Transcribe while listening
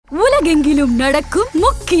உலகெங்கிலும் நடக்கும்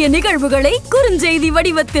முக்கிய நிகழ்வுகளை குறுஞ்செய்தி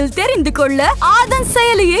வடிவத்தில் தெரிந்து கொள்ள ஆதன்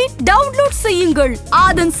செயலியை டவுன்லோட் செய்யுங்கள்.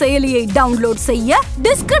 ஆதன் செயலியை டவுன்லோட் செய்ய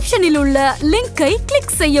டிஸ்கிரிப்ஷனில் உள்ள லிங்கை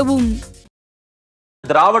கிளிக் செய்யவும்.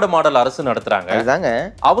 திராவிட மாடல் அரசு நடத்துறாங்க.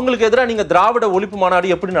 அவங்களுக்கு எதிராக நீங்க திராவிட ஒழிப்பு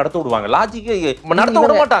மாநாடு எப்படி நடத்த விடுவாங்க? லாஜிக்கே நடத்த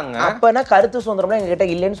விட மாட்டாங்க. அப்பனா கருத்து சுதந்திரம் எங்க கிட்ட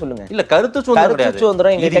இல்லன்னு சொல்லுங்க. இல்ல கருத்து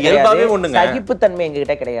சுதந்திரம் எங்க கிட்ட கிடையாது. சகிப்புத்தன்மை எங்க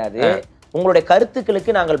கிட்ட கிடையாது. உங்களுடைய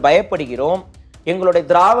கருத்துக்களுக்கு நாங்கள் பயப்படுகிறோம். எங்களுடைய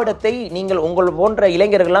திராவிடத்தை நீங்கள் உங்கள் போன்ற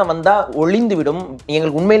இளைஞர்கள்லாம் வந்தா ஒளிந்து விடும்.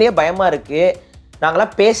 எங்களுக்கு உண்மையிலேயே பயமா இருக்கு.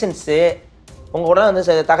 நாங்களாம் பேஷன்ஸு, உங்க கூட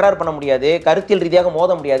வந்து தகராறு பண்ண முடியாது, கருத்தியல் ரீதியாக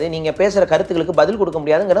மோத முடியாது, நீங்க பேசுற கருத்துக்களுக்கு பதில் கொடுக்க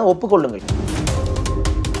முடியாதுங்கிறத ஒப்புக்கொள்ளுங்கள்.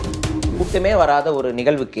 கூட்டமே வராத ஒரு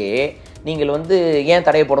நிகழ்வுக்கு நீங்கள் வந்து ஏன்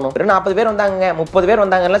தடையை போடணும்? 40 பேர் வந்தாங்க, 30 பேர்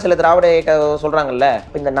வந்தாங்கல்ல சில திராவிட சொல்றாங்கல்ல.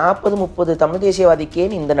 இந்த 40-30 தமிழ் தேசியவாதிக்கே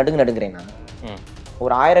இந்த நடுங்குறேன் நான்.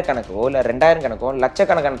 ஒரு 1000 கணக்கோ இல்ல 2000 கணக்கோ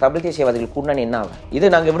லட்சக்கணக்கான தமிழ் தேசியவாதிகள் கூடன்னு என்ன ஆகும்? இது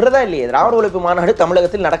நாங்க விடுறதா இல்லையே. திராவிட ஒழிப்பு மாநாடு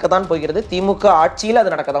தமிழகத்தில் நடக்கத்தான் போகிறது. திமுக ஆட்சியில்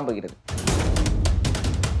அது நடக்கத்தான் போகிறது.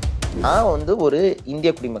 நான் வந்து ஒரு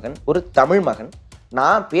இந்திய குடிமகன், ஒரு தமிழ் மகன்.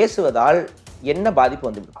 நான் பேசுவதால் என்ன பாதிப்பு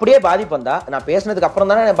வந்து? அப்படியே பாதிப்பு வந்தா நான் பேசினதுக்கு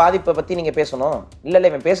அப்புறம் தானே பாதிப்பை பத்தி நீங்க பேசணும். இல்ல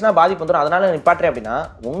இவன் பேசினா பாதிப்பு வந்துடும் அதனால நிப்பாட்டுறேன் அப்படின்னா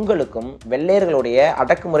உங்களுக்கும் வெள்ளையர்களுடைய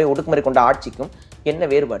அடக்குமுறை ஒடுக்குமுறை கொண்ட ஆட்சிக்கும் என்ன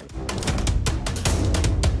வேறுபாடு?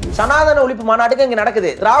 சனாதன ஒழிப்பு மாநாட்டுக்கு இங்க நடக்குது,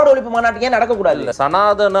 திராவிட ஒழிப்பு மாநாட்டுக்கு ஏன் நடக்க கூடாது?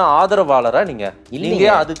 சனாதன ஆதரவாளரா நீங்க இல்லைங்க.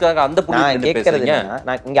 அதுக்காக அந்த கேட்கறது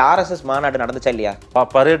நான் இங்க ஆர்எஸ்எஸ் மாநாடு நடந்துச்சா இல்லையா?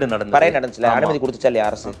 பரேடு நடந்துச்சுல, அனுமதி கொடுத்துச்சா இல்லையா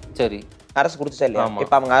அரசு? சரி, அரசு கொடுத்துச்சா இல்லையா?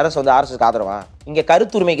 இப்ப அவங்க அரசு வந்து ஆர்எஸ்எஸ்க்கு ஆதரவா? இங்க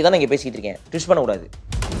கருத்துரிமைக்கு தான் இங்க பேசிட்டு இருக்கேன். ட்விஸ்ட் பண்ண கூடாது.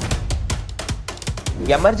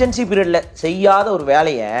 எமர்ஜென்சி பீரியட்ல செய்யாத ஒரு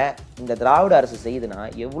வேலையை இந்த திராவிட அரசு செய்யுதுன்னா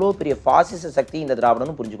எவ்வளவு பெரிய பாசிச சக்தி இந்த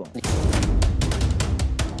திராவிடம்னு புரிஞ்சுக்கோங்க.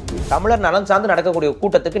 தமிழர் நலன் சார்ந்து நடக்கக்கூடிய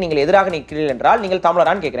கூட்டத்துக்கு நீங்கள் எதிராக நிற்கிறீர்கள் என்றால் நீங்கள்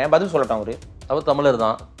தமிழரான்னு கேட்கிறேன். பதில் சொல்லட்டும். அவர் தமிழர்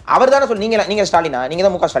தான். அவர் தானே சொல்லி நீங்க ஸ்டாலினா? நீங்க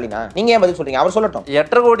தான் முக ஸ்டாலினா? நீங்க ஏன் பதில் சொல்றீங்க? அவர் சொல்லட்டும்.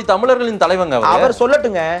 8.5 கோடி தமிழர்களின் தலைவங்க அவர்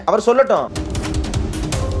சொல்லட்டுங்க. அவர் சொல்லட்டும்.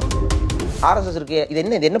 ஆர்எஸ்எஸ் இருக்கு,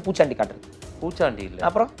 இது என்ன பூச்சாண்டி காட்டுறது? பூச்சாண்டி இல்ல,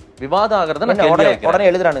 அப்புறம் விவாதம் ஆகிறது. உடனே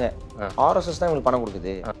எழுதுறானுங்க ஆர்எஸ்எஸ் தான் இவங்களுக்கு பணம்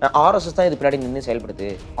கொடுக்குது, ஆர்எஸ்எஸ் தான் இது பின்னாடி நின்று செயல்படுது,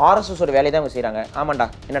 ஆர்எஸ்எஸ் ஒரு வேலையை தான் இவங்க செய்யறாங்க. ஆமாண்டா,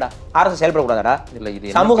 என்னடா ஆர்எஸ்எஸ் செயல்படக்கூடாதா? இல்ல,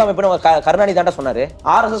 இது சமூக அமைப்புன்னு கருணாநிதி தாண்டா சொன்னாரு.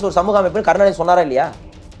 ஆர்எஸ்எஸ் ஒரு சமூக அமைப்புன்னு கருணாநிதி சொன்னாரா இல்லையா?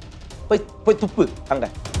 போய் துப்பு அங்க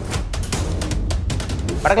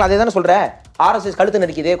படக்கலாம். அதே தானே சொல்ற. ஆர்எஸ்எஸ் கழுத்து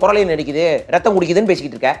நடிக்குது, குரலையும் நடிக்குது, ரத்தம் குடிக்குதுன்னு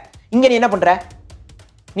பேசிக்கிட்டு இருக்க. இங்க நீ என்ன பண்ற?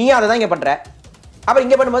 நீயும் அதை தான் இங்க பண்ற. அப்புறம்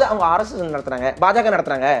இங்க பண்ணும்போது அவங்க ஆர்எஸ்எஸ் நடத்துறாங்க, பாஜக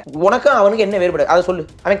நடத்துறாங்க. உனக்கும் அவனுக்கு என்ன வேறுபாடு? அதை சொல்லு.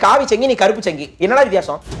 அவன் காவி சங்கி, நீ கருப்பு சங்கி, என்னடா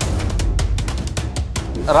வித்தியாசம்?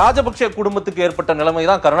 ராஜபக்சே குடும்பத்துக்கு ஏற்பட்ட நிலைமை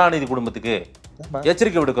தான் கருணாநிதி குடும்பத்துக்கு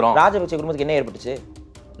எச்சரிக்கை விடுக்கிறோம். ராஜபக்சே குடும்பத்துக்கு என்ன ஏற்பட்டுச்சு?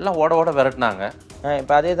 எல்லாம் ஓட விரட்டினாங்க.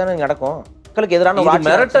 இப்ப அதே தானே நடக்கும். மக்களுக்கு எதிரான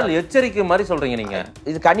மிரட்டல் எச்சரிக்கை மாதிரி சொல்றீங்க நீங்க.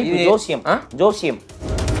 இது கணிப்பு, ஜோசியம்.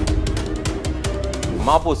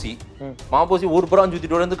 மாபோசி ஊர் புறம்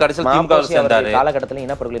சுத்திட்டு வந்து கடைசியில் திமுக சேர்ந்தாரு. காலகட்டத்தில்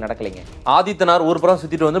இனப்படுகொலை நடக்கலைங்க. ஆதித்தனார் ஊர் புறம்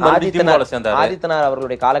சுத்திட்டு வந்து மறுபடியும் திமுக சேர்ந்தாரு. ஆதித்தனார்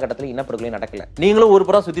அவர்களுடைய காலகட்டத்தில் இனப்படுகொலை நடக்கல. நீங்களும் ஊர்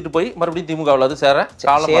புறம் சுத்திட்டு போய் மறுபடியும் திமுக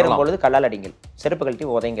சேரும் பொழுது கல்லால் அடிங்கள், செருப்பு கழட்டி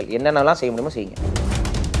உதைங்கள், என்னென்னலாம் செய்ய முடியுமோ செய்யுங்க.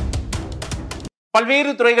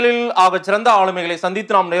 பல்வேறு துறைகளில் ஆக சிறந்த ஆளுமைகளை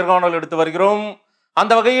சந்தித்து நாம் நேர்காணல் எடுத்து வருகிறோம்.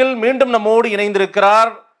 அந்த வகையில் மீண்டும் நம்மோடு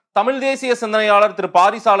இணைந்திருக்கிறார் தமிழ் தேசிய சிந்தனையாளர் திரு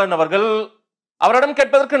பாரிசாலன் அவர்கள். அவரிடம்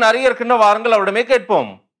கேட்பதற்கு நிறைய இருக்கின்ற வாருங்கள், அவரிடமே கேட்போம்.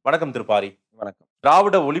 வணக்கம் திரு பாரி. வணக்கம்.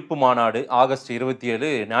 திராவிட ஒழிப்பு மாநாடு ஆகஸ்ட் 27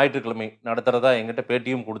 ஞாயிற்றுக்கிழமை நடத்துறதா எங்கிட்ட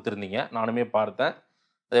பேட்டியும் கொடுத்துருந்தீங்க, நானுமே பார்த்தேன்.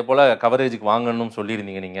 அதே போல கவரேஜுக்கு வாங்கணும்னு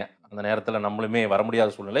சொல்லியிருந்தீங்க நீங்க. அந்த நேரத்தில் நம்மளுமே வர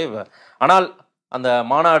முடியாத சூழ்நிலை. ஆனால் அந்த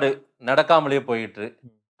மாநாடு நடக்காமலே போயிட்டு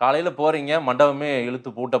காலையில் போறீங்க, மண்டபமே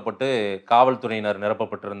இழுத்து பூட்டப்பட்டு காவல்துறையினர்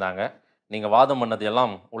நிரப்பப்பட்டிருந்தாங்க. நீங்க வாதம் பண்ணது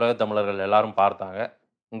எல்லாம் உலக தமிழர்கள் எல்லாரும் பார்த்தாங்க.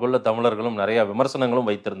 இங்குள்ள தமிழர்களும் நிறைய விமர்சனங்களும்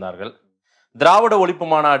வைத்திருந்தார்கள். திராவிட ஒழிப்பு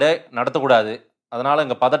மாநாடு நடத்தக்கூடாது, அதனால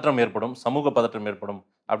இங்கே பதற்றம் ஏற்படும், சமூக பதற்றம் ஏற்படும்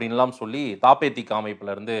அப்படின்லாம் சொல்லி தாப்பேத்திக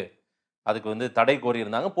அமைப்புல இருந்து அதுக்கு வந்து தடை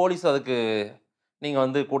கோரியிருந்தாங்க. போலீஸ் அதுக்கு நீங்கள்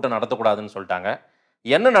வந்து கூட்டம் நடத்தக்கூடாதுன்னு சொல்லிட்டாங்க.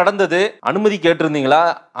 என்ன நடந்தது? அனுமதி கேட்டிருந்தீங்களா?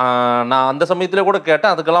 நான் அந்த சமயத்தில் கூட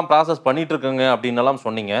கேட்டேன், அதுக்கெல்லாம் ப்ராசஸ் பண்ணிட்டு இருக்கேங்க அப்படின்னு எல்லாம்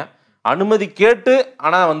சொன்னீங்க. அனுமதி கேட்டு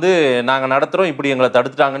ஆனால் வந்து நாங்கள் நடத்துகிறோம், இப்படி எங்களை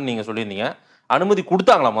தடுத்துட்டாங்கன்னு நீங்கள் சொல்லியிருந்தீங்க. அனுமதி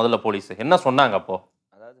கொடுத்தாங்களா முதல்ல போலீஸ்? என்ன சொன்னாங்க அப்போ?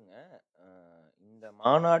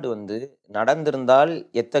 மாநாடு வந்து நடந்திருந்தால்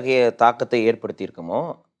எத்தகைய தாக்கத்தை ஏற்படுத்தி இருக்குமோ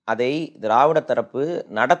அதை திராவிட தரப்பு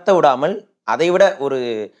நடத்த விடாமல் அதைவிட ஒரு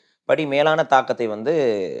படி மேலான தாக்கத்தை வந்து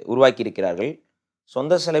உருவாக்கி இருக்கிறார்கள்.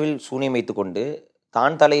 சொந்த செலவில் சூனியம் வைத்து கொண்டு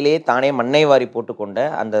தான் தலையிலே தானே மண்ணை வாரி போட்டுக்கொண்ட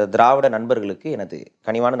அந்த திராவிட நண்பர்களுக்கு எனது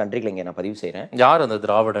கனிவான நன்றிகளை இங்கே நான் பதிவு செய்கிறேன். யார் அந்த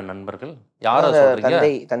திராவிட நண்பர்கள்?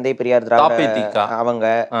 தந்தை பெரியார் திராவிட அவங்க.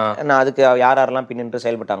 நான் அதுக்கு யாரெல்லாம் பின்னின்று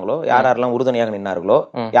செயல்பட்டாங்களோ, யாரெல்லாம் உறுதுணையாக நின்னார்களோ,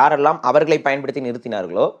 யாரெல்லாம் அவர்களை பயன்படுத்தி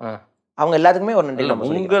நிறுத்தினார்களோ, அவங்க எல்லாத்துக்குமே ஒரு நன்றி.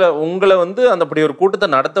 உங்களை வந்து அந்த அப்படி ஒரு கூட்டத்தை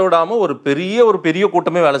நடத்த விடாம ஒரு பெரிய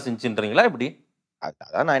கூட்டமே வேலை செஞ்சுன்றீங்களா இப்படி?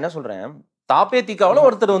 அதான் நான் என்ன சொல்றேன், தாப்பேத்திக்காவில்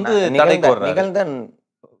ஒருத்தர் வந்து நிகழ்ந்த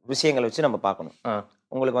விஷயங்களை வச்சு நம்ம பார்க்கணும்.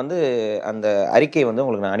 உங்களுக்கு வந்து அந்த அறிக்கை வந்து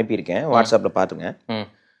உங்களுக்கு நான் அனுப்பியிருக்கேன், வாட்ஸ்அப்ல பாத்துங்க,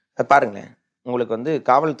 பாருங்களேன். உங்களுக்கு வந்து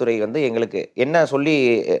காவல்துறை வந்து எங்களுக்கு என்ன சொல்லி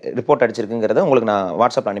ரிப்போர்ட் அடிச்சிருக்குங்கிறத உங்களுக்கு நான்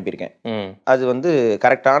வாட்ஸ்அப்ல அனுப்பியிருக்கேன். அது வந்து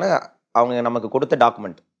கரெக்டான அவங்க நமக்கு கொடுத்த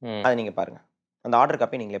டாக்குமெண்ட். அதை நீங்க பாருங்க, அந்த ஆர்டர்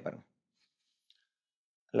காப்பி நீங்களே பாருங்க.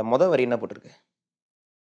 இல்ல முதல் வரி என்ன போட்டிருக்கு?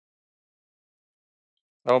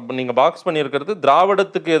 நீங்க பாக்ஸ் பண்ணியிருக்கிறது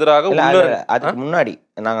திராவிடத்துக்கு எதிராக. அதுக்கு முன்னாடி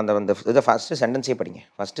நாங்க அந்த இதை ஃபர்ஸ்ட் சென்டென்ஸே படிங்க.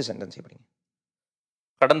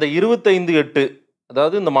 கடந்த 25/8,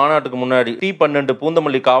 அதாவது இந்த மாநாட்டுக்கு முன்னாடி T12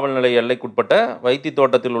 பூந்தமல்லி காவல் நிலைய எல்லைக்குட்பட்ட வைத்தி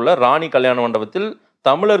தோட்டத்தில் உள்ள ராணி கல்யாண மண்டபத்தில்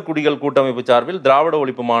தமிழர் குடிகள் கூட்டமைப்பு சார்பில் திராவிட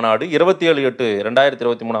ஒழிப்பு மாநாடு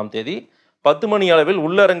 27/8/2023 10 மணி அளவில்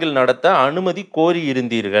உள்ளரங்கில் நடத்த அனுமதி கோரி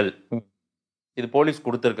இருந்தீர்கள். இது போலீஸ்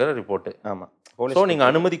கொடுத்திருக்கிற ரிப்போர்ட். ஆமா, ஸோ நீங்க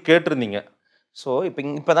அனுமதி கேட்டிருந்தீங்க. ஸோ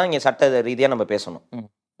இப்பதான் இங்க சட்ட ரீதியா நம்ம பேசணும்.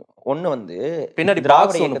 ஒண்ணு வந்து பின்னாடி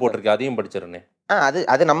திராவிட ஒன்று போட்டிருக்கு, அதையும் படிச்சிருந்தேன்.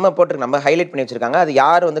 அது நம்ம போட்டிருக்கு, நம்ம ஹைலைட் பண்ணி வச்சிருக்காங்க. அது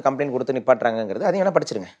யார் வந்து கம்ப்ளைண்ட் கொடுத்து நிப்பாட்டுறாங்கிறது அதையும் வேணா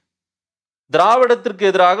படிச்சிருங்க. திராவிடத்திற்கு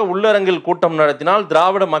எதிராக உள்ளரங்கில் கூட்டம் நடத்தினால்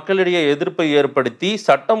திராவிட மக்களிடையே எதிர்ப்பை ஏற்படுத்தி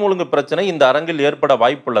சட்டம் ஒழுங்கு பிரச்சனை இந்த அரங்கில் ஏற்பட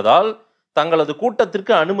வாய்ப்புள்ளதால் தங்களது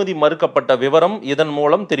கூட்டத்திற்கு அனுமதி மறுக்கப்பட்ட விவரம் இதன்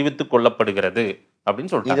மூலம் தெரிவித்துக் கொள்ளப்படுகிறது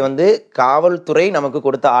அப்படின்னு சொல்றாங்க. இது வந்து காவல்துறை நமக்கு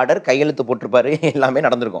கொடுத்த ஆர்டர், கையெழுத்து போட்டிருப்பாரு, எல்லாமே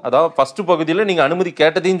நடந்திருக்கும். அதாவது ஃபர்ஸ்ட் பகுதியில நீங்க அனுமதி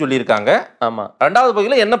கேட்டதையும் சொல்லியிருக்காங்க. ஆமா. ரெண்டாவது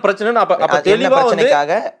பகுதியில என்ன பிரச்சனைன்னு அப்ப தெளிவா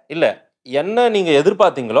இல்ல என்ன நீங்க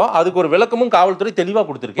எதிர்பார்த்தீங்களோ அதுக்கு ஒரு விளக்கமும் காவல்துறை தெளிவா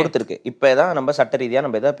கொடுத்திருக்கு. இப்பதான் நம்ம சட்ட ரீதியா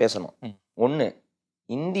நம்ம இதை பேசணும். ஒண்ணு,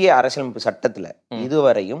 இந்திய அரசியலமைப்பு சட்டத்துல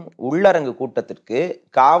இதுவரையும் உள்ளரங்கு கூட்டத்திற்கு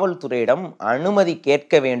காவல்துறையிடம் அனுமதி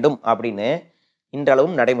கேட்க வேண்டும் அப்படின்னு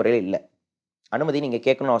இன்றளவும் நடைமுறையில் இல்லை. அனுமதி நீங்க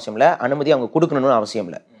கேட்கணும்னு அவசியம் இல்லை, அனுமதி அவங்க கொடுக்கணும்னு அவசியம்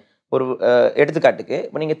இல்லை. ஒரு எடுத்துக்காட்டுக்கு,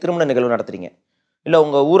 இப்போ நீங்க திருமண நிகழ்வு நடத்துறீங்க, இல்லை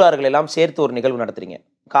உங்க ஊரார்கள் எல்லாம் சேர்த்து ஒரு நிகழ்வு நடத்துறீங்க,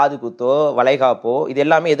 காது குத்தோ வளைகாப்போ, இது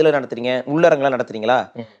எல்லாமே எதுல நடத்துறீங்க? உள்ளரங்கெல்லாம் நடத்துறீங்களா?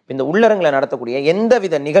 இந்த உள்ளரங்களை நடத்தக்கூடிய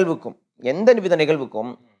எந்தவித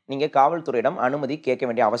நிகழ்வுக்கும் நீங்க காவல்துறையிடம் அனுமதி கேட்க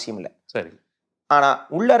வேண்டிய அவசியம் இல்லை. சரி. ஆனா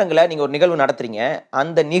உள்ளரங்குல நீங்க ஒரு நிகழ்வு நடத்துறீங்க,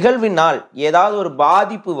 அந்த நிகழ்வினால் ஏதாவது ஒரு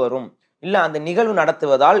பாதிப்பு வரும், இல்ல அந்த நிகழ்வு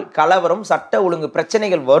நடத்துவதால் கலவரம், சட்ட ஒழுங்கு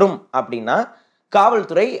பிரச்சனைகள் வரும் அப்படின்னா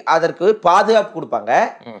காவல்துறை அதற்கு பாதுகாப்பு கொடுப்பாங்க.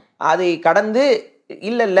 அதை கடந்து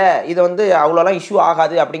இல்ல இது வந்து அவ்வளோலாம் இஷ்யூ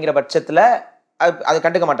ஆகாது அப்படிங்கிற பட்சத்துல அதை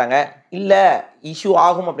கண்டுக்க மாட்டாங்க. இல்ல இஷ்யூ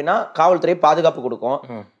ஆகும் அப்படின்னா காவல்துறை பாதுகாப்பு கொடுக்கும்.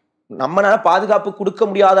 நம்மளால பாதுகாப்பு கொடுக்க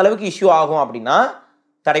முடியாத அளவுக்கு இஷ்யூ ஆகும் அப்படின்னா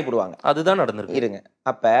தடைப்படுவாங்க. அதுதான் நடந்திருக்கு. இருங்க,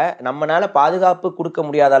 அப்ப நம்மளால பாதுகாப்பு கொடுக்க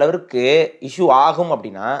முடியாத அளவுக்கு இஷ்யூ ஆகும்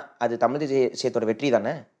அப்படின்னா அது தமிழ் தேசியத்தோட வெற்றி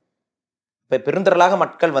தானே. இப்ப பெருந்திரளாக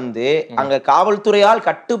மக்கள் வந்து அங்க காவல்துறையால்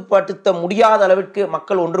கட்டுப்படுத்த முடியாத அளவுக்கு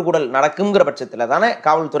மக்கள் ஒன்று கூடல் நடக்குங்கிற பட்சத்துல தானே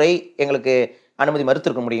காவல்துறை எங்களுக்கு அனுமதி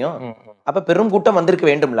மறுத்திருக்க முடியும். அப்ப பெரும் கூட்டம் வந்திருக்க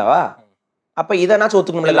வேண்டும்லவா? அப்ப இதனாச்சும்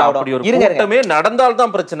ஒத்துக்கணும்.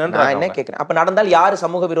 நடந்தால்தான் பிரச்சனை. நான் என்ன கேட்கிறேன், அப்ப நடந்தால் யாரு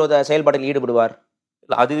சமூக விரோத செயல்பாட்டில் ஈடுபடுவார்?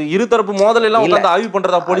 அது இருதரப்பு மோதல் எல்லாம் ஆய்வு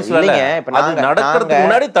பண்றதா போலீஸ்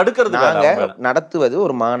முன்னாடி தடுக்கிறது. நாங்க நடத்துவது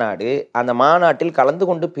ஒரு மாநாடு, அந்த மாநாட்டில் கலந்து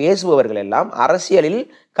கொண்டு பேசுபவர்கள் எல்லாம் அரசியலில்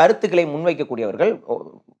கருத்துக்களை முன்வைக்கக்கூடியவர்கள்.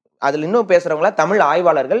 அதுல இன்னும் பேசுறவங்களா தமிழ்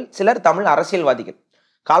ஆய்வாளர்கள், சிலர் தமிழ் அரசியல்வாதிகள்,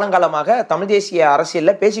 காலங்காலமாக தமிழ் தேசிய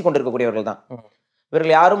அரசியல்ல பேசி கொண்டிருக்கக்கூடியவர்கள் தான்.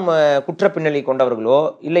 இவர்கள் யாரும் குற்ற பின்னணி கொண்டவர்களோ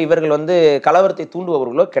இல்ல இவர்கள் வந்து கலவரத்தை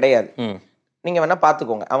தூண்டுபவர்களோ கிடையாது. நீங்க வேணா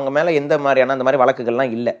பாத்துக்கோங்க, அவங்க மேல எந்த மாதிரியான அந்த மாதிரி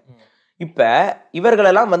வழக்குகள்லாம் இல்லை. இப்ப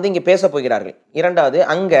இவர்களெல்லாம் வந்து இங்க பேச போகிறார்கள். இரண்டாவது,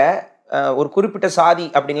 அங்க ஒரு குறிப்பிட்ட சாதி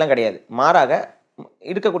அப்படின்லாம் கிடையாது, மாறாக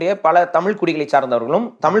இருக்கக்கூடிய பல தமிழ் குடிகளை சார்ந்தவர்களும்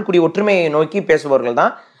தமிழ் குடி ஒற்றுமையை நோக்கி பேசுபவர்கள்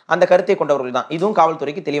தான், அந்த கருத்தை கொண்டவர்கள் தான். இதுவும்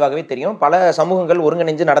காவல்துறைக்கு தெளிவாகவே தெரியும். பல சமூகங்கள்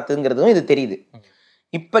ஒருங்கிணைஞ்சு நடத்துங்கிறதும் இது தெரியுது.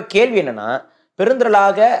 இப்ப கேள்வி என்னன்னா,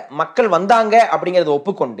 பெருந்திரளாக மக்கள் வந்தாங்க அப்படிங்கறத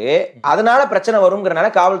ஒப்புக்கொண்டு அதனால பிரச்சனை வருங்கிறனால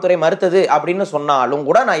காவல்துறை மறுத்தது அப்படின்னு சொன்னாலும்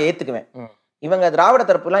கூட நான் ஏத்துக்குவேன். இவங்க திராவிட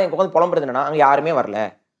தரப்பு எல்லாம் எங்க உட்காந்து புலம்புறது என்னன்னா, அங்க யாருமே வரல,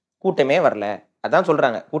 கூட்டமே வரல, அதான்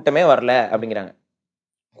சொல்றாங்க, கூட்டமே வரல அப்படிங்கிறாங்க.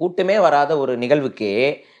 கூட்டமே வராத ஒரு நிகழ்வுக்கு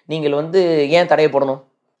நீங்கள் வந்து ஏன் தடை போடணும்?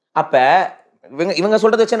 அப்ப இவங்க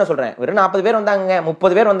சொல்றதை வச்சு என்ன சொல்றேன், வெறும் 40 பேர் வந்தாங்க,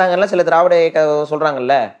 30 பேர் வந்தாங்கல்ல சில திராவிட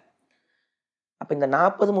சொல்றாங்கல்ல. அப்ப இந்த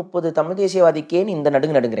 40-30 தமிழ் தேசியவாதிக்கே நீ இந்த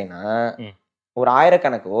நடுங்குறேன்னா ஒரு 1000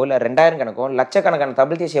 கணக்கோ இல்ல 2000 கணக்கோ லட்சக்கணக்கான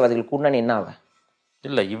தமிழ் தேசியவாதிகள் கூட்டணி என்ன ஆகும்?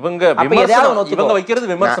 இல்ல இவங்க வைக்கிறது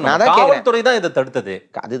விமர்சனம். காவல்துறை தான் இதை தடுத்தது.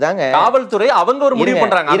 அதுதாங்க காவல்துறை அவங்க ஒரு முடிவு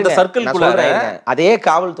பண்றாங்க அந்த சர்க்கிள்குள்ள. அதே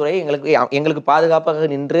காவல்துறை எங்களுக்கு பாதுகாப்பாக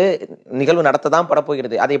நின்று நிகழ்வு நடத்ததான்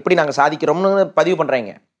படப்போகிறது. அதை எப்படி நாங்க சாதிக்கிறோம்னு பதிவு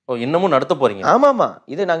பண்றாங்க. இன்னமும் நடத்த போறீங்க? ஆமாமா,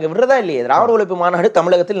 இது நாங்க விடுறதா இல்லையே. திராவிட ஒழிப்பு மாநாடு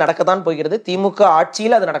தமிழகத்தில் நடக்கத்தான் போகிறது. திமுக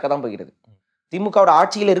ஆட்சியில் அது நடக்கத்தான் போகிறது. திமுகவோட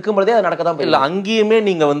ஆட்சியில் இருக்கும்போதே அது நடக்க தான் இல்ல. அங்கேயுமே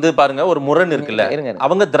நீங்க வந்து பாருங்க ஒரு முரண் இருக்குல்ல.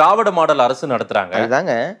 அவங்க திராவிட மாடல் அரசு நடத்துறாங்க.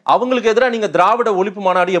 அதுதாங்க அவங்களுக்கு எதிராக நீங்க திராவிட ஒழிப்பு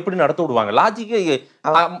மாநாடு எப்படி நடத்த விடுவாங்க? லாஜிக்கே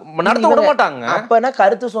நடத்த விட மாட்டாங்க. அப்பனா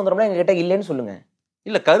கருத்து சுதந்திரம்னா எங்ககிட்ட இல்லைன்னு சொல்லுங்க.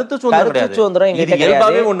 இல்ல, கருத்து சுதந்திரம் எங்ககிட்ட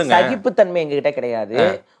கிடையாது. சகிப்புத்தன்மை எங்ககிட்ட கிடையாது.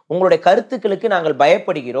 உங்களுடைய கருத்துக்களுக்கு நாங்கள்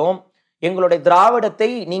பயப்படுகிறோம். எங்களுடைய திராவிடத்தை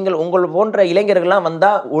நீங்கள் உங்கள் போன்ற இளைஞர்கள்லாம்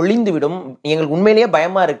வந்தா ஒளிந்து விடும். எங்களுக்கு உண்மையிலேயே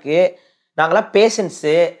பயமா இருக்கு. நாங்களாம்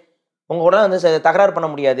பேஷன்ஸு, உங்க கூட வந்து தகராறு பண்ண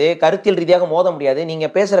முடியாது, கருத்தியல் ரீதியாக மோத முடியாது, நீங்க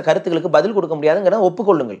பேசுற கருத்துக்களுக்கு பதில் கொடுக்க முடியாதுங்கிறத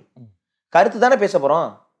ஒப்புக்கொள்ளுங்கள். கருத்து தானே பேச போறோம்.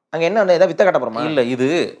 அங்க என்ன ஏதாவது வித்த கட்ட போறோமா? இல்ல இது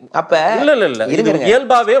அப்ப இல்ல இது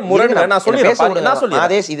இயல்பாவே முரண். நான் சொல்லிடுறேன்.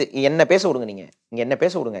 அதே இது என்ன பேச விடுங்க. நீங்க இங்க என்ன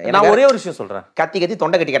பேச விடுங்க. நான் ஒரே ஒரு விஷயம் சொல்றேன். கத்தி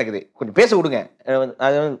தொண்டை கட்டி கிடக்குது, கொஞ்சம் பேச விடுங்க.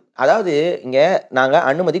 அதாவது இங்க நாங்க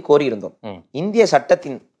அனுமதி கோரி இருந்தோம். இந்திய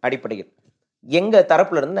சட்டத்தின் அடிப்படையில் எங்க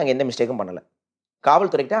தரப்புல இருந்து நாங்க எந்த மிஸ்டேக்கும் பண்ணல.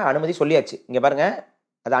 காவல்துறைக்கிட்ட அனுமதி சொல்லியாச்சு. இங்க பாருங்க,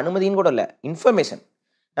 அது அனுமதின்னு கூட இல்ல, இன்ஃபர்மேஷன்.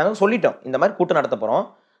 நாங்க சொல்லிட்டோம், இந்த மாதிரி கூட்டம் நடத்த போறோம்,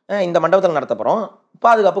 இந்த மண்டபத்தில் நடத்த போறோம்,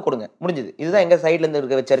 பாதுகாப்பு கொடுங்க, முடிஞ்சது. இதுதான் எங்க சைட்ல இருந்து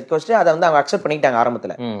இருக்க வச்ச ரிக்வெஸ்ட். அதை வந்து அவங்க அக்செப்ட் பண்ணிட்டாங்க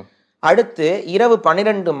ஆரம்பத்துல. அடுத்து இரவு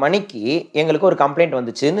 12 மணிக்கு எங்களுக்கு ஒரு கம்ப்ளைண்ட்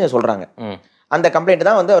வந்துச்சுன்னு சொல்றாங்க. அந்த கம்ப்ளைண்ட்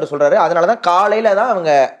தான் வந்து அவர் சொல்றாரு. அதனாலதான் காலையில தான்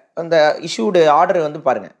அவங்க அந்த இஷ்யூடு ஆர்டர் வந்து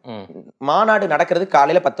பாருங்க, மாநாடு நடக்கிறது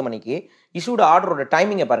காலையில 10 மணிக்கு, இஷ்யூடு ஆர்டரோட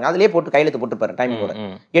டைமிங்கை பாருங்க, அதுலயே போட்டு கையெழுத்து போட்டு பாருங்க டைமிங்கோட.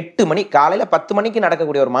 8 மணி, காலையில 10 மணிக்கு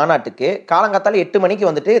நடக்கக்கூடிய ஒரு மாநாட்டுக்கு காலங்காத்தால 8 மணிக்கு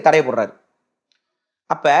வந்துட்டு தடை போடுறாரு.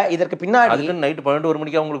 அப்ப இதற்கு பின்னாடி நைட்டு 12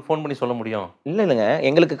 மணிக்கு அவங்களுக்கு போன் பண்ணி சொல்ல முடியும்? இல்லங்க,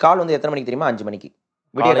 எங்களுக்கு கால் வந்து எத்தனை மணிக்கு தெரியுமா? 5 மணிக்கு,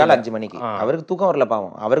 விடிய கால 5 மணிக்கு. அவருக்கு தூக்கம் வரல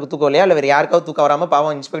பாவம். அவருக்கு தூக்கம் இல்லையா, இல்ல வேற யாருக்காவது தூக்கம் வராம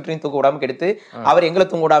பாவம் இன்ஸ்பெக்டரையும் தூக்க விடாம கெடுத்து, அவர் எங்களை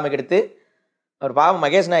தூங்க விடாம கெடுத்து, அவர் பாவம்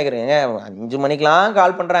மகேஷ் நாயகருங்க 5 மணிக்கெல்லாம்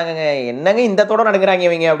கால் பண்றாங்க, என்னங்க இந்த தோட நடக்கிறாங்க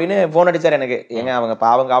இவங்க அப்படின்னு போன் அடிச்சாரு எனக்கு. ஏங்க அவங்க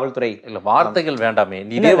பாவம் காவல்துறை. இல்ல வார்த்தைகள் வேண்டாமே,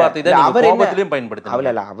 இதே வார்த்தை தான் அவர் கோபத்திலயும் பயன்படுத்துறாங்க.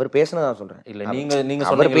 அவல இல்ல, அவர் பேசுனதான் சொல்றேன். இல்ல நீங்க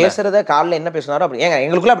அவர் பேசுறத காலைல என்ன பேசினாரோ அப்படி. ஏங்க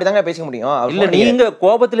எங்களுக்குள்ள அப்படிதாங்க பேச முடியும். இல்ல நீங்க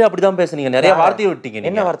கோபத்திலே அப்படிதான் பேசுனீங்க, நிறைய வார்த்தையை விட்டீங்க.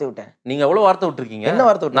 என்ன வார்த்தை விட்டேன்? நீங்க எவ்வளவு வார்த்தை விட்டுருக்கீங்க? என்ன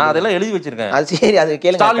வார்த்தை விட்டு? நான் அதெல்லாம் எழுதி வச்சிருக்கேன். அது சரி, அது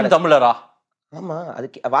கேளுங்க. ஸ்டாலின் தமிழரா? ஆமா, அது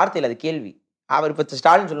வார்த்தையில அது கேள்வி. அவர் இப்ப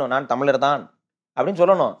ஸ்டாலின் சொல்லணும் நான் தமிழர் தான் அப்படின்னு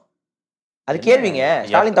சொல்லணும். அது கேள்விங்க.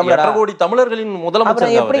 ஸ்டாலின் தமிழரா? கோடி தமிழர்களின்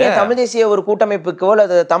முதலமைச்சர் எப்படிங்க தமிழ் தேசிய ஒரு கூட்டமைப்புக்கோ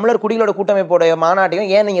அல்லது தமிழர் குடிகளோட கூட்டமைப்போட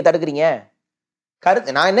மாநாட்டையும் ஏன் நீங்க தடுக்கிறீங்க?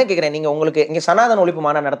 கருத்து நான் என்ன கேக்குறேன், நீங்க உங்களுக்கு இங்க சனாதன ஒழிப்பு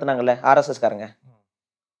மாநாடு நடத்துனாங்கல்ல ஆர்எஸ்எஸ் காரங்க,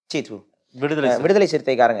 விடுதலை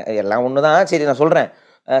சிறுத்தைக்காரங்க, எல்லாம் ஒண்ணுதான். சரி நான் சொல்றேன்,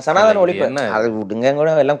 சனாதன ஒழிப்பு அது விடுங்க,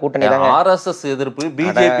 எல்லாம் கூட்டணி தான். ஆர்எஸ்எஸ் எதிர்ப்பு,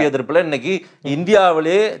 பிஜேபி எதிர்ப்புல இன்னைக்கு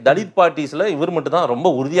இந்தியாவிலே தலித் பார்ட்டிஸ்ல இவர் மட்டும் தான் ரொம்ப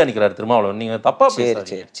உறுதியா நிக்கிறாரு திருமாவளவன். நீங்க தப்பா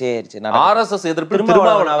பேசுறீங்க. சரி ஆர்எஸ்எஸ் எதிர்ப்பு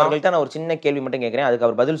திருமாவளவன் அவர்கள்ட்ட நான் ஒரு சின்ன கேள்வி மட்டும் கேட்கிறேன், அதுக்கு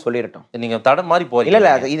அவர் பதில் சொல்லிடட்டும். நீங்க தடம் மாதிரி போறீங்க.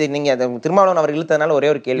 இல்ல இது நீங்க திருமாவளவன் அவர் இழுத்ததுனால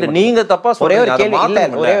ஒரே ஒரு கேள்வி. நீங்க தப்பா ஒரே ஒரு கேள்வி இல்ல,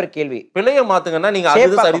 ஒரே ஒரு கேள்வி. பிழைய மாத்துங்கன்னா நீங்க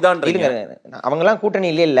அது சரிதான். அவங்க எல்லாம்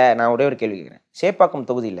கூட்டணி இல்ல. நான் ஒரே ஒரு கேள்வி கேட்கிறேன். சேப்பாக்கம்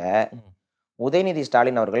தொகுதியில உதயநிதி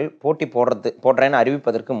ஸ்டாலின் அவர்கள் போட்டி போடுறேன்னு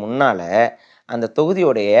அறிவிப்பதற்கு முன்னால அந்த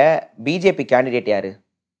தொகுதியோடைய பிஜேபி கேண்டிடேட் யாரு?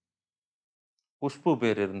 குஷ்பு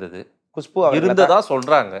பேர் இருந்தது. குஷ்பு இருந்ததா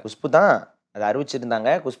சொல்றாங்க. குஷ்பு தான் அதை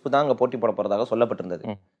அறிவிச்சிருந்தாங்க. குஷ்பு தான் அங்க போட்டி போட போறதாக சொல்லப்பட்டிருந்தது.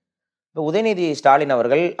 இப்போ உதயநிதி ஸ்டாலின்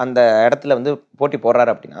அவர்கள் அந்த இடத்துல வந்து போட்டி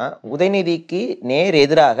போடுறாரு அப்படின்னா, உதயநிதிக்கு நேர்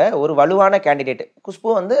எதிராக ஒரு வலுவான கேண்டிடேட்.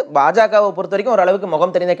 குஷ்பு வந்து பாஜகவை பொறுத்த வரைக்கும் ஒரு அளவுக்கு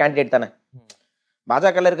முகம் தெரிந்த கேண்டிடேட் தானே.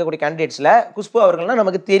 பாஜக இருக்கக்கூடிய கேண்டிடேட்ஸ்ல குஷ்பு அவர்கள்னா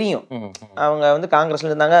நமக்கு தெரியும். அவங்க வந்து காங்கிரஸ்ல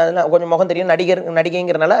இருந்தாங்க, அதெல்லாம் கொஞ்சம் முகம் தெரியும்,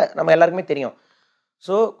 நடிகைங்கிறனால நம்ம எல்லாருக்குமே தெரியும்.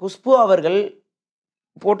 ஸோ குஷ்பு அவர்கள்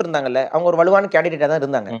போட்டிருந்தாங்கல்ல, அவங்க ஒரு வலுவான கேண்டிடேட்டா தான்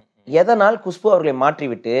இருந்தாங்க. எதனால் குஷ்பு அவர்களை மாற்றி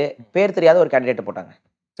விட்டு பேர் தெரியாத ஒரு கேண்டிடேட் போட்டாங்க?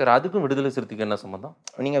 சரி, அதுக்கும் விடுதலை சிறுத்தைக்கு என்ன சம்பந்தம்?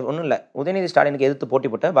 நீங்க ஒன்றும் இல்லை, உதயநிதி ஸ்டாலினுக்கு எதிர்த்து போட்டி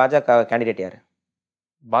போட்ட பாஜக கேண்டிடேட் யாரு?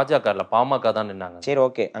 பாஜக இல்ல, பாமக தான் நின்னாங்க. சரி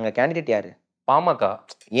ஓகே, அங்க கேண்டிடேட் யாரு? பாமக.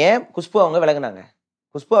 ஏன் குஷ்பு அவங்க விலகுனாங்க?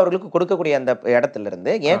 குஷ்பு அவர்களுக்கு கொடுக்கக்கூடிய அந்த இடத்துல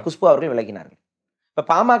இருந்து ஏன் குஷ்பு அவர்கள் விலகினார்கள்? இப்ப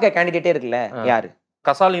பாமக கேண்டிடேட்டே இருக்குல்ல, யாரு?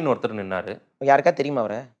 கசாலின்னு ஒருத்தர் நின்னாரு. யாருக்கா தெரியுமா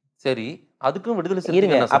அவரை? சரி, அதுக்கும் விடுதலை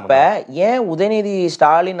இருங்க. அப்ப ஏன் உதயநிதி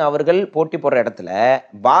ஸ்டாலின் அவர்கள் போட்டி போடுற இடத்துல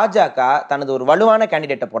பாஜக தனது ஒரு வலுவான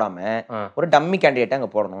கேண்டிடேட்டை போடாம ஒரு டம்மி கேண்டிடேட்டை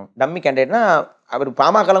அங்க போடணும்? டம்மி கேண்டிடேட்னா அவர்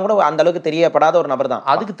பாமக கூட அந்த அளவுக்கு தெரியப்படாத ஒரு நபர் தான்.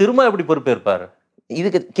 அதுக்கு திரும்ப எப்படி பொறுப்பேற்பாரு?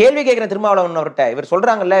 இதுக்கு கேள்வி கேட்கிறேன் திருமாவளவன் அவர்கிட்ட. இவர்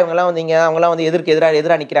சொல்றாங்கல்ல இவங்கெல்லாம் வந்து அவங்கெல்லாம் வந்து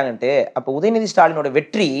எதிராக நிக்கிறாங்கன்ட்டு. அப்ப உதயநிதி ஸ்டாலினோட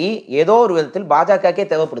வெற்றி ஏதோ ஒரு விதத்தில் பாஜகக்கே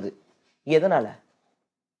தேவைப்படுது. எதனால?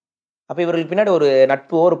 அப்ப இவர்களுக்கு பின்னாடி ஒரு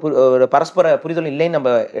நட்போ ஒரு பரஸ்பர புரிதல் இல்லைன்னு நம்ம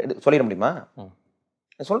சொல்லிட முடியுமா?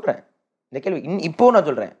 சொல்றேன் இந்த கேள்வி இப்போ நான்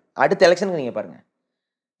சொல்றேன். அடுத்த எலெக்ஷனுக்கு நீங்க பாருங்க,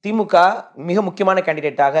 திமுக மிக முக்கியமான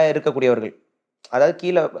கேண்டிடேட்டாக இருக்கக்கூடியவர்கள், அதாவது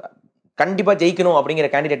கீழே கண்டிப்பா ஜெயிக்கணும் அப்படிங்கிற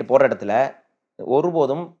கேண்டிடேட் போடுற இடத்துல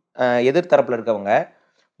ஒருபோதும் எதிர்த்தரப்புல இருக்கவங்க,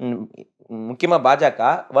 முக்கியமா பாஜக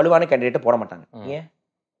வலுவான கேண்டிடேட்டை போட மாட்டாங்க. ஏன்?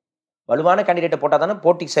 வலுவான கேண்டிடேட்டை போட்டா தானே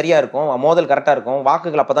போட்டி சரியா இருக்கும், மோதல் கரெக்டா இருக்கும்,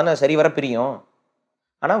 வாக்குகள் அப்பதானே சரி வர பிரியும்.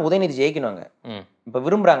 ஆனா உதயநிதி ஜெயிக்கணுங்க. இப்ப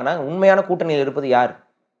விரும்புறாங்கன்னா உண்மையான கூட்டணியில் இருப்பது யார்?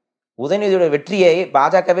 உதயநிதியோட வெற்றியை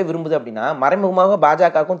பாஜகவே விரும்புது அப்படின்னா மறைமுகமாக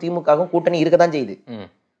பாஜகவுக்கும் திமுகவுக்கும் கூட்டணி இருக்கதான் செய்யுது.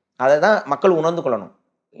 அதைதான் மக்கள் உணர்ந்து கொள்ளணும்.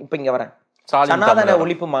 இப்ப இங்க வரேன், சனாதன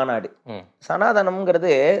ஒழிப்பு மாநாடு.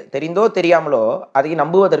 சனாதனம்ங்கிறது தெரிந்தோ தெரியாமலோ அதை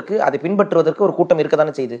நம்புவதற்கு, அதை பின்பற்றுவதற்கு ஒரு கூட்டம்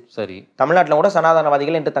இருக்கத்தானே செய்யுது. சரி, தமிழ்நாட்டில் கூட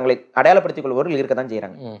சனாதனவாதிகள் என்று தங்களை அடையாளப்படுத்திக் கொள்பவர்கள் இருக்கத்தான்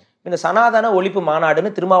செய்யறாங்க. இந்த சனாதன ஒழிப்பு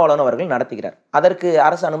மாநாடுன்னு திருமாவளவன் அவர்கள் நடத்துகிறார். அதற்கு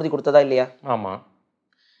அரசு அனுமதி கொடுத்ததா இல்லையா? ஆமா.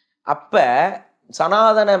 அப்ப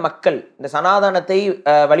சனாதன மக்கள், இந்த சனாதனத்தை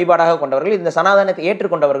வழிபாடாக கொண்டவர்கள், இந்த சனாதனத்தை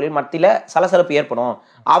ஏற்றுக்கொண்டவர்கள் மத்தியில சலசலப்பு ஏற்படும்.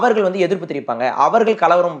 அவர்கள் எதிர்ப்பு தெரிவிப்பாங்க, அவர்கள்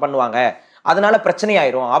கலவரம் பண்ணுவாங்க, அதனால பிரச்சனை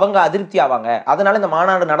ஆயிரும், அவங்க அதிருப்தி ஆவாங்க, அதனால இந்த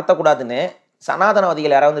மாநாடு நடத்தக்கூடாதுன்னு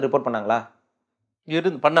சனாதனவாதிகள் யாராவது ரிப்போர்ட் பண்ணாங்களா?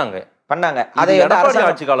 பண்ணாங்க. அதை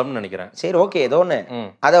ஆட்சி காலம்னு நினைக்கிறேன். சரி, ஓகே, ஏதோ ஒண்ணு.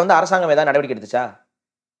 அதை அரசாங்கம் ஏதாவது நடவடிக்கை எடுத்துச்சா?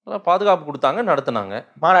 பாதுகாப்பு கொடுத்தாங்க, நடத்தினாங்க,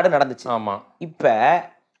 மாநாடு நடந்துச்சு. ஆமா. இப்ப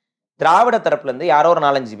திராவிட தரப்புல இருந்து யாரோ ஒரு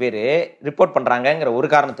 4-5 பேரு ரிப்போர்ட் பண்றாங்கிற ஒரு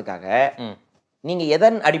காரணத்துக்காக நீங்க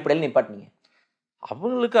எதன் அடிப்படையில் நிப்பாட்டினீங்க?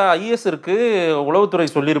 அவங்களுக்கு ஐஎஸ் இருக்கு, உளவுத்துறை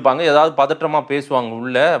சொல்லியிருப்பாங்க, ஏதாவது பதற்றமா பேசுவாங்க,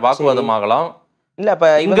 உள்ள வாக்குவாதம் ஆகலாம். இல்ல இப்ப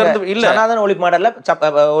இல்ல சனாதன ஒழிப்பு மாடல்ல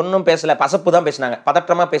ஒன்னும் பேசல, பசப்பு தான் பேசினாங்க,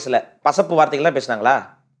 பதற்றமா பேசல, பசப்பு வார்த்தைகள் தான் பேசினாங்களா?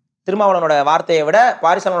 திருமாவளவனோட வார்த்தையை விட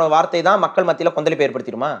பாரிசாலனோட வார்த்தை தான் மக்கள் மத்தியில கொந்தளிப்பை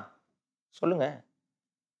ஏற்படுத்திடுமா? சொல்லுங்க.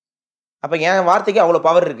 அப்ப என் வார்த்தைக்கு அவ்வளவு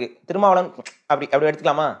பவர் இருக்கு, திருமாவளவன் அப்படி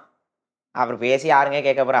எடுத்துக்கலாமா? அவர் பேசி யாருங்க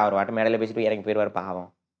கேட்க போறா? அவர் வாட்டு மேடையில பேசிட்டு இறங்கி போயிருவார், பாவம்.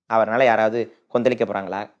 அவரால் யாராவது கொந்தளிக்க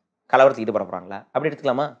போறாங்களா, கலவரத்துக்கு ஈடுபட போறாங்களா? அப்படி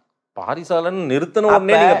எடுத்துக்கலாமா? பாரிசாலன் நிறுத்தணும்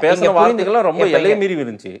ரொம்ப எல்லை மீறி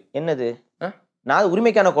இருந்துச்சு. என்னது? நான்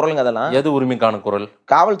உரிமைக்கான குரலுங்க அதெல்லாம். எது உரிமைக்கான குரல்?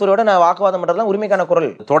 காவல்துறையோட நான் வாக்குவாதம் பண்றதுலாம் உரிமைக்கான குரல்.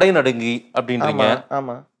 தொடை நடுங்கி அப்படின்றீங்க.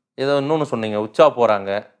 ஆமா. ஏதோ இன்னொன்னு சொன்னீங்க, உச்சா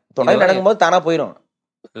போறாங்க. தொடை நடுங்கும் போது தானா போயிடும்.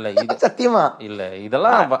 இல்ல இது சத்தியமா இல்ல,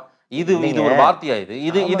 இதெல்லாம் இது ஒரு வார்த்தையா?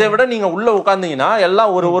 இதை விட நீங்க உள்ள உட்கார்ந்தீங்கன்னா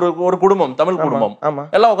எல்லாம் ஒரு குடும்பம், தமிழ் குடும்பம்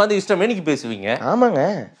எல்லாம் உட்காந்து இஷ்டமே நீங்க பேசுவீங்க. ஆமாங்க.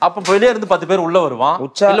 அப்ப வெளியே இருந்து 10 பேர் உள்ள வருவான்,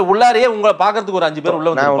 இல்ல உள்ளாரையே உங்களை பாக்குறதுக்கு ஒரு 5 பேர்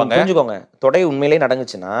உள்ள வருவாங்க. புரிஞ்சுக்கோங்க, தொடை உண்மையிலேயே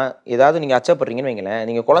நடந்துச்சுன்னா ஏதாவது நீங்க அச்சப்படுறீங்கன்னு வைங்களேன்,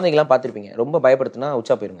 நீங்க குழந்தைங்கலாம் பார்த்திருப்பீங்க, ரொம்ப பயப்படுத்தினா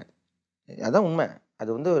உச்சா போயிருங்க. அதான் உண்மை.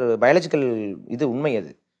 அது ஒரு பயாலஜிக்கல் இது, உண்மை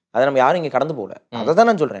அது. அதை நம்ம யாரும் இங்க கடந்து போகல. அதை தான்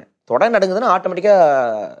நான் சொல்றேன். தொடை நடக்குதுன்னா ஆட்டோமேட்டிக்கா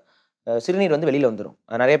சிறுநீர் வெளியில வந்துடும்.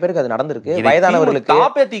 நிறைய பேருக்கு அது நடந்திருக்கு. வயதானவர்களுக்கு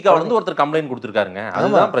ஒருத்தர் கம்ப்ளைண்ட் கொடுத்திருக்காருங்க.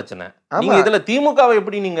 அதுதான் பிரச்சனை. நீங்க இதுல திமுகவை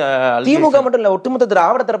எப்படி நீங்க? திமுக மட்டும் இல்ல, ஒட்டுமொத்த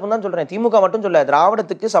திராவிட தரப்பு தான் சொல்றேன். திமுக மட்டும் சொல்ல,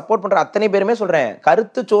 திராவிடத்துக்கு சப்போர்ட் பண்ற அத்தனை பேருமே சொல்றேன்.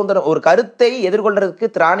 கருத்து சுதந்திரம், ஒரு கருத்தை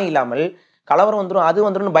எதிர்கொள்றதுக்கு திராணி இல்லாமல் கலவரம் வந்துடும், அது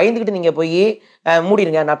வந்துடும் பயந்துகிட்டு நீங்க போய்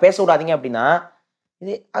மூடிடுங்க, நான் பேச விடாதீங்க அப்படின்னா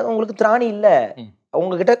அது உங்களுக்கு திராணி இல்ல.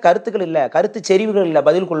 உங்ககிட்ட கருத்துக்கள் இல்ல, கருத்து செறிவுகள் இல்ல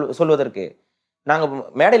பதில் சொல்வதற்கு. நாங்க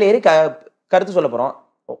மேடையில ஏறி கருத்து சொல்ல போறோம்,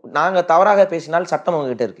 நாங்க தவறாக பேசினால் சட்டம்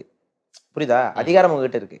உங்ககிட்ட இருக்கு, புரியுதா? அதிகாரம்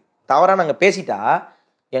உங்ககிட்ட இருக்கு. தவறா நாங்க பேசிட்டா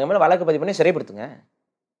எங்க மேல வழக்கு பதிவு பண்ணி சிறைப்படுத்துங்க.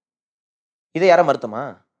 இதை யாரும் மறுத்தமா?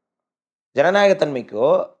 ஜனநாயக தன்மைக்கோ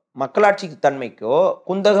மக்களாட்சி தன்மைக்கோ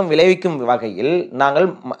குந்தகம் விளைவிக்கும் வகையில் நாங்கள்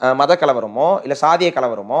மத கலவரமோ இல்ல சாதிய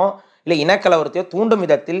கலவரமோ இல்ல இனக்கலவரத்தையோ தூண்டும்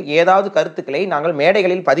விதத்தில் ஏதாவது கருத்துக்களை நாங்கள்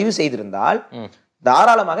மேடைகளில் பதிவு செய்திருந்தால்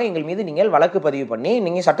தாராளமாக எங்கள் மீது நீங்கள் வழக்கு பதிவு பண்ணி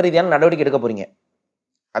நீங்க சட்ட ரீதியான நடவடிக்கை எடுக்க போறீங்க.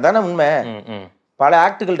 அதான உண்மை. பல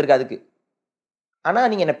ஆக்டுகள் இருக்கு அதுக்கு. ஆனா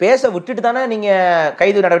நீங்க என்ன பேச விட்டுட்டு தானே நீங்க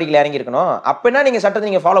கைது நடவடிக்கையில் இறங்கி இருக்கணும். அப்பனா நீங்க சட்டத்தை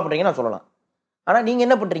நீங்க ஃபாலோ பண்றீங்க நான் சொல்லலாம். ஆனா நீங்க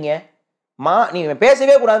என்ன பண்றீங்க? நீங்க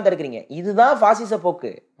பேசவே கூடாதுன்னு தடுக்கிறீங்க. இதுதான் பாசிச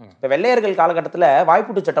போக்கு. இப்ப வெள்ளையர்கள் காலகட்டத்துல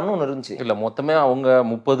வாய்ப்புட்டு சட்டம்னு ஒண்ணு இருந்துச்சு. இல்ல மொத்தமே அவங்க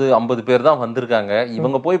 30-50 பேர் தான் வந்திருக்காங்க.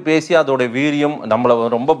 இவங்க போய் பேசி அதோட வீரியம் நம்மள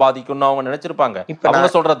ரொம்ப பாதிக்கும்னு அவங்க நினைச்சிருப்பாங்க. இப்ப அவங்க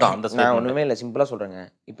சொல்றதுதான் அந்த நான் ஒண்ணுமே இல்ல, சிம்பிளா சொல்றேங்க.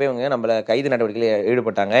 இப்ப இவங்க நம்மள கைது நடவடிக்கையில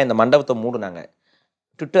ஈடுபட்டாங்க, இந்த மண்டபத்தை மூடுனாங்க.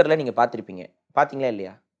 ட்விட்டர்ல நீங்க பாத்திருப்பீங்க, பாத்தீங்களா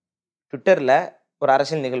இல்லையா? ட்விட்டர்ல ஒரு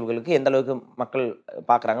அரசியல் நிகழ்வுகளுக்கு எந்த அளவுக்கு மக்கள்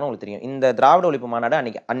பாக்குறாங்கன்னு உங்களுக்கு தெரியும். இந்த திராவிட ஒழிப்பு மாநாடு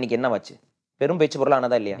அன்னைக்கு என்ன வச்சு பெரும் பேச்சு பொருள்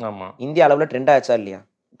ஆனதா இல்லையா? இந்திய அளவுல ட்ரெண்ட் ஆச்சா இல்லையா?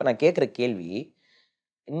 இப்ப நான் கேட்கிற கேள்வி,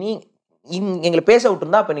 நீ எங்களை பேச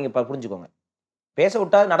விட்டுருந்தா அப்ப நீங்க புரிஞ்சுக்கோங்க. பேச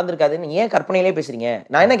விட்டா நடந்திருக்காதுன்னு ஏன் கற்பனையிலே பேசுறீங்க?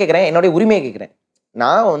 நான் என்ன கேட்கிறேன், என்னுடைய உரிமையை கேட்கிறேன்.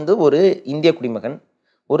 நான் ஒரு இந்திய குடிமகன்,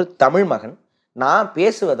 ஒரு தமிழ் மகன். நான்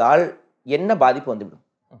பேசுவதால் என்ன பாதிப்பு வந்துவிடும்?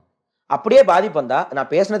 அப்படியே பாதிப்பு வந்தா நான்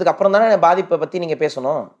பேசினதுக்கு அப்புறம் தானே பாதிப்பை பத்தி நீங்க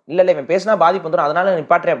பேசணும். இல்ல இவன் பேசினா பாதிப்பு வந்துடும் அதனால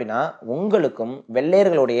நிப்பாட்டுறேன் அப்படின்னா உங்களுக்கும்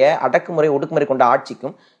வெள்ளையர்களுடைய அடக்குமுறை ஒடுக்குமுறை கொண்ட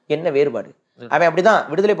ஆட்சிக்கும் என்ன வேறுபாடு? அவன் அப்படிதான்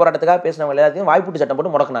விடுதலை போராட்டத்துக்காக பேசினவங்க எல்லாத்தையும் வாய்ப்புட்டு சட்டம்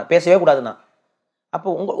போட்டு முடக்கினா, பேசவே கூடாதுன்னா. அப்போ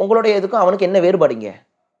உங்களுடைய இதுக்கும் அவனுக்கு என்ன வேறுபாடுங்க?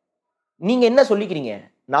 நீங்க என்ன சொல்லிக்கிறீங்க?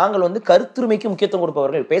 நாங்கள் கருத்துரிமைக்கு முக்கியத்துவம்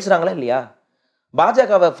கொடுப்பவர்கள் பேசுறாங்களா இல்லையா?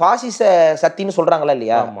 பாஜகவை பாசிச சக்தின்னு சொல்றாங்களா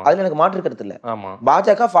இல்லையா? அதுல எனக்கு மாற்று கருத்து இல்ல.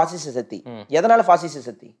 பாஜக பாசிச சக்தி. எதனால பாசிச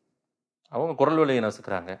சக்தி? அவங்க குரல் வழியை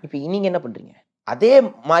நசுக்குறாங்க. இப்ப நீங்க என்ன பண்றீங்க? அதே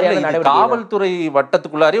மாதிரியான காவல்துறை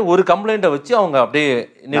வட்டத்துக்குள்ளாரே ஒரு கம்ப்ளைண்ட்டை வச்சு அவங்க அப்படியே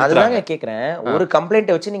அதுதாங்க கேட்கிறேன். ஒரு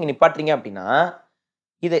கம்ப்ளைண்ட்டை வச்சு நீங்க நிப்பாட்டுறீங்க அப்படின்னா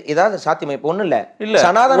இது ஏதாவது சாத்தியமா? இப்ப ஒண்ணு இல்ல, இல்ல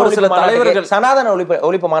சனாதன ஒரு சில ஒழிப்பு தலைவர்கள் சனாதன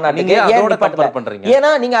ஒழிப்பு மாநாட்டுக்கு அதோட கம்பேர் பண்றீங்க. ஏன்னா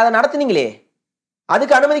நீங்க அதை நடத்துனீங்களே,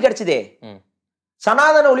 அதுக்கு அனுமதி கிடைச்சதே.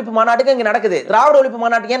 சனாதன ஒழிப்பு மாநாட்டுக்கு இங்க நடக்குது, திராவிட ஒழிப்பு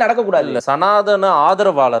மாநாட்டுக்கு ஏன் நடக்க கூடாது? இல்ல சனாதன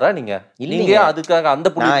ஆதரவாளரா நீங்க நீங்க அதுக்காக அந்த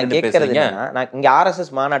புள்ளி பேசுறீங்க. நான் இங்க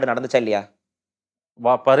ஆர்எஸ்எஸ் மாநாடு நடந்துச்சா இல்லையா?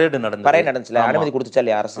 பரேடு நடந்துச்சுல, அனுமதி கொடுத்துச்சா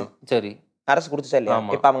இல்லையா அரசு? சரி, அரசு கொடுத்துச்சா இல்லையா?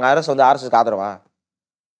 இப்ப அவங்க அரசு வந்து ஆர்எஸ்எஸ்க்கு ஆதரவா?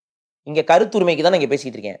 இங்க கருத்துரிமைக்கு தான் நான்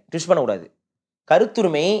பேசிட்டு இருக்கேன், ட்விஸ்ட் பண்ண கூடாது.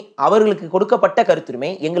 கருத்துரிமை, அவர்களுக்கு கொடுக்கப்பட்ட கருத்துரிமை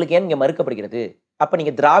எங்களுக்கு ஏன் இங்க மறுக்கப்படுகிறது? அப்ப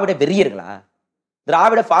நீங்க திராவிட வெறியர்களா,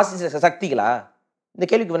 திராவிட பாசிச சக்திகளா? இந்த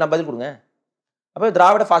கேள்விக்கு நான் பதில் கொடுங்க. அப்ப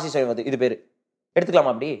திராவிட பாசிசம் இது பேரு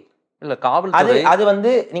எடுத்துக்கலாமா? அப்படி இல்ல காவல்துறை அது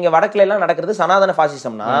வந்து நீங்க வடக்குல எல்லாம் நடக்கிறது சனாதன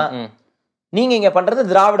பாசிசம்னா, நீங்க இங்க பண்றது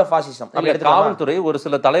திராவிட பாசிசம். காவல்துறை ஒரு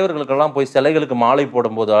சில தலைவர்களுக்கு எல்லாம் போய் சிலைகளுக்கு மாலை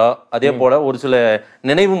போடும் போதோ, அதே போல ஒரு சில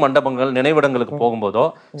நினைவு மண்டபங்கள் நினைவிடங்களுக்கு போகும்போதோ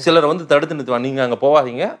சிலர் வந்து தடுத்து நிறுத்துவாங்க, நீங்க அங்க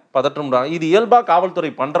போவாதீங்க, பதற்றம். இது இயல்பா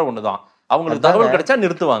காவல்துறை பண்ற ஒண்ணுதான். அவங்களுக்கு தகவல் கிடைச்சா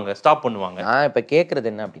நிறுத்துவாங்க, ஸ்டாப் பண்ணுவாங்க. நான் இப்ப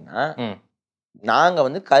கேக்குறது என்ன அப்படின்னா, நாங்க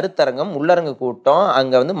வந்து கருத்தரங்கம், உள்ளரங்கு கூட்டம்,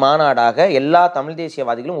 அங்க வந்து மாநாடாக எல்லா தமிழ்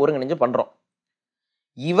தேசியவாதிகளும் ஒருங்கிணைஞ்சு பண்றோம்.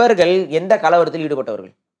 இவர்கள் எந்த கலவரத்தில்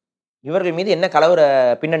ஈடுபட்டவர்கள்? இவர்கள் மீது என்ன கலவர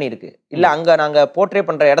பின்னணி இருக்கு? இல்ல அங்க நாங்க போர்ட்ரே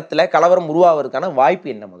பண்ற இடத்துல கலவரம் உருவாவதற்கான வாய்ப்பு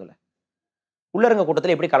என்ன? முதல்ல உள்ளரங்க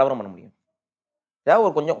கூட்டத்தில் எப்படி கலவரம் பண்ண முடியும்? ஏதாவது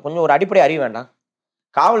ஒரு கொஞ்சம் ஒரு அடிப்படை அறிவு வேண்டாம்?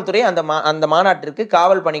 காவல்துறை அந்த மாநாட்டிற்கு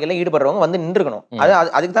காவல் பணிகளில் ஈடுபடுறவங்க வந்து நின்றுக்கணும்.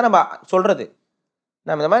 அதுக்கு தான் நம்ம சொல்றது.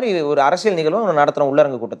 நம்ம இந்த மாதிரி ஒரு அரசியல் நிகழ்வு நடத்துறோம்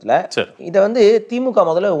உள்ளரங்க கூட்டத்துல. இதை வந்து திமுக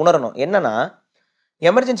முதல்ல உணரணும். என்னன்னா,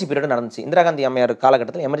 எமர்ஜென்சி பீரியட் நடந்துச்சு, இந்திரா காந்தி அம்மையார்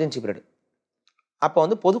காலகட்டத்தில் எமர்ஜென்சி பீரியட். அப்போ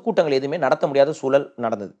வந்து பொதுக்கூட்டங்கள் எதுவுமே நடத்த முடியாத சூழல்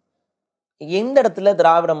நடந்தது. எந்த இடத்துல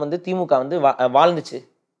திராவிடம் வந்து திமுக வந்து வாழ்ந்துச்சு?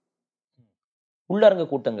 உள்ளரங்க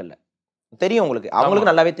கூட்டங்கள்ல. தெரியும் உங்களுக்கு, அவங்களுக்கு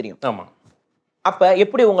நல்லாவே தெரியும். அப்ப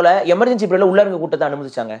எப்படி உங்களை எமர்ஜென்சி பீரியட்ல உள்ளரங்க கூட்டத்தை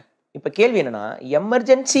அனுமதிச்சாங்க? இப்ப கேள்வி என்னன்னா,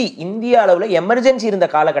 எமர்ஜென்சி இந்திய அளவுல எமர்ஜென்சி இருந்த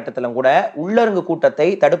காலகட்டத்தில கூட உள்ளரங்கு கூட்டத்தை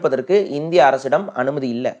தடுப்பதற்கு இந்திய அரசிடம் அனுமதி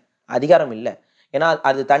இல்லை, அதிகாரம் இல்லை. ஏன்னா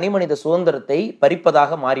அது தனி மனித சுதந்திரத்தை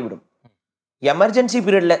பறிப்பதாக மாறிவிடும். எமர்ஜென்சி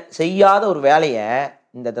பீரியட்ல செய்யாத ஒரு வேலையை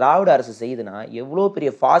இந்த திராவிட அரசு செய்யுதுன்னா எவ்வளவு பெரிய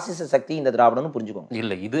பாசிச சக்தி இந்த திராவிடம்னு புரிஞ்சுக்கோங்க.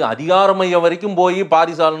 இல்ல இது அதிகார மையம் வரைக்கும் போய்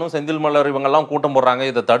பாரிசாலனும் செந்தில் மலர் இவங்க எல்லாம் கூட்டம் போடுறாங்க,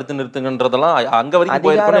 இதை தடுத்து நிறுத்துங்கன்றதெல்லாம் அங்க வரைக்கும்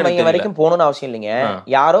அதிகார மையம் வரைக்கும் போகணும்னு அவசியம் இல்லைங்க.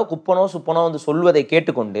 யாரோ குப்பனோ சுப்பனோ வந்து சொல்வதை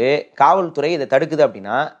கேட்டுக்கொண்டு காவல்துறை இதை தடுக்குது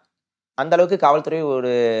அப்படின்னா அந்த அளவுக்கு காவல்துறை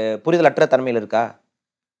ஒரு புரிதலற்ற தன்மையில் இருக்கா?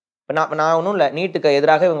 இப்ப நான் ஒன்றும் இல்லை, நீட்டுக்கு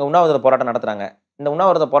எதிராக இவங்க உண்ணாவிரத போராட்டம் நடத்துறாங்க. இந்த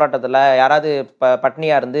உண்ணாவிரத போராட்டத்துல யாராவது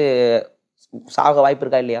பட்னியா இருந்து சாக வாய்ப்பு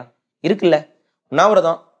இருக்கா? இல்லையா? இருக்குல்ல.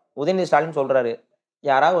 உண்ணாவிரதம் உதயநிதி ஸ்டாலின் சொல்றாரு,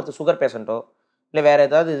 யாராவது ஒருத்தர் சுகர் பேஷண்டோ இல்லை வேற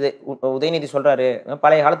ஏதாவது இது உதயநிதி சொல்றாரு,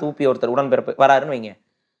 பழைய காலத்து ஊப்பி ஒருத்தர் உடன்பிறப்பு வராருன்னு வைங்க,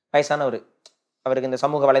 வயசானவர், அவருக்கு இந்த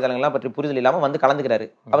சமூக வலைதளங்கள்லாம் பற்றி புரிதல் இல்லாமல் வந்து கலந்துக்கிறாரு,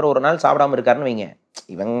 அவர் ஒரு நாள் சாப்பிடாம இருக்காருன்னு வைங்க,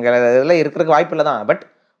 இவங்க இதெல்லாம் இருக்கிறதுக்கு வாய்ப்பு இல்லை தான். பட்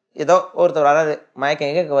ஏதோ ஒருத்தர் வராது,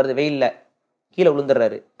 மயக்கம் வருது, வெயில்ல கீழே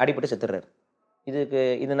விழுந்துடுறாரு, அடிபட்டு செத்துடுறாரு.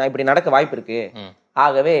 இது நான் இப்படி நடக்க வாய்ப்பு இருக்கு.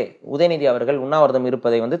 ஆகவே உதயநிதி அவர்கள் உண்ணாவிரதம்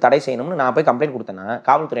இருப்பதை வந்து தடை செய்யணும்னு நான் போய் கம்ப்ளைண்ட் கொடுத்தேன்னா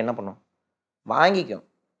காவல்துறை என்ன பண்ணும்? வாங்கிக்கும்,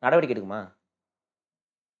 நடவடிக்கை எடுக்குமா?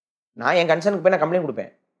 நான் என் கன்சர்னுக்கு போய் நான் கம்ப்ளைண்ட்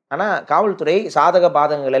கொடுப்பேன். ஆனால் காவல்துறை சாதக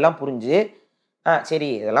பாதகங்கள் எல்லாம் புரிஞ்சு சரி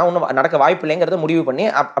இதெல்லாம் ஒன்றும் நடக்க வாய்ப்பு இல்லைங்கிறத முடிவு பண்ணி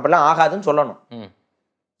அப்படிலாம் ஆகாதுன்னு சொல்லணும்.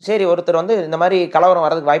 சரி, ஒருத்தர் வந்து இந்த மாதிரி கலவரம்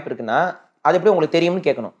வர்றதுக்கு வாய்ப்பு இருக்குன்னா அது எப்படி உங்களுக்கு தெரியும்னு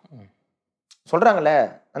கேட்கணும். சொல்கிறாங்கல்ல,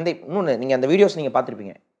 இன்னொன்று நீங்கள் அந்த வீடியோஸ் நீங்கள்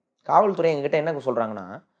பார்த்துருப்பீங்க. காவல்துறை எங்ககிட்ட என்ன சொல்கிறாங்கன்னா,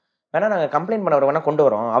 வேணா நாங்கள் கம்ப்ளைண்ட் பண்ண வேணா கொண்டு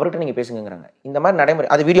வரோம், அவர்கிட்ட நீங்கள் பேசுங்கிறாங்க. இந்த மாதிரி நடைமுறை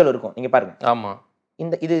அது வீடியோவில் இருக்கும், நீங்கள் பாருங்க. ஆமாம்,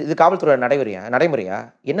 இது காவல்துறை நடைமுறையா?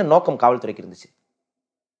 என்ன நோக்கம் காவல்துறைக்கு இருந்துச்சு?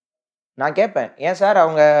 நான் கேட்பேன், ஏன் சார்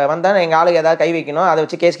அவங்க வந்தா எங்க ஆளுக்கு ஏதாவது கை வைக்கணும், அதை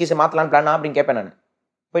வச்சு கேஸ் மாத்தலான்னு பிளான் அப்படின்னு கேட்பேன். நான்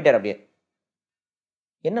போயிட்டார். அப்படியே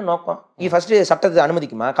என்ன நோக்கம்? ஃபர்ஸ்ட் சட்டத்தை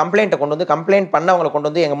அனுமதிக்குமா? கம்ப்ளைண்ட்டை கொண்டு வந்து கம்ப்ளைண்ட் பண்ணவங்களை கொண்டு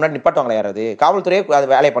வந்து எங்க முன்னாடி நிப்பாட்டுவாங்களா யாராவது? காவல்துறையே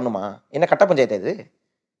அது வேலையை பண்ணுமா? என்ன கட்ட பஞ்சாயத்து இது?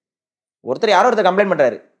 ஒருத்தர் யாரோ ஒருத்தர் கம்ப்ளைண்ட்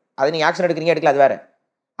பண்றாரு, அது நீங்க ஆக்ஷன் எடுக்கிறீங்க எடுக்கல அது வேற.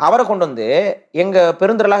 அவரை கொண்டு வந்து எங்க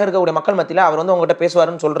பெருந்திரளாக இருக்கக்கூடிய மக்கள் மத்தியில அவர் வந்து உங்ககிட்ட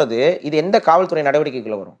பேசுவாருன்னு சொல்றது, இது எந்த காவல்துறை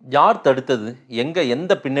நடவடிக்கைக்குள்ள வரும்? யார் தடுத்தது?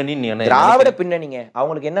 எந்த பின்னணி? திராவிட பின்னணிங்க.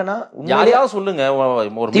 அவங்களுக்கு என்னன்னா, சொல்லுங்க.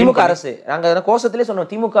 திமுக அரசு. நாங்க கோஷத்திலே சொன்னோம்,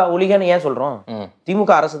 திமுக ஒழிகன்னு ஏன் சொல்றோம்?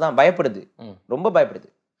 திமுக அரசு தான் பயப்படுது, ரொம்ப பயப்படுது.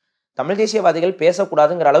 தமிழ் தேசியவாதிகள்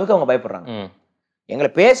பேசக்கூடாதுங்கிற அளவுக்கு அவங்க பயப்படுறாங்க.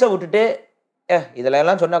 எங்களை பேச விட்டுட்டு இதுல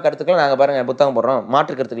எல்லாம் சொன்ன கருத்துக்கள் நாங்க பாருங்க புத்தகம் போடுறோம்,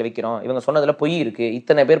 மாற்று கருத்துக்களை வைக்கிறோம், இவங்க சொன்னதுல பொய் இருக்கு,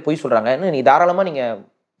 இத்தனை பேர் பொய் சொல்றாங்க, நீ தாராளமா நீங்க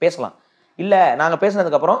பேசலாம். இல்ல நாங்க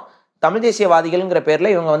பேசினதுக்கு அப்புறம் தமிழ் தேசியவாதிகள்ங்கிற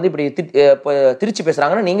பேர்ல இவங்க வந்து இப்படி திருச்சி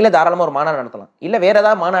பேசுறாங்கன்னா நீங்களே தாராளமா ஒரு மாநாடு நடத்தலாம். இல்ல வேற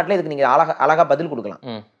ஏதாவது மாநாட்டுல இதுக்கு நீங்க அழகா பதில்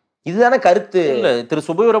கொடுக்கலாம். இதுதானே கருத்து. இல்ல திரு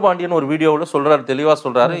சுபவீரபாண்டியன் ஒரு வீடியோவில் சொல்றாரு, தெளிவா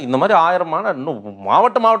சொல்றாரு, இந்த மாதிரி 1000 இன்னும்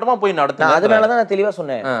மாவட்டமா போய் நடத்துங்க. அதனாலதான் நான் தெளிவா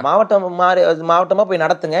சொன்னேன், மாவட்டமா போய்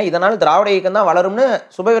நடத்துங்க, இதனால திராவிட இயக்கம் தான் வளரும்னு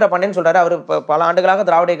சுபவீரபாண்டியன் சொல்றாரு. அவர் பல ஆண்டுகளாக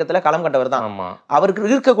திராவிட இயக்கத்துல களம் கண்டவர் தான். அவருக்கு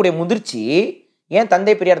இருக்கக்கூடிய முதிர்ச்சி ஏன்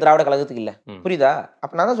தந்தை பெரியார் திராவிட கழகத்துக்கு இல்ல? புரியுதா?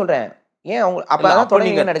 அப்ப நான் தான் சொல்றேன், ஏன்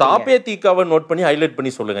அவங்க தாபேதிகாவை நோட் பண்ணி ஹைலைட்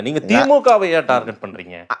பண்ணி சொல்லுங்க. நீங்க திமுகவை ஏன் டார்கெட்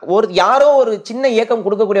பண்றீங்க? ஒரு யாரோ ஒரு சின்ன இயக்கம்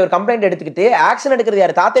கொடுக்கக்கூடிய ஒரு கம்ப்ளைண்ட் எடுத்துக்கிட்டு ஆக்ஷன் எடுக்கிறது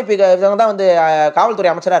யாரு? தாத்தேபிகா தான் வந்து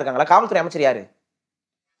காவல்துறை அமைச்சரா இருக்காங்களா? காவல்துறை அமைச்சர் யாரு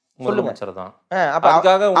சொல்லுங்க.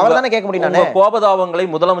 அவர் தானே கேட்க முடியும். கோபதாபங்களை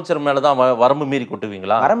முதலமைச்சர் மேலதான் வரம்பு மீறி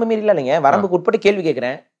கொட்டுவீங்களா? வரம்பு மீறி இல்லைங்க, வரம்புக்கு உட்பட்டு கேள்வி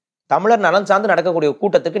கேட்கிறேன். தமிழர் நலன் சார்ந்து நடக்கக்கூடிய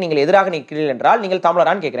கூட்டத்துக்கு நீங்கள் எதிராக நிற்கிறீர்கள் என்றால் நீங்கள்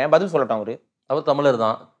தமிழரான்னு கேட்கிறேன், பதில் சொல்லட்டும். அவர் தமிழர்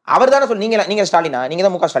தான். அவர் தானே சொல்லி நீங்க ஸ்டாலினா? நீங்க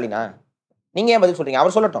தான் முக ஸ்டாலினா? நீங்க ஏன் பதில் சொல்றீங்க?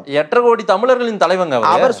 அவர் சொல்லட்டும். 8.5 கோடி தமிழர்களின் தலைவங்க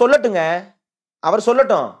அவர் சொல்லட்டுங்க, அவர்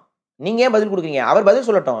சொல்லட்டும். நீங்க ஏன் பதில் கொடுக்குறீங்க? அவர் பதில்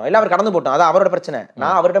சொல்லட்டும், இல்ல அவர் கடந்து போட்டோம், அது அவரோட பிரச்சனை.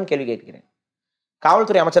 நான் அவரிடம் கேள்வி கேட்கிறேன்.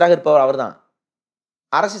 காவல்துறை அமைச்சராக இருப்பவர் அவர் தான்.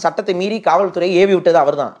 அரசு சட்டத்தை மீறி காவல்துறை ஏவி விட்டது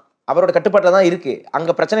அவர் தான். அவரோட கட்டுப்பாட்டில் தான் இருக்கு.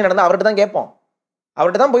 அங்க பிரச்சனை நடந்தா அவர்கிட்ட தான் கேட்போம்,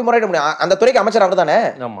 அவர்கிட்ட தான் போய் முறையிட முடியும். அந்த துறைக்கு அமைச்சர் அவர் தானே.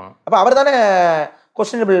 அப்ப அவர் தானே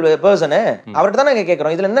கொஸ்டினபிள் பர்சனு, அவர்கிட்ட தானே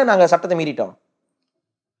கேட்கிறோம். இதுல என்ன நாங்க சட்டத்தை மீறிட்டோம்?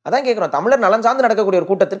 அதான் கேட்கிறோம். தமிழர் நலன் சார்ந்து நடக்கக்கூடிய ஒரு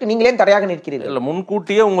கூட்டத்திற்கு நீங்களே தடையாக நிற்கிறீர்கள். இல்ல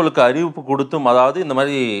முன்கூட்டியே உங்களுக்கு அறிவிப்பு கொடுத்தும், அதாவது இந்த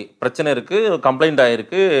மாதிரி பிரச்சனை இருக்கு, கம்ப்ளைண்ட்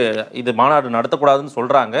ஆயிருக்கு, இது மாநாடு நடத்தக்கூடாதுன்னு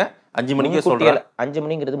சொல்றாங்க. 5 மணிக்கே சொல்றாங்க. 5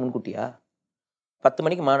 மணிங்கிறது முன்கூட்டியா? 10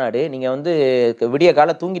 மணிக்கு மாநாடு. நீங்க வந்து விடிய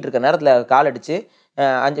கால தூங்கிட்டு இருக்க நேரத்துல கால் அடிச்சு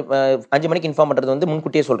 5 மணிக்கு இன்ஃபார்ம் பண்றது வந்து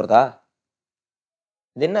முன்கூட்டியே சொல்றதா?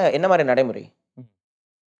 இது என்ன மாதிரி நடைமுறை?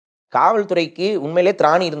 காவல்துறைக்கு உண்மையிலே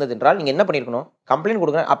திராணி இருந்தது என்றால் நீங்க என்ன பண்ணிருக்கணும்? கம்ப்ளைண்ட்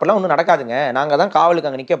கொடுங்க. அப்பெல்லாம் ஒன்றும் நடக்காதுங்க, நாங்க தான் காவலுக்கு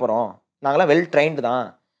அங்க நிக்க போறோம், நாங்களாம் வெல் ட்ரைன்டு தான்,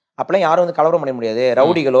 அப்பெல்லாம் யாரும் வந்து கலவரம் பண்ண முடியாது,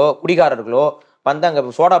 ரவுடிகளோ குடிகாரர்களோ வந்து அங்க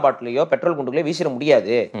சோடா பாட்டிலையோ பெட்ரோல் குண்டுகளையோ வீசிட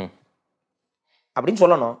முடியாது அப்படின்னு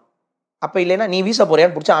சொல்லணும். அப்ப இல்லைன்னா நீ வீச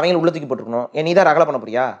போறியான்னு பிடிச்சி அவங்களை உள்ள தூக்கி போட்டுருக்கணும். ஏன் நீ தான் ரகலை பண்ண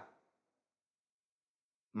போறியா?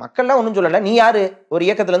 மக்கள்லாம் ஒன்றும் சொல்லல, நீ யாரு ஒரு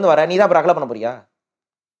இயக்கத்துல இருந்து வர, நீ தான் ரகலை பண்ண போறியா?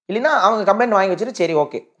 இல்லைன்னா அவங்க கம்ப்ளைண்ட் வாங்கி வச்சுட்டு சரி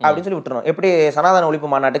ஓகே அப்படின்னு சொல்லி விட்டுறணும். எப்படி சனாதன ஒழிப்பு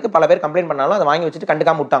மாநாட்டுக்கு பல பேர் கம்ப்ளைண்ட் பண்ணாலும் அதை வாங்கி வச்சுட்டு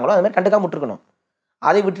கண்டுக்காம விட்டாங்களோ அது மாதிரி கண்டுக்காம விட்டுருக்கணும்.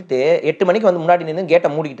 அதை விட்டுட்டு 8 மணிக்கு வந்து முன்னாடி நின்று கேட்டை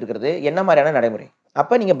மூடிக்கிட்டு இருக்கிறது என்ன மாதிரியான நடைமுறை?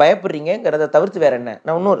 அப்ப நீங்க பயப்படுறீங்கிறத தவிர்த்து வேற என்ன?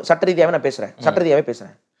 நான் இன்னொரு சட்ட ரீதியாவே நான் பேசுறேன், சட்ட ரீதியாவே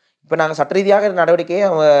பேசுறேன். இப்ப நாங்க சட்ட ரீதியாக நடவடிக்கையை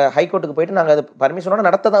ஹைகோர்ட்டுக்கு போயிட்டு நாங்க அது பர்மிஷனோட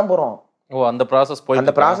நடத்த தான் போறோம். அந்த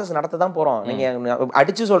ப்ராசஸ் நடத்த தான் போறோம். நீங்க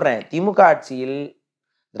அடிச்சு சொல்றேன், திமுக ஆட்சியில்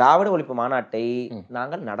திராவிட ஒழிப்பு மாநாட்டை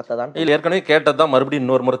நாங்கள் நடத்ததான். ஏற்கனவே கேட்டதான் மறுபடியும்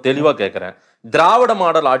இன்னொரு முறை தெளிவா கேட்கிறேன். திராவிட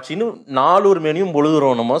மாடல் ஆட்சின்னு 4 மேனியும்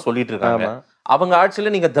பொழுதுறோமா சொல்லிட்டு இருக்காங்க. அவங்க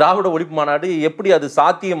ஆட்சியில நீங்க திராவிட ஒழிப்பு மாநாடு எப்படி அது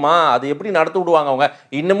சாத்தியமா? அது எப்படி நடத்த விடுவாங்க? அவங்க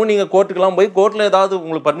இன்னமும் நீங்க கோர்ட்டுக்கெல்லாம் போய் கோர்ட்ல ஏதாவது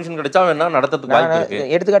உங்களுக்கு பர்மிஷன் கிடைச்சா வேணா நடத்துறதுக்கு வாய்ப்பு இருக்கு.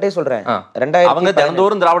 எடுத்துக்காட்டே சொல்றேன், அவங்க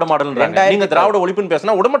தினந்தோறும் திராவிட மாடல் நீங்க திராவிட ஒழிப்புன்னு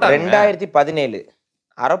பேசினா விடமாட்டாங்க. 2017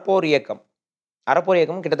 அறப்போர்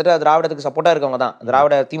இயக்கம் கிட்டத்தட்ட திராவிடத்துக்கு சப்போர்ட்டா இருக்கவங்க தான்,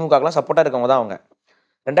 திராவிட திமுகலாம் சப்போர்ட்டா இருக்கவங்க தான் அவங்க.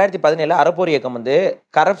 2017 அறப்போர் இயக்கம் வந்து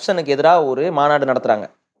கரப்ஷனுக்கு எதிராக ஒரு மாநாடு நடத்துறாங்க,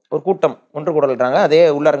 ஒரு கூட்டம் ஒன்று கூடல்றாங்க, அதே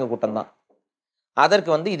உள்ளரங்க கூட்டம் தான். அதற்கு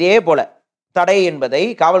வந்து இதே போல தடை என்பதை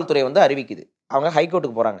காவல்துறை வந்து அறிவிக்குது. அவங்க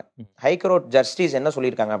ஹைகோர்ட்டுக்கு போறாங்க. ஹைகோர்ட் ஜஸ்டிஸ் என்ன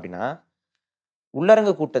சொல்லியிருக்காங்க அப்படின்னா,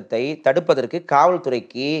 உள்ளரங்க கூட்டத்தை தடுப்பதற்கு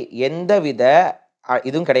காவல்துறைக்கு எந்தவித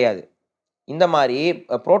இதுவும் கிடையாது. இந்த மாதிரி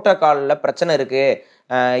புரோட்டோகால்ல பிரச்சனை இருக்கு,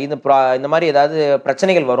 இந்த மாதிரி ஏதாவது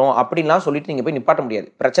பிரச்சனைகள் வரும் அப்படின்லாம் சொல்லிட்டு நீங்க போய் நிப்பாட்ட முடியாது.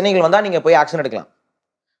 பிரச்சனைகள் வந்தா நீங்க போய் ஆக்ஷன் எடுக்கலாம்.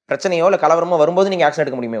 பிரச்சனையோ இல்லை கலவரமோ வரும்போது நீங்க ஆக்ஷன்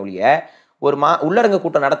எடுக்க முடியுமே ஒழிய, ஒரு உள்ளரங்க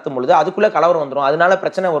கூட்டம் நடத்தும் பொழுது அதுக்குள்ள கலவரம் வந்துடும், அதனால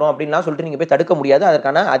பிரச்சனை வரும் அப்படின்லாம் சொல்லிட்டு நீங்க போய் தடுக்க முடியாது.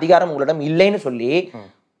 அதற்கான அதிகாரம் உங்களிடம் இல்லைன்னு சொல்லி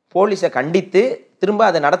போலீஸை கண்டித்து திரும்ப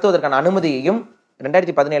அதை நடத்துவதற்கான அனுமதியையும்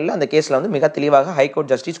 2017 அந்த கேஸ்ல வந்து மிக தெளிவாக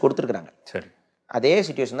ஹைகோர்ட் ஜஸ்டிஸ் கொடுத்துருக்காங்க. அதே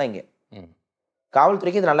சிச்சுவேஷன் தான் இங்க.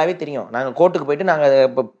 காவல்துறைக்கு இது நல்லாவே தெரியும். நாங்க கோர்ட்டுக்கு போயிட்டு நாங்க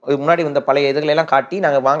முன்னாடி வந்த பழைய இதுகளை எல்லாம் காட்டி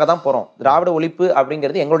நாங்க வாங்க தான் போறோம். திராவிட ஒழிப்பு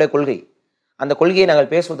அப்படிங்கிறது எங்களுடைய கொள்கை. அந்த கொள்கையை நாங்கள்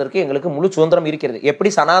பேசுவதற்கு எங்களுக்கு முழு சுதந்திரம் இருக்கிறது. எப்படி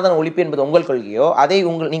சனாதன ஒழிப்பு என்பது உங்கள் கொள்கையோ அதை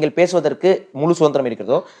நீங்கள் பேசுவதற்கு முழு சுதந்திரம்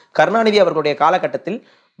இருக்கிறதோ, கருணாநிதி அவர்களுடைய காலகட்டத்தில்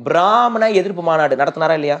பிராமண எதிர்ப்பு மாநாடு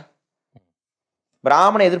நடத்தினாரா இல்லையா?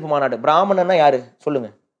 பிராமண எதிர்ப்பு மாநாடு, பிராமணன்னா யாரு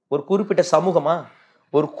சொல்லுங்க? ஒரு குறிப்பிட்ட சமூகமா?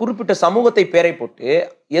 ஒரு குறிப்பிட்ட சமூகத்தை பேரை போட்டு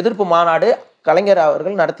எதிர்ப்பு மாநாடு கலைஞர்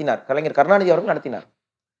அவர்கள் நடத்தினார், கலைஞர் கருணாநிதி அவர்கள் நடத்தினார்.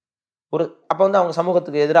 அப்ப வந்து அவங்க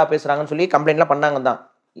சமூகத்துக்கு எதிராக பேசுறாங்கன்னு சொல்லி கம்ப்ளைண்ட்லாம் பண்ணாங்க தான்.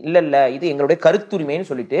 இல்ல இது எங்களுடைய கருத்துரிமைன்னு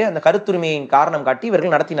சொல்லிட்டு அந்த கருத்துரிமையின் காரணம் காட்டி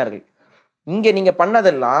இவர்கள் நடத்தினார்கள். இங்க நீங்க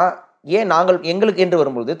பண்ணதெல்லாம் ஏன் நாங்கள் எங்களுக்கு என்று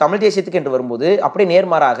வரும்போது, தமிழ் தேசியத்துக்கு என்று வரும்போது அப்படியே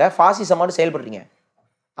நேர்மாறாக பாசிசமான செயல்படுறீங்க.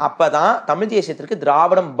 அப்பதான் தமிழ் தேசியத்திற்கு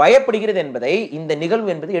திராவிடம் பயப்படுகிறது என்பதை இந்த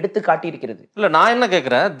நிகழ்வு என்பது எடுத்து காட்டியிருக்கிறது. இல்ல நான் என்ன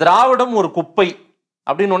கேட்கிறேன், திராவிடம் ஒரு குப்பை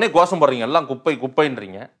அப்படின்னு உடனே கோஷம் போடுறீங்க, எல்லாம் குப்பை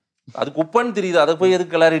குப்பைன்றீங்க. அது குப்பைன்னு தெரியுது, அதை போய்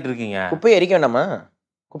எதுக்கு கிளறிட்டு இருக்கீங்க? குப்பையை எரிக்க வேண்டாமா?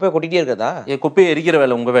 குப்பையை கொட்டிட்டே இருக்கிறதா? குப்பையை எரிக்கிற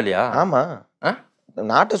வேலை உங்க வேலையா? ஆமா,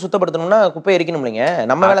 நாட்டை சுத்தப்படுத்தணும்னா குப்பை எரிக்கணும் இல்லைங்க.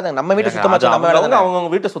 நம்ம வேலை தான், நம்ம வீட்டை சுத்தமா நம்ம வேலை தான்.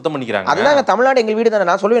 அவங்க வீட்டை சுத்தம் பண்ணிக்கிறாங்க. அதுதாங்க தமிழ்நாடு எங்கள் வீடு தானே.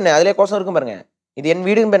 நான் சொல்லுவேன், அதிலே கோஷம் இருக்கும் பாருங்க. இது என்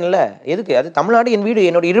வீடுன்னு இல்ல, எதுக்கு? அது தமிழ்நாடு என் வீடு,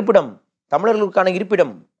 என்னோட இருப்பிடம், தமிழர்களுக்கான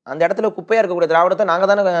இருப்பிடம். அந்த இடத்துல குப்பையா இருக்கக்கூடிய திராவிடத்தை நாங்க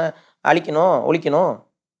தானே அழிக்கணும், ஒழிக்கணும்.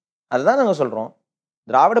 அதுதான் நாங்க சொல்றோம்.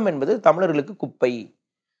 திராவிடம் என்பது தமிழர்களுக்கு குப்பை.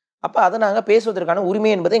 அப்ப அதை நாங்க பேசுவதற்கான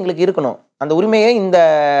உரிமை என்பது எங்களுக்கு இருக்கணும். அந்த உரிமையை இந்த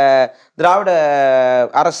திராவிட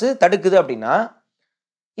அரசு தடுக்குது அப்படின்னா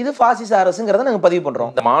இது பாசிச அரசுங்கிறத நாங்க பதிவு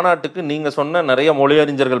பண்றோம். இந்த மாநாட்டுக்கு நீங்க சொன்ன நிறைய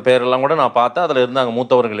மொழியறிஞர்கள் பேரெல்லாம் கூட நான் பார்த்தேன். அதுல இருந்தாங்க,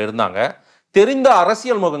 மூத்தவர்கள் இருந்தாங்க. தெரிந்த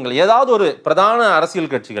அரசியல் முகங்கள், ஏதாவது ஒரு பிரதான அரசியல்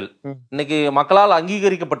கட்சிகள், இன்னைக்கு மக்களால்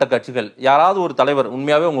அங்கீகரிக்கப்பட்ட கட்சிகள், யாராவது ஒரு தலைவர்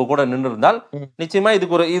உண்மையாவே உங்க கூட நின்று இருந்தால் நிச்சயமா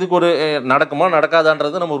இதுக்கு ஒரு நடக்குமா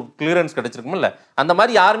நடக்காதான்றது நம்ம ஒரு கிளியரன்ஸ் கிடைச்சிருக்கும் இல்ல. அந்த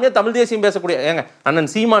மாதிரி யாருமே தமிழ் தேசியம் பேசக்கூடிய ஏங்க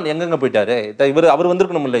அண்ணன் சீமான் எங்கெங்க போயிட்டாரு? அவர்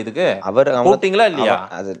வந்திருக்கணும் இல்ல இதுக்கு? அவர் போட்டீங்களா இல்லையா?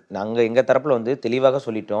 அது நாங்க எங்க தரப்புல வந்து தெளிவாக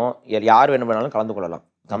சொல்லிட்டோம். யார் வேணும்னாலும் கலந்து கொள்ளலாம்.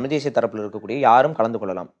 தமிழ் தேசிய தரப்பில் இருக்கக்கூடிய யாரும் கலந்து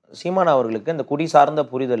கொள்ளலாம். சீமான் அவர்களுக்கு இந்த குடி சார்ந்த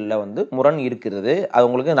புரிதலில் வந்து முரண் இருக்கிறது.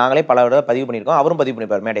 அவங்களுக்கு நாங்களே பல விட பதிவு பண்ணியிருக்கோம், அவரும் பதிவு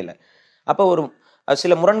பண்ணிப்பார் மேடையில். அப்போ ஒரு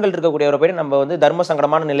சில முரண்கள் இருக்கக்கூடியவரை போய் நம்ம வந்து தர்ம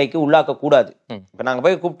சங்கடமான நிலைக்கு உள்ளாக்கக்கூடாது. இப்போ நாங்கள்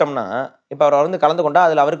போய் கூப்பிட்டோம்னா இப்போ அவர் வந்து கலந்து கொண்டா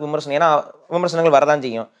அதில் அவருக்கு விமர்சனம், ஏன்னா விமர்சனங்கள் வரதான்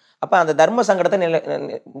செய்யும். அப்போ அந்த தர்ம சங்கடத்தை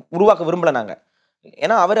உருவாக்க விரும்பலை நாங்கள்.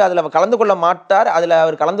 ஏன்னா அவர் அதில் கலந்து கொள்ள மாட்டார், அதில்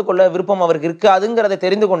அவர் கலந்து கொள்ள விருப்பம் அவருக்கு இருக்காதுங்கிறத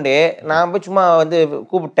தெரிந்து கொண்டே நான் போய் சும்மா வந்து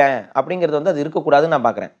கூப்பிட்டேன் அப்படிங்கிறது வந்து அது இருக்கக்கூடாதுன்னு நான்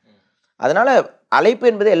பார்க்குறேன். அதனால அழைப்பு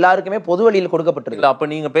என்பது எல்லாருக்குமே பொது வழியில் கொடுக்கப்பட்டிருக்கு. அப்ப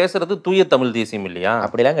நீங்க பேசுறது தூய தமிழ் தேசியம் இல்லையா?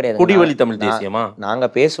 அப்படிலாம் கிடையாது. குடிவழி தமிழ் தேசியமா? நாங்க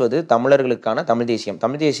பேசுவது தமிழர்களுக்கான தமிழ் தேசியம்.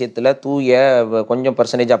 தமிழ் தேசியத்துல தூய கொஞ்சம்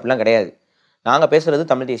பர்சன்டேஜ் அப்படிலாம் கிடையாது. நாங்க பேசுறது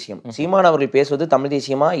தமிழ் தேசியம். சீமான் அவர்கள் பேசுவது தமிழ்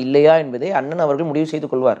தேசியமா இல்லையா என்பதை அண்ணன் அவர்கள் முடிவு செய்து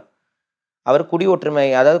கொள்வார். அவர் குடி ஒற்றுமை,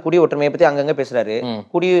 அதாவது குடி ஒற்றுமையை பத்தி அங்கங்க பேசுறாரு,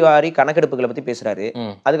 குடிவாரி கணக்கெடுப்புகளை பத்தி பேசுறாரு,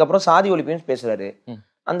 அதுக்கப்புறம் சாதி ஒழிப்பையும் பேசுறாரு.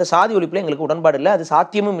 அந்த சாதி ஒழிப்புல எங்களுக்கு உடன்பாடு இல்லை, அது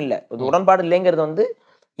சாத்தியமும் இல்லை. உடன்பாடு இல்லைங்கிறது வந்து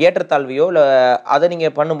ஏற்றத்தாழ்வையோ இல்லை அதை நீங்க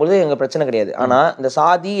பண்ணும்பொழுது எங்க பிரச்சனை கிடையாது. ஆனா இந்த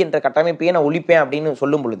சாதி என்ற கட்டமைப்பையே நான் ஒழிப்பேன் அப்படின்னு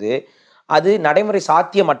சொல்லும் பொழுது அது நடைமுறை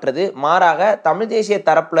சாத்தியமற்றது. மாறாக தமிழ் தேசிய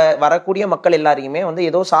தரப்புல வரக்கூடிய மக்கள் எல்லாரையுமே வந்து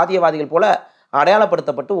ஏதோ சாதியவாதிகள் போல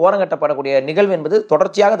அடையாளப்படுத்தப்பட்டு ஓரங்கட்டப்படக்கூடிய நிகழ்வு என்பது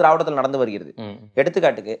தொடர்ச்சியாக திராவிடத்தில் நடந்து வருகிறது.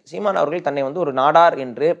 எடுத்துக்காட்டுக்கு சீமான் அவர்கள் தன்னை வந்து ஒரு நாடார்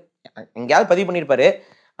என்று எங்கேயாவது பதிவு பண்ணியிருப்பாரு.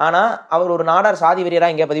 ஆனா அவர் ஒரு நாடார் சாதி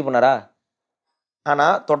வெறியரா எங்கேயா பதிவு பண்ணாரா? ஆனா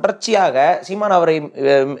தொடர்ச்சியாக சீமான் அவரை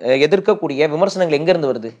எதிர்க்கக்கூடிய விமர்சனங்கள் எங்க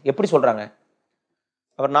இருந்து வருது? எப்படி சொல்றாங்க?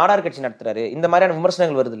 அவர் நாடார் கட்சி நடத்துறாரு, இந்த மாதிரியான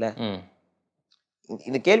விமர்சனங்கள் வருது இல்ல,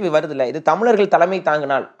 இந்த கேள்வி வருது இல்ல. இது தமிழர்கள் தலைமை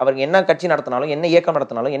தாங்கினால், அவர்கள் என்ன கட்சி நடத்தினாலும், என்ன இயக்கம்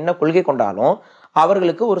நடத்தினாலும், என்ன கொள்கை கொண்டாலும்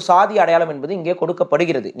அவர்களுக்கு ஒரு சாதி அடையாளம் என்பது இங்கே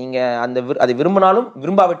கொடுக்கப்படுகிறது. நீங்க அதை விரும்பினாலும்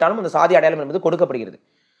விரும்பாவிட்டாலும் அந்த சாதி அடையாளம் என்பது கொடுக்கப்படுகிறது.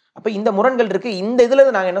 அப்ப இந்த முரண்கள் இருக்கு. இந்த இதுல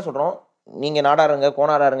நாங்க என்ன சொல்றோம், நீங்க நாடாருங்க,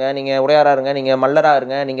 கோணாரா இருங்க, நீங்க உடையாரா இருங்க, நீங்க மல்லரா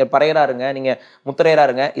இருங்க, நீங்க பறையரா இருங்க, நீங்க முத்திரையரா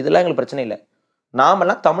இருங்க, இதெல்லாம் எங்களுக்கு பிரச்சனை இல்லை.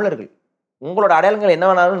 நாமெல்லாம் தமிழர்கள். உங்களோட அடையாளங்கள் என்ன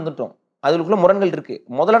வேணாலும் இருந்துட்டோம், அதுக்குள்ள முரண்கள் இருக்கு.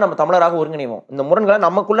 முதல்ல நம்ம தமிழராக ஒருங்கிணைவோம். இந்த முரண்களை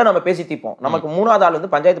நமக்குள்ள நம்ம பேசி தீர்ப்போம். நமக்கு மூணாவது ஆள்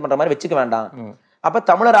வந்து பஞ்சாயத்து பண்ற மாதிரி வச்சுக்க வேண்டாம். அப்ப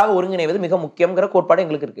தமிழராக ஒருங்கிணைவது மிக முக்கியங்கிற கோட்பாடு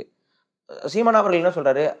எங்களுக்கு இருக்கு. சீமான் அவர்கள் என்ன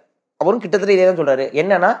சொல்றாரு, அவரும் கிட்டத்தட்ட இதே தான் சொல்றாரு.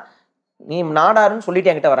 என்னன்னா, நீ நாடாருன்னு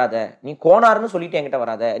சொல்லிட்டு என்கிட்ட வராத, நீ கோணாருன்னு சொல்லிட்டு என்கிட்ட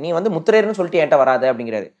வராத, நீ வந்து முத்திரையர்னு சொல்லிட்டு என்கிட்ட வராத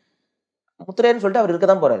அப்படிங்கிறாரு. முத்திரையர்னு சொல்லிட்டு அவர்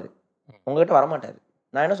இருக்கதான் போறாரு, உங்ககிட்ட வரமாட்டாரு.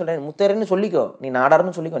 நான் என்ன சொல்றேன், முத்திரையர்னு சொல்லிக்கோ, நீ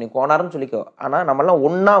நாடாருன்னு சொல்லிக்கோ, நீ கோணாருன்னு சொல்லிக்கோ, ஆனா நம்மளாம்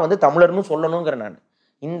ஒன்னா வந்து தமிழர்னு சொல்லணுங்கிற நான்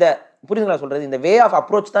இந்த புரியுதுங்களா சொல்றது? இந்த வே ஆஃப்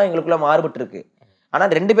அப்ரோச் தான் எங்களுக்குள்ள மாறுபட்டு இருக்கு. ஆனா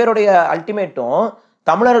ரெண்டு பேருடைய அல்டிமேட்டும்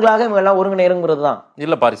தமிழர்களாக இவங்க எல்லாம் ஒருங்கிணைங்கிறது தான்.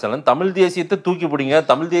 இல்ல பாரிசாலன், தமிழ் தேசியத்தை தூக்கி பிடிங்க,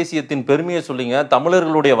 தமிழ் தேசியத்தின் பெருமையை சொல்லுங்க,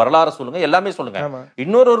 தமிழர்களுடைய வரலாறு சொல்லுங்க, எல்லாமே சொல்லுங்க.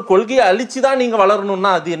 இன்னொரு கொள்கையை அழிச்சுதான் நீங்க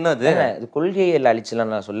வளரணும்னா அது என்னது? இது கொள்கையை எல்லாம்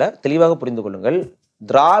அழிச்சுலாம் நான் சொல்ல, தெளிவாக புரிந்து கொள்ளுங்கள்.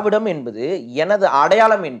 திராவிடம் என்பது எனது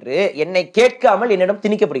அடையாளம் என்று என்னை கேட்காமல் என்னிடம்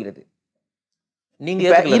திணிக்கப்படுகிறது. நீங்க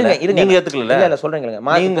ஏத்துக்கல சொல்றீங்க.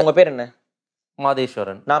 உங்க பேர் என்ன?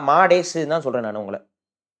 மாதேஸ்வரன். நான் மாடேஸ் தான் சொல்றேன். நான் உங்களை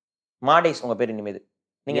மாடேஸ் உங்க பேர் இனிமேது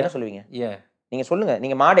நீங்க என்ன சொல்லுவீங்க? நீங்க சொல்லுங்க.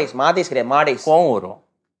 நீங்க மாதேஸ் கிடையாது, மாடேஸ். கோவம் வரும்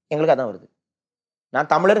எங்களுக்கு, அதான் வருது. நான்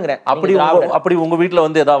தமிழருங்கிறேன். அப்படி உங்க வீட்டுல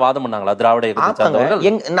வந்து ஏதாவது வாதம் பண்ணாங்களா திராவிட?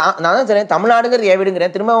 நான் தான் சொல்றேன் தமிழ்நாடுங்கிறது என்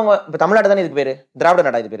வீடுங்கிறேன். திரும்ப அவங்க இப்ப தமிழ்நாடு தானே இதுக்கு பேரு, திராவிட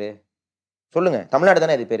நாடா இது பேரு? சொல்லுங்க, தமிழ்நாடு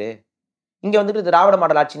தானே இது பேரு. இங்க வந்துட்டு திராவிட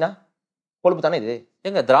மாடல் ஆட்சினா கொழுப்பு தானே இது.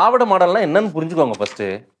 எங்க திராவிட மாடல்னா என்னன்னு புரிஞ்சுக்கோங்க ஃபர்ஸ்ட்.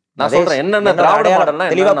 நான் சொல்றேன் என்னென்ன திராவிட மாடல்னா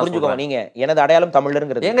தெளிவா புரிஞ்சுக்கோங்க. நீங்க எனது அடையாளம்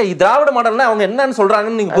தமிழருங்கிறது. ஏங்க திராவிட மாடல்னா அவங்க என்னன்னு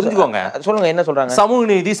சொல்றாங்கன்னு நீங்க புரிஞ்சுக்கோங்க. சொல்லுங்க, என்ன சொல்றாங்க? சமூக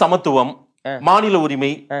நீதி, சமத்துவம், மாநில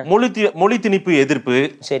உரிமை, மொழி திணிப்பு எதிர்ப்பு,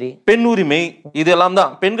 சரி, பெண் உரிமை, இதெல்லாம்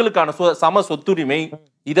தான். பெண்களுக்கான சம சொத்துரிமை,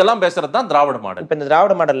 இதெல்லாம் பேசுறது தான் திராவிட மாடல். இப்ப இந்த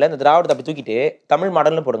திராவிட மாடல்ல இந்த திராவிடத்தை அப்படி தூக்கிட்டு தமிழ்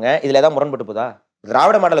மாடல்னு போடுங்க, இதுல ஏதாவது முரண்பட்டு போதா?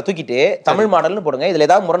 திராவிட மாடலை தூக்கிட்டு தமிழ் மாடல்னு போடுங்க, இதுல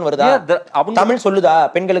ஏதாவது முரண் வருதா? தமிழ் சொல்லுதா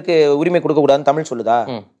பெண்களுக்கு உரிமை கொடுக்க கூடாதுன்னு தமிழ் சொல்லுதா?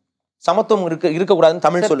 சமத்துவம் இருக்கக்கூடாதுன்னு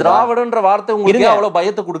தமிழ் சொல்லுது. திராவிடன்ற வார்த்தை உங்களுக்கு அவ்வளவு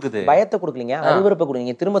பயத்தை கொடுக்குது. பயத்தை கொடுக்கலீங்க, அருவருப்பை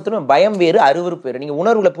கொடுங்க. திரும்ப திரும்ப பயம் வேறு அருவருப்பு வேறு. நீங்க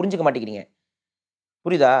உணர்வுகளை புரிஞ்சுக்க மாட்டேங்கிறீங்க.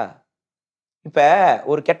 புரியுதா? இப்ப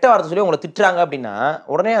ஒரு கெட்ட வார்த்தை சொல்லி உங்களை திட்டுறாங்க அப்படின்னா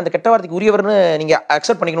உடனே அந்த கெட்ட வார்த்தைக்கு உரியவர்னு நீங்க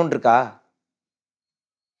அக்செப்ட் பண்ணிக்கணும்னு இருக்கா?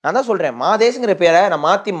 நான் தான் சொல்றேன், மாதேஷ்ங்கிற பேரை நான்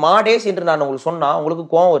மாத்தி மாடேஷ் என்று நான் உங்களுக்கு சொன்னா உங்களுக்கு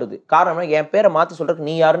கோவம் வருது. காரணம், என் பேரை மாத்தி சொல்றதுக்கு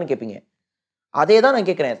நீ யாருன்னு கேட்பீங்க. அதே தான் நான்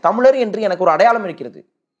கேட்கிறேன். தமிழர் என்று எனக்கு ஒரு அடையாளம் இருக்கிறது,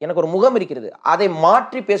 எனக்கு ஒரு முகம் இருக்கிறது. அதை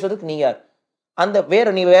மாற்றி பேசுவதற்கு நீ யார்? அந்த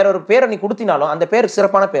நீ வேற ஒரு பேரை நீ கொடுத்தினாலும் அந்த பேருக்கு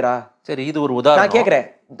சிறப்பான பேரா? சரி, இது ஒரு உதாரணம். நான் கேட்கிறேன்,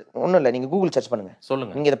 ஒண்ணும் இல்லை, நீங்க கூகுள் சர்ச் பண்ணுங்க.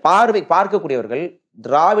 சொல்லுங்க. நீங்க இதை பார்க்கக்கூடியவர்கள்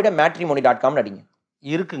திராவிட matrimony.com அடிங்க.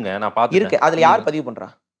 இருக்குங்க, நான் பார்த்து இருக்கு. அதுல யார் பதிவு பண்றா?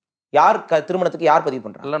 யார் திருமணத்துக்கு யார் பதிவு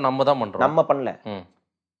பண்றா? இல்ல நம்ம தான் பண்றோம். நம்ம பண்ணல,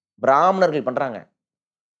 பிராமணர்கள் பண்றாங்க.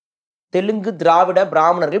 தெலுங்கு திராவிட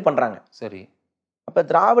பிராமணர்கள் பண்றாங்க. சரி, அப்ப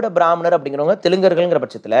திராவிட பிராமணர் அப்படிங்கிறவங்க தெலுங்கர்கள்ங்கிற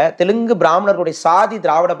பட்சத்துல தெலுங்கு பிராமணர்களுடைய சாதி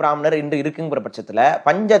திராவிட பிராமணர் என்று இருக்குங்கிற பட்சத்துல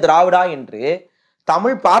பஞ்ச திராவிடா என்று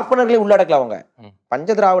தமிழ் பார்ப்பனர்களை உள்ளடக்கல. அவங்க பஞ்ச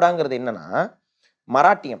திராவிடாங்கிறது என்னன்னா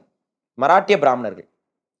மராட்டிய பிராமணர்கள்,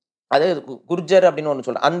 அதாவது குர்ஜர் அப்படின்னு ஒன்று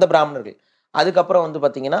சொல்ற அந்த பிராமணர்கள். அதுக்கப்புறம் வந்து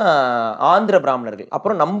பாத்தீங்கன்னா ஆந்திர பிராமணர்கள்,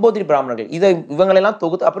 அப்புறம் நம்போதிரி பிராமணர்கள், இவங்களெல்லாம்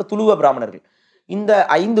தொகுத்து அப்புறம் துளுவ பிராமணர்கள். இந்த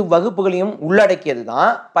 5 வகுப்புகளையும் உள்ளடக்கியது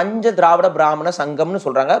தான் பஞ்ச திராவிட பிராமண சங்கம்னு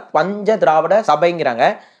சொல்றாங்க, பஞ்ச திராவிட சபைங்கிறாங்க.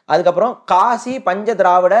 அதுக்கப்புறம் காசி பஞ்ச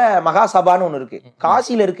திராவிட மகாசபான்னு ஒண்ணு இருக்கு,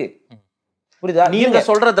 காசியில இருக்கு. புரியுதா? நீங்க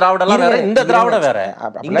சொல்ற திராவிடம் வேற, இந்த திராவிடம் வேற,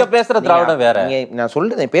 இங்க பேசுற திராவிடம் வேற. நான்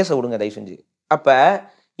சொல்றதை பேச விடுங்க தயவு செஞ்சு. அப்ப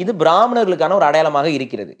இது பிராமணர்களுக்கான ஒரு அடையாளமாக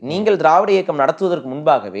இருக்கிறது. நீங்கள் திராவிட இயக்கம் நடத்துவதற்கு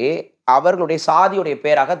முன்பாகவே அவர்களுடைய சாதியுடைய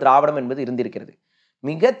பேராக திராவிடம் என்பது இருந்திருக்கிறது.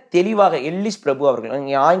 மிக தெளிவாக எல்லிஸ் பிரபு அவர்கள்,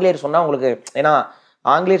 நீங்க ஆங்கிலேயர் சொன்னா உங்களுக்கு, ஏன்னா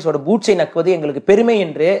ஆங்கிலேயர்ஸோட பூட்ஸை நக்குவது எங்களுக்கு பெருமை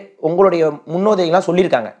என்று உங்களுடைய முன்னோதைகள்லாம்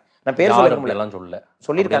சொல்லியிருக்காங்க. நான் பேர்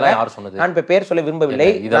சொல்லியிருக்காங்க, நான் இப்ப பேர் சொல்ல விரும்பவில்லை.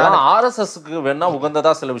 இதெல்லாம் ஆர்எஸ்எஸ்க்கு வேணா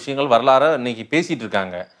உகந்ததா சில விஷயங்கள் வரலாறு இன்னைக்கு பேசிட்டு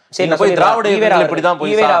இருக்காங்க. சரி,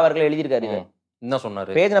 அவர்கள் எழுதியிருக்காரு. என்ன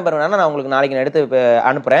சொன்னாரு? பேஜ் நம்பர் வேணா நான் உங்களுக்கு நாளைக்கு நான் எடுத்து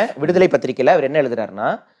அனுப்புறேன். விடுதலை பத்திரிகையில அவர் என்ன எழுதுறாருன்னா,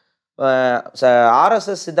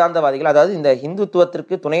 ஆர்எஸ்எஸ் சித்தாந்தவாதிகள், அதாவது இந்த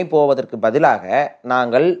இந்துத்துவத்திற்கு துணை போவதற்கு பதிலாக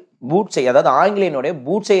நாங்கள் பூட்ஸை, அதாவது ஆங்கிலேயனுடைய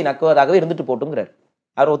பூட்ஸை நக்குவதாகவே இருந்துட்டு போட்டுங்கிறார்.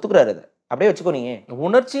 அவர் ஒத்துக்கிறாரு. அதை அப்படியே வச்சுக்கோ. நீங்க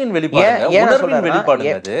உணர்ச்சியின் வெளிப்பாடு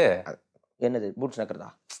என்னது பூட்ஸ் நக்குறதா?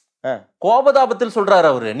 கோபதாபத்தில் சொல்றாரு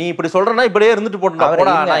அவரு. நீ இப்படி சொல்றனா இப்படியே இருந்துட்டு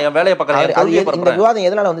போட்டு என் வேலையை பார்க்கறேன். இந்த விவாதம்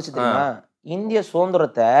எதனால வந்துச்சு தெரியுமா? இந்திய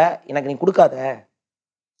சுதந்திரத்தை எனக்கு நீ கொடுக்காத,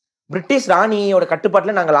 பிரிட்டிஷ் ராணியோட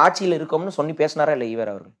கட்டுப்பாட்டுல நாங்கள் ஆட்சியில் இருக்கோம்னு சொல்லி பேசினாரா இல்லை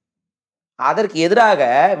ஈவர் அவர்கள்? அதற்கு எதிராக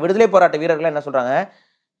விடுதலை போராட்ட வீரர்கள் என்ன சொல்றாங்க,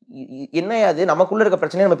 என்ன அது நமக்குள்ள இருக்க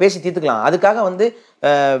பிரச்சனையை நம்ம பேசி தீர்த்துக்கலாம், அதுக்காக வந்து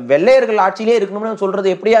வெள்ளையர்கள் ஆட்சியிலே இருக்கணும்னு சொல்றது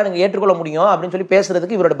எப்படியா நீங்க ஏற்றுக்கொள்ள முடியும் அப்படின்னு சொல்லி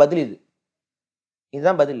பேசுறதுக்கு இவரோட பதில்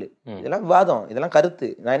இதுதான் பதில். இதெல்லாம் விவாதம், இதெல்லாம் கருத்து.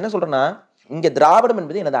 நான் என்ன சொல்றேன்னா, இங்க திராவிடம்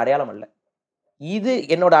என்பது எனது அடையாளம் அல்ல, இது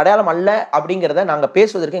என்னோட அடையாளம் அல்ல அப்படிங்கிறத நாங்க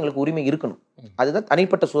பேசுவதற்கு எங்களுக்கு உரிமை இருக்கணும். அதுதான்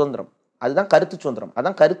தனிப்பட்ட சுதந்திரம், அதுதான் கருத்து சுதந்திரம்,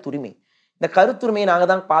 அதுதான் கருத்துரிமை. இந்த கருத்துரிமையை நாங்க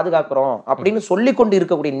தான் பாதுகாக்கிறோம் அப்படின்னு சொல்லி கொண்டு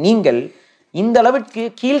இருக்கக்கூடிய நீங்கள் இந்த அளவிற்கு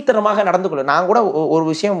கீழ்த்தரமாக நடந்து கொள்ள, நான் கூட ஒரு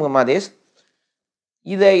விஷயம் மாதேஷ்,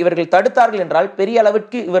 இதை இவர்கள் தடுத்தார்கள் என்றால் பெரிய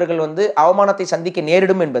அளவிற்கு இவர்கள் வந்து அவமானத்தை சந்திக்க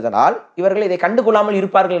நேரிடும் என்பதனால் இவர்கள் இதை கண்டுகொள்ளாமல்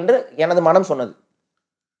இருப்பார்கள் என்று எனது மனம் சொன்னது.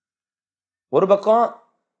 ஒரு பக்கம்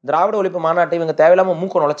திராவிட ஒழிப்பு மாநாட்டை இவங்க தேவையில்லாம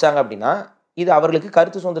மூக்க நுழைச்சாங்க அப்படின்னா இது அவர்களுக்கு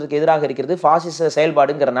கருத்து சுதந்திரத்துக்கு எதிராக இருக்கிறது, பாசிச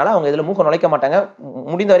செயல்பாடுங்கிறனால அவங்க இதுல மூக்க நுழைக்க மாட்டாங்க,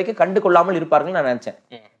 முடிந்த வரைக்கும் கண்டு கொள்ளாமல் இருப்பார்கள் நான் நினைச்சேன்.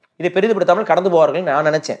 இதை பெரிதுபடுத்தாமல் கடந்து போவார்கள் நான்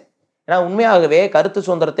நினைச்சேன். ஏன்னா உண்மையாகவே கருத்து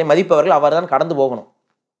சுதந்திரத்தை மதிப்பவர்கள் அவர் தான் கடந்து போகணும்.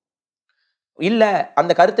 இல்ல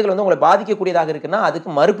அந்த கருத்துக்கள் வந்து உங்களை பாதிக்கக்கூடியதாக இருக்குன்னா அதுக்கு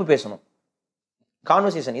மறுப்பு பேசணும்.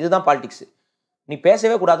 கான்வர்சேஷன், இதுதான் பாலிடிக்ஸ். நீ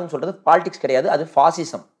பேசவே கூடாதுன்னு சொல்றது பாலிடிக்ஸ் கிடையாது, அது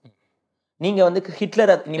பாசிசம். நீங்க வந்து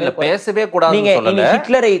ஹிட்லரை பேசவே கூடாது, நீங்க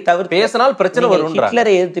ஹிட்லரை தவிர்த்து பேசினால் பிரச்சனை வரும்.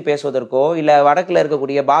 ஹிட்லரை எதிர்த்து பேசுவதற்கோ இல்ல வடக்குல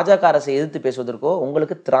இருக்கக்கூடிய பாஜக அரசை எதிர்த்து பேசுவதற்கோ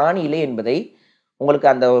உங்களுக்கு திராணி இல்லை என்பதை, உங்களுக்கு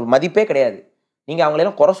அந்த மதிப்பே கிடையாது. நீங்க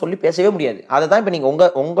அவங்களெல்லாம் குறை சொல்லி பேசவே முடியாது. அதை தான் இப்ப நீங்க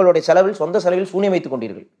உங்களுடைய செலவில், சொந்த செலவில் சூனியம் வைத்துக்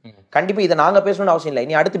கொண்டீர்கள். கண்டிப்பா இதை நாங்க பேசணும்னு அவசியம் இல்லை.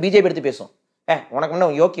 நீ அடுத்து பிஜேபி எடுத்து பேசும், உனக்கு என்ன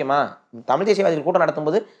யோக்கியமா, தமிழ் தேசியவாதிகள் கூட்டம் நடத்தும்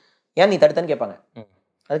போது ஏன் நீ தடுத்தன்னு கேட்பாங்க.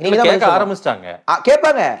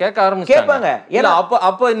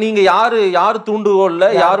 யாரு தூண்டுகோல்ல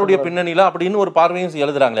யாருடைய பின்னணியில அப்படின்னு ஒரு பார்வையும்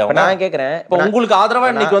எழுதுறாங்களே. நான் கேக்குறேன், உங்களுக்கு ஆதரவா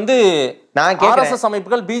இன்னைக்கு வந்து ஆர்எஸ்எஸ்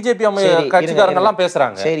அமைப்புகள், பிஜேபி கட்சிக்காரங்க எல்லாம்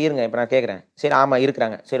பேசுறாங்க. சரி இருங்க, இப்ப நான் கேக்குறேன். சரி ஆமா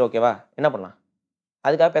இருக்கிறாங்க, சரி ஓகேவா, என்ன பண்ணலாம்?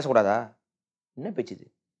 அதுக்காக பேசக்கூடாதா? என்ன பேச்சுது?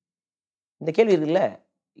 இந்த கேள்வி இருக்குல்ல,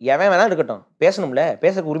 எவன் வேணா இருக்கட்டும், பேசணும்ல,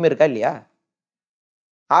 பேசறதுக்கு உரிமை இருக்கா இல்லையா?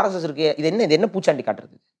 ஆர்எஸ்எஸ் இருக்கு, இது என்ன பூச்சாண்டி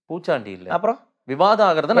காட்டுறது? பூச்சாண்டி இல்ல, அப்புறம் விவாதம்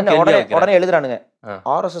ஆகிறது. உடனே எழுதுறானுங்க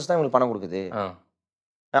ஆர்எஸ்எஸ் தான் இவங்களுக்கு பணம் கொடுக்குது,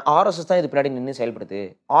 ஆர்எஸ்எஸ் தான் இது பின்னாடி நின்று செயல்படுது,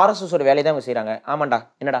 ஆர்எஸ்எஸ் ஒரு வேலையை தான் இவங்க செய்யறாங்க. ஆமாண்டா,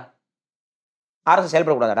 என்னடா ஆர்எஸ்எஸ்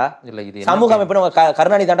செயல்படக்கூடாதாடா? இல்ல, இது சமூக அமைப்பு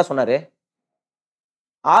கருணாநிதி தாண்டா சொன்னாரு.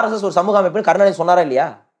 RSS ஒரு சமூக அமைப்புன்னு கருணாநிதி சொன்னாரா இல்லையா?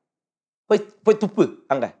 போய் போய் துப்பு,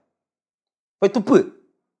 அங்க போய் துப்பு.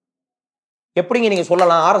 எப்படிங்க நீங்க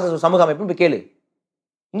சொல்லலாம் RSS ஒரு சமூக அமைப்புன்னு போய் கேளு.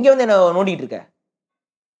 இங்க வந்து என்ன நோண்டிட்டு இருக்க?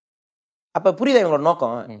 அப்ப புரியுதா இவங்களோட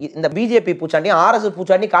நோக்கம்? இந்த பிஜேபி பூச்சாண்டியும் RSS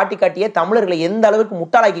பூச்சாண்டியும் காட்டி காட்டியே தமிழர்களை எந்த அளவுக்கு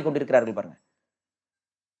முட்டாளாக்கி கொண்டிருக்கிறார்கள் பாருங்க.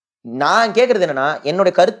 நான் கேக்குறது என்னன்னா, என்னோட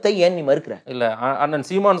கருத்தை ஏன் நீ மறுக்கிற? இல்ல அண்ணன்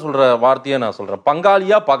சீமான் சொல்ற வார்த்தையை நான் சொல்றேன்.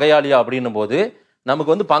 பங்காளியா பகையாளியா அப்படின்னும் போது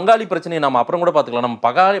நமக்கு வந்து பங்காளி பிரச்சனையை நம்ம அப்புறம் கூட பாத்துக்கலாம். நம்ம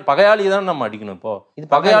பகையாளியை தான் நம்ம அடிக்கணும். இப்போ இது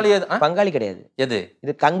பகையாளியே பங்காளி கிடையாது. எது?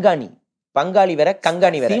 இது கங்காணி. பங்காளி வேற,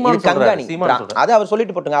 கங்காணி வேற. இது கங்காணி. அதை அவர்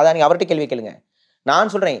சொல்லிட்டு போட்டுங்க. அதான் நீங்க அவர்கிட்ட கேள்வி கேளுங்க.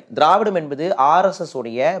 நான் சொல்றேன், திராவிடம் என்பது RSS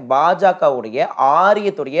உடைய, பாஜகவுடைய,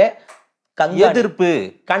 ஆரியத்துடைய எதிர்ப்பு,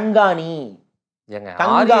 கண்காணி.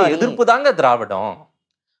 எதிர்ப்பு தாங்க திராவிடம்.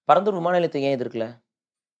 பரந்தூர் விமான நிலையத்தை ஏன் எதிர்க்கல?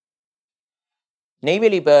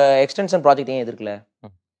 நெய்வேலி எக்ஸ்டென்ஷன் ப்ராஜெக்ட் ஏன் எதிர்க்கல?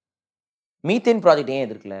 மீத்தேன் ப்ராஜெக்ட் ஏன்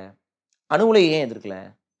எதிர்க்கல? அணுகுலை ஏன் எதிர்க்கல?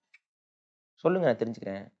 சொல்லுங்க, நான்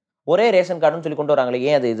தெரிஞ்சுக்கிறேன். ஒரே ரேஷன் கார்டுன்னு சொல்லி கொண்டு வராங்களே,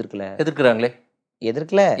 ஏன் அதை எதிர்க்கறாங்களே?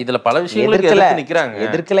 எதிர்க்கல. இதுல பல விஷயங்களுக்கு நிக்கிறாங்க.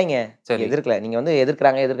 எதிர்க்கலைங்க, எதிர்க்கல. நீங்க வந்து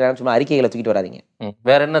எதிர்க்கிறாங்கன்னு சும்மா அறிக்கைகளை தூக்கிட்டு வராதீங்க.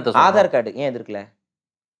 வேற என்ன? ஆதார் கார்டு ஏன் எதிர்க்கல?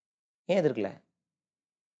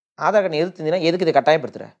 ஆதார் கார்டு எதிர்த்துனா எதுக்கு இதை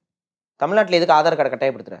கட்டாயப்படுத்துற? தமிழ்நாட்டில் எதுக்கு ஆதார் கார்டை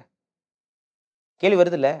கட்டாயப்படுத்துற? கேள்வி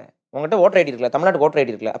வருது இல்ல? உங்ககிட்ட ஓட்டர் ஐடி இருக்குல்ல, தமிழ்நாட்டுக்கு ஓட்டர்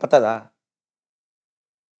ஐடி இருக்குல்ல, பத்தாதா?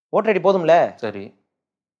 ஓட்டர் ஐடி போதும்ல? சரி.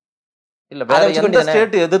 இல்ல வேற எந்த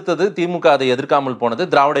ஸ்டேட் எதிர்த்தது? திமுக அதை எதிர்க்காமல் போனது,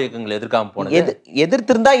 திராவிட இயக்கங்கள் எதிர்க்காம போனது.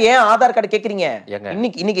 எதிர்த்திருந்தா ஏன் ஆதார் கார்டு கேக்குறீங்க?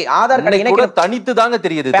 இன்னைக்கு ஆதார் கார்டு இணைக்க தனித்து தாங்க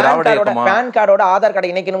தெரியுது. திராவிட இயக்கமா பேன் கார்டோட ஆதார்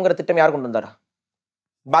கார்டை இணைக்கணுங்கிற திட்டம் யார் கொண்டு வந்தாரா?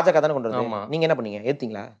 பாஜக தானே கொண்டு வந்தாங்க. நீங்க என்ன பண்ணீங்க?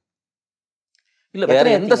 எதிர்த்தீங்களா? இல்ல வேற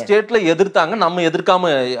எந்த ஸ்டேட்ல எதிர்த்தாங்க, நம்ம எதிர்க்காம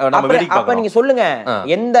நம்ம வேடிக்கை பார்க்கணும். அப்ப நீங்க சொல்லுங்க,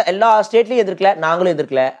 எல்லா ஸ்டேட்லயும் எதிர்க்கல, நாங்களும்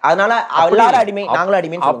எதிர்க்கல, அதனால எல்லாரும் அடிமை, நாங்களும்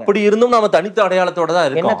அடிமை. அப்படி இருந்தும் நம்ம தனித்த அடையாளத்தோட தான்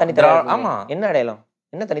இருக்கோம். என்ன தனித்த அடையாளம்? ஆமா, என்ன அடையாளம்?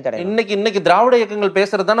 என்ன தனித்த அடையாளம்? இன்னைக்கு திராவிட இயக்கங்கள்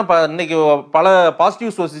பேசுறதுதானே. இன்னைக்கு பல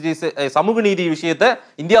பாசிட்டிவ் சொசைட்டிஸ் சமூக நீதி விஷயத்தை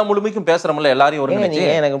இந்தியா முழுமைக்கும் பேசுறோம்ல, எல்லாரையும் ஒருங்கிணைச்சு.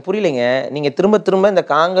 எனக்கு புரியலைங்க. நீங்க திரும்ப திரும்ப இந்த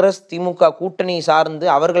காங்கிரஸ் திமுக கூட்டணி சார்ந்து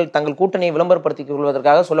அவர்கள் தங்கள் கூட்டணியை விளம்பரப்படுத்திக்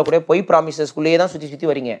கொள்வதற்காக சொல்லக்கூடிய பொய் ப்ராமிசஸ்குள்ளேயே தான் சுத்தி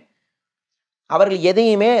வரீங்க. அவர்கள்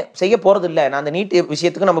எதையுமே செய்ய போறது இல்ல. நான் அந்த நீட்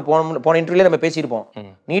விஷயத்துக்கு நம்ம போன இன்டர்வியூல நம்ம பேசியிருப்போம்.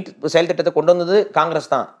 நீட் செயல் திட்டத்தை கொண்டு வந்தது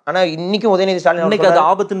காங்கிரஸ் தான். ஆனா இன்னைக்கும் உதயநிதி ஸ்டாலின் அது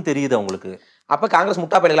ஆபத்துன்னு தெரியுது அவங்களுக்கு. அப்ப காங்கிரஸ்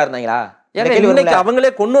முட்டா பயிர்களா இருந்தாங்களா?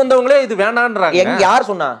 அவங்களே கொண்டு வந்தவங்களே இது வேண்டான்றாங்க. எங்க யார்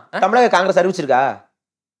சொன்னா? தமிழக காங்கிரஸ் அறிவிச்சிருக்கா?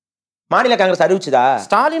 மாநில காங்கிரஸ் அறிவிச்சுதா?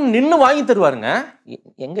 ஸ்டாலின் நின்னு வாங்கி தருவாருங்க.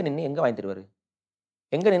 எங்க நின்னு எங்க வாங்கி தருவாரு?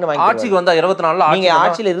 எங்க நின்னு வாங்கி? ஆட்சிக்கு வந்தா 24 நீங்க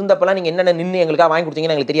ஆட்சியில இருந்தப்பெல்லாம் நீங்க என்னென்ன நின்னு எங்களுக்காக வாங்கி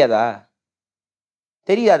கொடுத்தீங்கன்னு எங்களுக்கு தெரியாதா?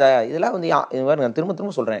 இதெல்லாம் வந்து நான் திரும்ப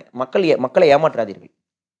திரும்ப சொல்றேன், மக்களை ஏமாற்றாதீர்கள்.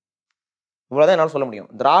 இவ்வளவுதான் என்னால சொல்ல முடியும்.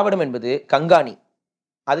 திராவிடம் என்பது கண்காணி.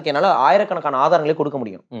 அதுக்கு என்னால ஆயிரக்கணக்கான ஆதாரங்களை கொடுக்க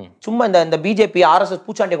முடியும். சும்மா இந்த பிஜேபி RSS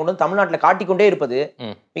பூச்சாண்டியை கொண்டு வந்து தமிழ்நாட்டில் காட்டிக்கொண்டே இருப்பது.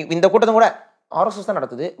 இந்த கூட்டத்தை கூட RSS தான்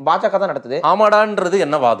நடத்துது, பாஜக தான் நடத்துது. ஆமாடான்றது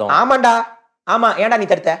என்ன வாதம்? ஆமாண்டா, ஆமா. ஏன்டா நீ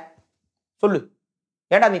தடுத்த? சொல்லு,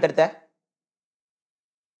 ஏன்டா நீ தடுத்த?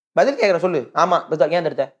 பதில் கேக்குற, சொல்லு. ஆமா, ஏன்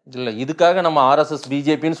தடுத்த? இல்ல இதுக்காக நம்ம RSS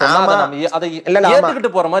பிஜேபின்னு சொன்னா அதை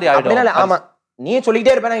ஏத்துக்கிட்டு போற மாதிரி ஆயிடும். ஆமா, நீ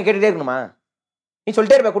சொல்லிட்டே இருப்ப, நான் கேட்டுட்டே இருக்கணுமா? நீ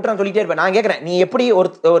சொல்லிட்டே இருப்ப, குற்றம் சொல்லிட்டே இருப்ப. நான் கேக்குறேன், நீ எப்படி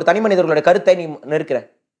ஒரு தனி மனிதர்களோட கருத்தை நீ நெருக்கிற?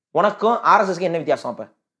 உனக்கும் RSSக்கு என்ன வித்தியாசம்? அப்ப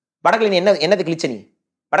வடக்குல நீ என்னது கிழிச்ச? நீ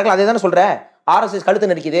வடக்குல அதே தானே சொல்ற. RSS கழுத்து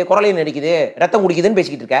நடிக்குது, குரலையும் நடிக்குது, ரத்தம் குடிக்குதுன்னு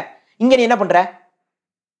பேசிக்கிட்டு இருக்க. இங்க நீ என்ன பண்ற?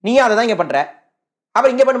 நீயும் அதை தான் இங்க பண்ற.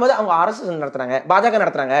 அப்ப இங்க பண்ணும்போது அவங்க RSS நடத்துறாங்க, பாஜக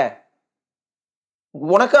நடத்துறாங்க.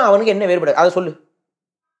 உனக்கும் அவனுக்கு என்ன வேறுபடு? அதை சொல்லு.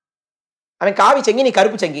 அவன் காவி சங்கி, நீ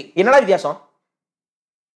கருப்பு சங்கி. என்னடா வித்தியாசம்?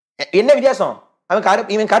 என்ன வித்தியாசம்?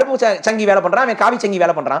 இவன் கருப்பு சங்கி வேலை பண்றான், அவன் காவி சங்கி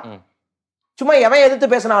வேலை பண்றான். சும்மா எவன்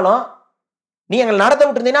எதிர்த்து பேசினாலும் நீ எங்களை நடத்த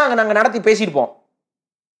விட்டுருந்தீங்கன்னா அங்க நாங்க நடத்தி பேசியிருப்போம்.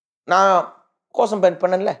 நான் கோஷம்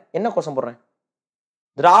பண்ணல, என்ன கோஷம் போடுறேன்?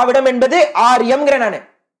 திராவிடம் என்பது ஆரியம்ங்கிற நானு.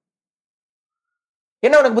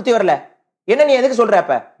 என்ன உனக்கு புத்தி வரல? என்ன நீ எதுக்கு சொல்ற?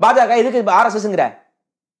 அப்ப பாஜக எதுக்கு RSSங்கிற?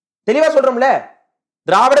 தெளிவா சொல்றோம்ல,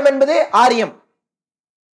 திராவிடம் என்பது ஆரியம்.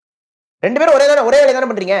 ரெண்டு பேரும் ஒரே வேலை தானே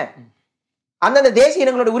பண்றீங்க. அந்தந்த தேசிய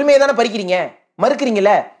இனங்களோட உரிமையை தானே பறிக்கிறீங்க,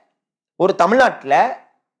 மறுக்கிறீங்கல்ல. ஒரு தமிழ்நாட்டுல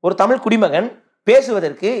ஒரு தமிழ் குடிமகன்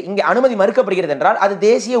பேசுவதற்கு இங்க அனுமதி மறுக்கப்படுகிறது என்றால் அது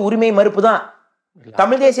தேசிய உரிமை மறுப்பு தான்.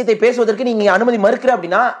 தமிழ் தேசியத்தை பேசுவதற்கு நீங்க அனுமதி மறுக்கிற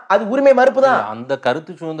அப்படின்னா அது உரிமை மறுப்பு தான். அந்த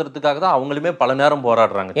கருத்து சுதந்திரத்துக்காக தான் அவங்களுமே பல நேரம்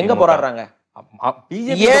போராடுறாங்க. எங்க போராடுறாங்க?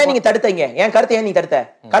 ஏன் நீங்க தடுத்தீங்க? என் கருத்தை ஏன் நீ தடுத்த?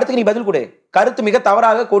 கருத்துக்கு நீ பதில் கொடு. கருத்து மிக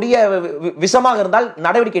தவறாக கொடிய விஷமாக இருந்தால்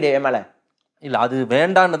நடவடிக்கை என் மேல இல்ல, அது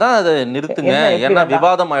வேண்டான்னு தான் அதை நிறுத்துங்க. ஏன்னா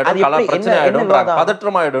விவாதம் ஆயிடும், பிரச்சனை ஆயிடும்,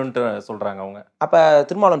 பதற்றம் ஆயிடும் சொல்றாங்க அவங்க. அப்ப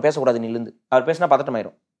திருமாவளவன் பேசக்கூடாது, நில்லு. அவர் பேசினா பதற்றம்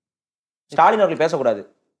ஆயிடும். ஸ்டாலின் அவர்கள் பேசக்கூடாது,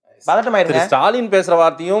 பதட்டம் ஆயிடும். ஸ்டாலின் பேசுற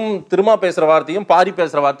வார்த்தையும் திருமா பேசுற வார்த்தையும் பாரி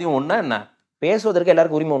பேசுற வார்த்தையும் ஒண்ணா என்ன? பேசுவதற்கு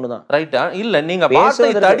எல்லாருக்கும் உரிமை ஒண்ணுதான். ரைட்டா? இல்ல நீங்க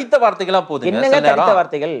அடித்த வார்த்தைகளா போகுது. என்னங்க தடித்த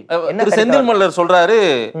வார்த்தைகள்? திரு செந்தில் மல்லர் சொல்றாரு,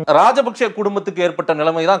 ராஜபக்சே குடும்பத்துக்கு ஏற்பட்ட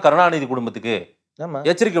நிலைமை தான் கருணாநிதி குடும்பத்துக்கு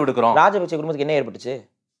எச்சரிக்கை விடுக்கிறோம். ராஜபக்சே குடும்பத்துக்கு என்ன ஏற்பட்டுச்சு?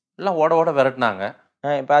 எல்லாம் ஓட ஓட விரட்டினாங்க.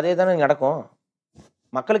 இப்ப அதே தானே நடக்கும்.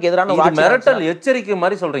 மக்களுக்கு எதிரான மிரட்டல் எச்சரிக்கை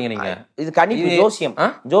மாதிரி சொல்றீங்க நீங்க. இது கணிப்பு,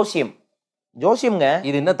 ஜோசியம்ங்க.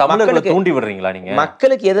 இது என்ன தமிழர்களுக்கு தூண்டி விடுறீங்களா நீங்க?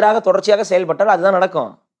 மக்களுக்கு எதிராக தொடர்ச்சியாக செயல்பட்டால் அதுதான் நடக்கும்.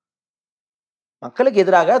 மக்களுக்கு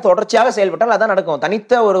எதிராக தொடர்ச்சியாக செயல்பட்டால் அதான் நடக்கும்.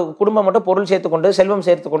 தனித்த ஒரு குடும்பம் மட்டும் பொருள் சேர்த்துக்கொண்டு செல்வம்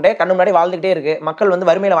சேர்த்துக்கொண்டே கண்ணு முன்னாடி வாழ்ந்துகிட்டே இருக்கு, மக்கள் வந்து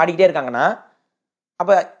வறுமையில வாடிக்கிட்டே இருக்காங்கன்னா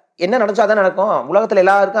அப்ப என்ன நடந்துச்சோ அதான் நடக்கும். உலகத்துல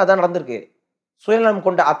எல்லாருக்கும் அதான் நடந்திருக்கு. சுயநலம்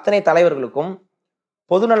கொண்ட அத்தனை தலைவர்களுக்கும்,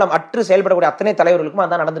 பொதுநலம் அற்று செயல்படக்கூடிய அத்தனை தலைவர்களுக்கும்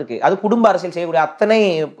அதான் நடந்திருக்கு. அது குடும்ப அரசியல் செய்யக்கூடிய அத்தனை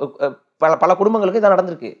பல குடும்பங்களுக்கு இதான்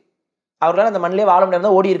நடந்திருக்கு. அவர்களால் அந்த மண்ணிலே வாழ முடியாம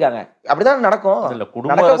தான் ஓடி இருக்காங்க. அப்படிதான் நடக்கும்.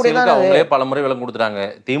 குடும்ப அரசியலுக்கு அவங்களே பல முறை விளக்கம் கொடுத்துட்டாங்க.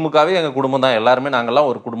 திமுகவே எங்க குடும்பம் தான், எல்லாருமே நாங்கெல்லாம்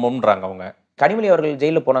ஒரு குடும்பம்ன்றாங்க அவங்க. கனிமொழி அவர்கள்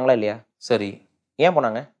ஜெயில போனாங்களா இல்லையா? சரி, ஏன்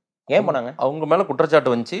போனாங்க? அவங்க மேல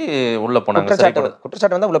குற்றச்சாட்டு வந்துச்சு, உள்ள போனாங்க.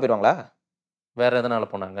 குற்றச்சாட்டு வந்தா உள்ள போயிருவாங்களா? வேற எதனால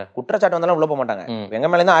போனாங்க? குற்றச்சாட்டு வந்தாலும் உள்ள போக மாட்டாங்க. எங்க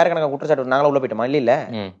மேல இருந்து ஆயிரக்கணக்கான குற்றச்சாட்டு நாங்களும் உள்ள போயிட்டோமா? இல்ல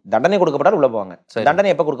தண்டனை கொடுக்கப்பட்டால் உள்ள போவாங்க.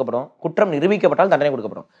 தண்டனை எப்ப கொடுக்கப்படும்? குற்றம் நிரூபிக்கப்பட்டால் தண்டனை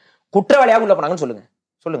கொடுக்கப்படும். குற்றவாளியாக உள்ள போனாங்கன்னு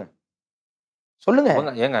சொல்லுங்க.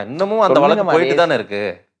 ஏங்க இன்னமும் அந்த வழக்கு போயிட்டு தானே இருக்கு.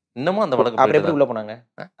 இன்னமும் அந்த வழக்கு அப்படி எப்படி உள்ள போனாங்க?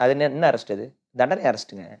 அது என்ன அரெஸ்ட்? அது தண்டனை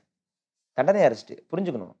அரெஸ்ட்டுங்க. தண்டனை அரெஸ்ட்.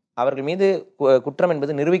 புரிஞ்சுக்கணும். அவர்கள் மீது குற்றம்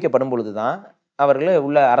என்பது நிரூபிக்கப்படும் பொழுதுதான் அவர்களை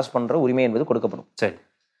உள்ள அரெஸ்ட் பண்ற உரிமை என்பது கொடுக்கப்படும். சரி,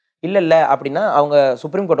 இல்ல அப்படின்னா அவங்க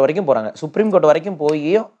சுப்ரீம் கோர்ட் வரைக்கும் போறாங்க. சுப்ரீம் கோர்ட் வரைக்கும்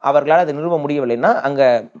போய் அவர்களால் அதை நிறுவ முடியவில்லைன்னா அங்க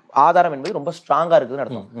ஆதாரம் என்பது ரொம்ப ஸ்ட்ராங்கா இருக்குதுன்னு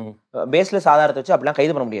அர்த்தம். பேஸ்லெஸ் ஆதாரத்தை வச்சு அப்படிலாம்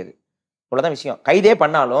கைது பண்ண முடியாது. இவ்வளவுதான் விஷயம். கைதே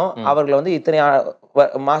பண்ணாலும் அவர்களை வந்து இத்தனை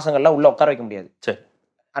மாசங்கள்ல உள்ள உட்கார வைக்க முடியாது.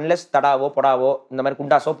 அன்லெஸ் தடாவோ பொடாவோ இந்த மாதிரி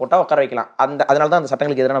குண்டாசோ போட்டா உட்கார வைக்கலாம். அதனாலதான் அந்த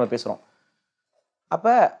சட்டங்களுக்கு எதிராக நம்ம பேசுறோம்.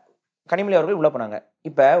 அப்ப கனிமொழி அவர்கள் உள்ள போனாங்க.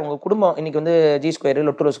 இப்ப உங்க குடும்பம் இன்னைக்கு வந்து ஜி ஸ்கொயர்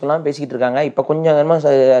லொட்டு ரோஸ்கெல்லாம் பேசிக்கிட்டு இருக்காங்க. இப்ப கொஞ்சம்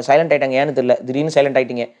சைலண்ட் ஆயிட்டாங்க. ஏன்னு தெரியல, திடீர்னு சைலண்ட்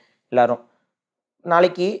ஆயிட்டீங்க எல்லாரும்.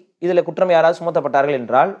 நாளைக்கு இதுல குற்றம் யாராவது சுமத்தப்பட்டார்கள்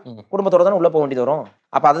என்றால் குடும்பத்தோட தானே உள்ள போக வேண்டியது வரும்.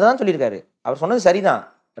 அப்ப அதுதான் சொல்லியிருக்காரு. அவர் சொன்னது சரிதான்.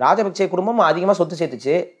 ராஜபக்சே குடும்பம் அதிகமா சொத்து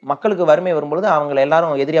சேர்த்துச்சு. மக்களுக்கு வறுமை வரும்பொழுது அவங்களை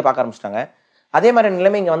எல்லாரும் எதிரியா பார்க்க ஆரம்பிச்சிட்டாங்க. அதே மாதிரி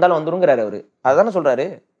நிலைமை இங்க வந்தாலும் வந்துருங்கிறாரு அவரு. அதுதானே சொல்றாரு.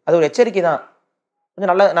 அது ஒரு எச்சரிக்கை தான்.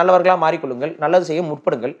 கொஞ்சம் நல்லவர்களா மாறிக்கொள்ளுங்கள், நல்லது செய்ய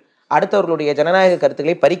முற்படுங்கள், அடுத்தவர்களுடைய ஜனநாயக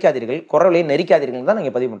கருத்துக்களை பறிக்காதீர்கள், குரலை நெரிக்காதீர்கள் தான்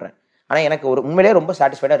நான் பதிவு பண்றேன். ஆனா எனக்கு ஒரு உண்மையிலே ரொம்ப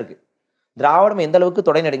சாட்டிஸ்ஃபைடா இருக்கு. திராவிடம் எந்த அளவுக்கு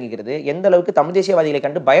தொடை நடுங்குகிறது, எந்த அளவுக்கு தமிழ் தேசியவாதிகளை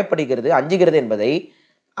கண்டு பயப்படுகிறது, அஞ்சுகிறது என்பதை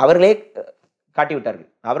அவர்களே காட்டிவிட்டார்கள்,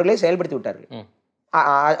 அவர்களே செயல்படுத்தி விட்டார்கள்.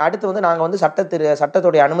 அடுத்து வந்து நாங்க வந்து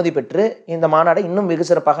சட்டத்துடைய அனுமதி பெற்று இந்த மாநாடை இன்னும் வெகு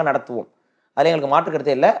சிறப்பாக நடத்துவோம். அதுல எங்களுக்கு மாற்று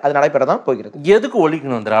கருத்தே இல்லை. அது நடைபெறதான் போகிறது. எதுக்கு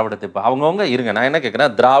ஒழிக்கணும் திராவிடத்தை? இப்ப அவங்கவுங்க இருங்க, நான் என்ன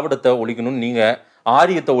கேட்கிறேன், திராவிடத்தை ஒழிக்கணும்னு நீங்க,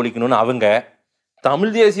 ஆரியத்தை ஒழிக்கணும்னு அவங்க,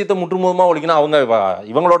 தமிழ் தேசியத்தை முற்றுமுதமா ஒழிக்கணும் அவங்க.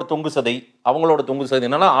 இவங்களோட தொங்கு சதை, அவங்களோட தொங்கு சதை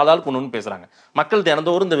என்னன்னா ஆளாளுக்கு ஒண்ணுன்னு பேசுறாங்க. மக்கள்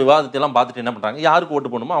தினந்தோறும் இந்த விவாதத்தை எல்லாம் பார்த்துட்டு என்ன பண்றாங்க, யாருக்கு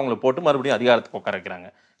ஓட்டு போடணுமோ அவங்களை போட்டு மறுபடியும் அதிகாரத்துக்கு உட்கார வைக்கிறாங்க.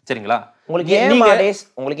 சரிங்களா? உங்களுக்கு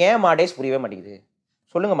ஏன் மாடேஸ் புரியவே மாட்டேங்குது?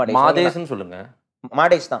 சொல்லுங்க. மாடேஸ்ன்னு சொல்லுங்க.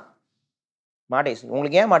 மாடேஸ் தான். மாடேஸ்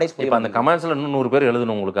உங்களுக்கு ஏன் மாடேஸ் புரியல? அந்த கமெண்ட்ஸ்ல இன்னும் 100 பேர்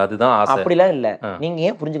எழுதணும் உங்களுக்கு, அதுதான் ஆசை. அப்படிலாம் இல்ல, நீங்க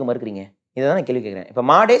ஏன் புரிஞ்சுக்க மறுக்கிறீங்க? இதான் நான் கேள்வி கேட்கிறேன். இப்ப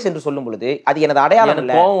மாடேஸ் என்று சொல்லும் பொழுது அது எனது அடையாளம்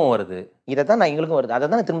இல்ல, கோபம் வருது. இதைத்தான் நான் எங்களுக்கும் வருது. அதை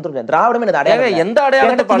தான் திரும்ப திரும்ப திராவிடம் எனது அடையாளம். எந்த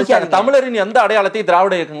அடையாளத்தை பழிச்சாங்க? தமிழரின் எந்த அடையாளத்தை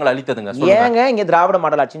திராவிட இயக்கங்கள் அளித்ததுங்க? ஏங்க இங்க திராவிட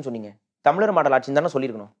மாடல் ஆட்சின்னு சொன்னீங்க? தமிழர் மாடல் ஆட்சின்னு தானே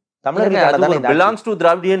சொல்லியிருக்கணும். பிலாங்ஸ் டு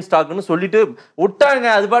திராவிடியன் ஸ்டாக்னு சொல்லிட்டு விட்டாங்க.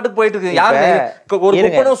 அது பாட்டுக்கு போயிட்டு இருக்கு. யாரு ஒரு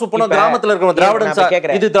குப்பனோ சுப்பனோ கிராமத்துல இருக்கிற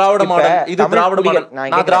திராவிடம், இது திராவிட மாடல், இது திராவிட மாடல்,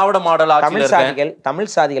 நான் திராவிட மாடல் ஆட்சியில இருக்கேன்.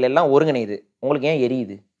 தமிழ் சாதிகள் எல்லாம் ஒருங்கிணையுது. உங்களுக்கு ஏன்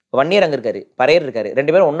எரியுது? வன்னியர் அங்க இருக்காரு, பறையர் இருக்காரு,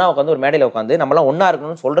 2 பேரும் ஒன்னா உட்காந்து ஒரு மேடையில உட்காந்து நம்ம எல்லாம் ஒன்னா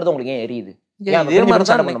இருக்கணும்னு சொல்றது உங்களுக்கு ஏன் எரியுது?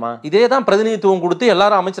 இதேதான் பிரதிநிதித்துவம் கொடுத்து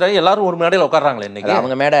எல்லாரும் அமைச்சராகி எல்லாரும் ஒரு மேடையில உட்கார்றாங்களே இன்னைக்கு.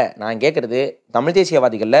 அவங்க மேடை நான் கேட்கறது, தமிழ்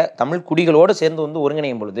தேசியவாதிகள்ல தமிழ் குடிகளோடு சேர்ந்து வந்து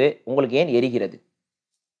ஒருங்கிணையும் பொழுது உங்களுக்கு ஏன் எரிகிறது?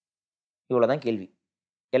 இவ்வளவுதான் கேள்வி.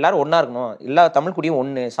 எல்லாரும் ஒன்னா இருக்கணும், எல்லா தமிழ் குடியும்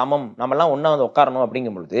ஒண்ணு சமம், நம்ம எல்லாம் ஒன்னா வந்து உட்காரணும்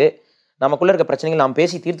அப்படிங்கும் பொழுது, நமக்குள்ள இருக்க பிரச்சனைகள் நாம்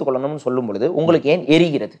பேசி தீர்த்து கொள்ளணும்னு சொல்லும் பொழுது உங்களுக்கு ஏன்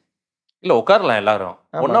எரிகிறது? இல்ல உட்காரலாம், எல்லாரும்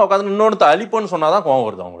ஒன்னா உட்காந்து இன்னொன்னு அழிப்போன்னு சொன்னாதான் கோவம்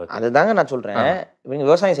வருது அவங்களுக்கு. அதுதாங்க நான் சொல்றேன். இவங்க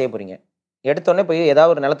விவசாயம் செய்ய போறீங்க, எடுத்தோடனே போய்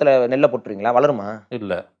ஏதாவது ஒரு நிலத்துல நெல்லை போட்டுருவீங்களா? வளருமா?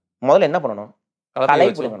 இல்ல. முதல்ல என்ன பண்ணணும்? கலை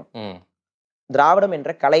புடுங்கணும். திராவிடம்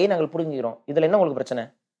என்ற கலையை நாங்கள் புடுங்கிறோம். இதுல என்ன உங்களுக்கு பிரச்சனை?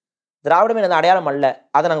 திராவிடம் எனது அடையாளம் அல்ல,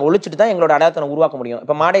 அதை நாங்கள் ஒழிச்சுட்டு தான் எங்களோட அடையாளத்தை உருவாக்க முடியும்.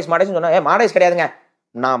 இப்ப மாடேஸ் சொன்னா மாடேஸ் கிடையாதுங்க,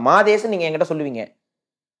 நான் மாதேஸ் நீங்க என்கிட்ட சொல்லுவீங்க,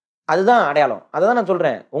 அதுதான் அடையாளம். அதான் நான்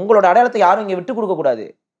சொல்றேன், உங்களோட அடையாளத்தை யாரும் இங்க விட்டு கொடுக்க கூடாது.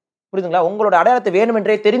 புரியுதுங்களா? உங்களோட அடையாளத்தை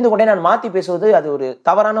வேணுமென்றே தெரிந்து கொண்டே நான் மாத்தி பேசுவது அது ஒரு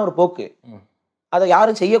தவறான ஒரு போக்கு. அதை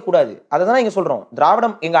யாரும் செய்யக்கூடாது. அதை தான் இங்க சொல்றோம்.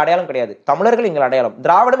 திராவிடம் எங்க அடையாளம் கிடையாது, தமிழர்கள் எங்கள் அடையாளம்.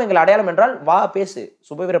 திராவிடம் எங்கள் அடையாளம் என்றால் வா பேசு.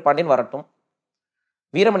 சுபவீர பாண்டியன் வரட்டும்,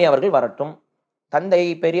 வீரமணி அவர்கள் வரட்டும், தந்தை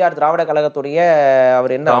பெரியார் திராவிட கழகத்துடைய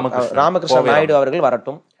அவர் என்ன ராமகிருஷ்ணன் நாயுடு அவர்கள்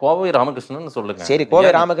வரட்டும். கோவை ராமகிருஷ்ணன் சொல்லுங்க. சரி, கோவை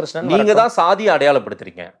ராமகிருஷ்ணன். நீங்க தான் சாதி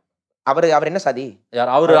அடையாளப்படுத்துறீங்க. அவர் என்ன சாதி?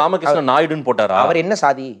 அவர் ராமகிருஷ்ணன் நாயுடுன்னு போட்டாரா? அவர் என்ன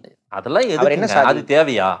சாதி? அதெல்லாம் அவர் என்ன சாதி? அது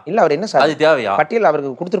தேவையா? இல்ல, அவர் என்ன சாதி? அது தேவையா? பட்டியல்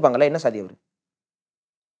அவருக்கு கொடுத்திருப்பாங்கல்ல, என்ன சாதி அவரு?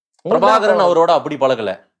 பிரபாகரன் அவரோட அப்படி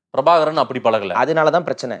பழகல. பிரபாகரன் அப்படி பழகல. அதனாலதான்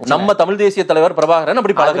பிரச்சனை. நம்ம தமிழ் தேசிய தலைவர் பிரபாகரன்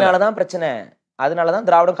அப்படி பழகல. அதனாலதான் பிரச்சனை. அதனாலதான்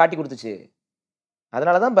திராவிடம் காட்டி கொடுத்துச்சு.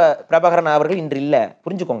 அதனாலதான் பிரபாகரன் அவர்கள் இன்று இல்ல.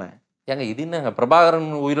 புரிஞ்சுக்கோங்க. ஏங்க இது என்னங்க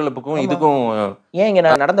பிரபாகரன் உயிரிழப்புக்கும் இதுக்கும் ஏன் இங்க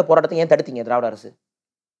நடந்த போராட்டத்தை ஏன் தடுத்தீங்க திராவிட அரசு?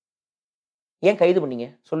 ஏன் கைது பண்ணீங்க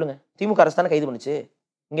சொல்லுங்க? திமுக அரசு தானே கைது பண்ணுச்சு.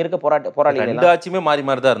 இங்க இருக்க போராளிகள் ரெண்டு ஆட்சியுமே மாறி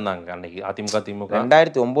மாறி தான் இருந்தாங்க அன்னைக்கு. அதிமுக திமுக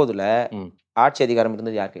 2009 ஆட்சி அதிகாரம்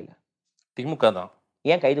இருந்தது யார் கையில? திமுக தான்.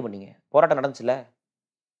 ஏன் கைது பண்ணீங்க? போராட்டம் நடந்துச்சுல,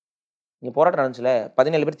 இங்க போராட்டம் நடந்துச்சுல,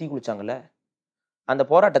 17 பேர் தீ குளிச்சாங்கல்ல. அந்த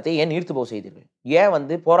போராட்டத்தை ஏன் நீர்த்து போக செய்தீர்கள்? ஏன்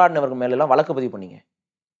வந்து போராடினவர்கள் மேல எல்லாம் வழக்கு பதிவு பண்ணீங்க?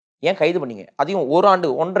 ஏன் கைது பண்ணீங்க? அதையும் 1 ஆண்டு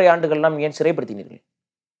 1.5 ஆண்டுகள்லாம் ஏன் சிறைப்படுத்தினீர்கள்?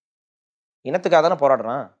 இனத்துக்காக தானே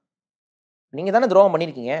போராடுறான். நீங்க தானே துரோகம்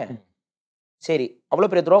பண்ணிருக்கீங்க. சரி, அவ்வளவு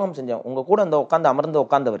பெரிய துரோகம் செஞ்சோம். உங்க கூட அந்த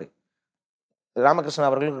உட்கார்ந்தவர் ராமகிருஷ்ணன்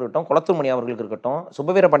அவர்களுக்கு இருக்கட்டும், குளத்தூர்மணி அவர்களுக்கு இருக்கட்டும்,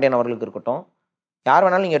 சுப்பவீர பாண்டியன் அவர்களுக்கு இருக்கட்டும், யார்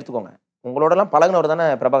வேணாலும் நீங்க எடுத்துக்கோங்க. உங்களோட எல்லாம் பழகினவர் தானே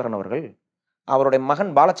பிரபாகரன் அவர்கள். அவருடைய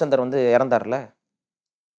மகன் பாலச்சந்தர் வந்து இறந்தார்ல,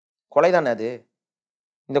 கொலை தானே அது.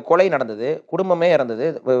 இந்த கொலை நடந்தது, குடும்பமே இறந்தது.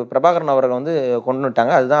 பிரபாகரன் அவர்கள் வந்து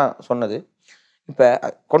கொண்டுட்டாங்க, அதுதான் சொன்னது. இப்ப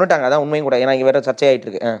கொண்டுட்டாங்க, அதான் உண்மையும் கூட. ஏன்னா இங்க வேற சர்ச்சையாயிட்டு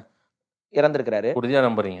இருக்கு. இறந்திருக்கிறாரு. உறுதியா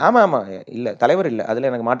நம்புறீங்க? ஆமா, இல்ல தலைவர் இல்ல, அதுல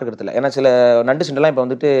எனக்கு மாற்று கருத்து இல்லை. ஏன்னா சில நண்டு சிண்டெல்லாம் இப்ப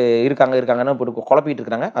வந்துட்டு இருக்காங்கன்னு குழப்பிட்டு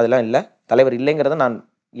இருக்காங்க. அதெல்லாம் இல்ல, தலைவர் இல்லைங்கிறத நான்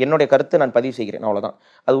என்னுடைய கருத்து நான் பதிவு செய்கிறேன். அவ்வளவுதான்.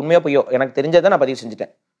 அது உண்மையா பொய்யோ எனக்கு தெரிஞ்சதை நான் பதிவு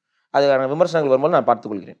செஞ்சுட்டேன். அது விமர்சனங்கள் வரும்போது நான்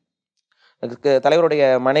பார்த்துக் கொள்கிறேன். தலைவருடைய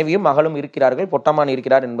மனைவியும் மகளும் இருக்கிறார்கள், பொட்டம்மான்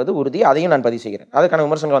இருக்கிறார் என்பது உறுதி. அதையும் நான் பதிவு செய்கிறேன். அதுக்கான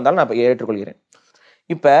விமர்சனங்கள் வந்தாலும் நான் ஏற்றுக்கொள்கிறேன்.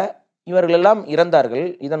 இப்ப இவர்கள் எல்லாம் இறந்தார்கள்.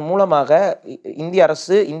 இதன் மூலமாக இந்திய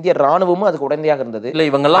அரசு, இந்திய ராணுவமும் அதுக்கு உடந்தையாக இருந்தது. இல்ல,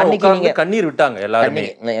 இவங்க எல்லாம் கண்ணீர் விட்டாங்க. எல்லாருமே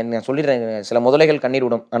நான் சொல்லிடுறேன், சில முதலைகள் கண்ணீர்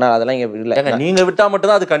விடும், ஆனால் அதெல்லாம் இங்க இல்ல. நீங்க விட்டா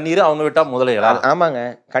மட்டும்தான் அது கண்ணீர், அவங்க விட்டா முதலைகள். ஆமாங்க,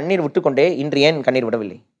 கண்ணீர் விட்டுக்கொண்டே இன்று ஏன் கண்ணீர்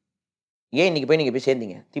விடவில்லை? ஏன் இன்னைக்கு நீங்க போய்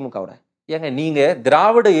சேர்ந்தீங்க திமுகவோட? ஏங்க நீங்க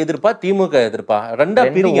திராவிட எதிர்ப்பா திமுக எதிர்ப்பா ரெண்டா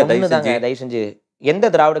பிரிங்க தயவு செஞ்சு. எந்த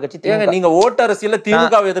திராவிட கட்சி? நீங்க ஓட்டு அரசியல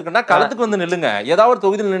திமுக எதிர்க்குன்னா களத்துக்கு வந்து நில்லுங்க. ஏதாவது ஒரு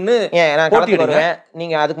தொகுதியில் நின்று வருவேன்.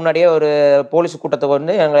 நீங்க அதுக்கு முன்னாடியே ஒரு போலீஸ் கூட்டத்தை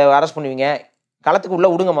வந்து எங்களை அரெஸ்ட் பண்ணுவீங்க. களத்துக்கு உள்ள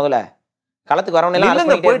விடுங்க. முதல்ல களத்துக்கு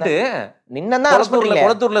வரவங்க போயிட்டு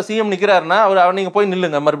குளத்தூர்ல சிஎம் நிக்கிறாருன்னா அவர் நீங்க போய்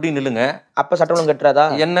நில்லுங்க, மறுபடியும் நில்லுங்க. அப்ப சட்டம் கட்டுறதா?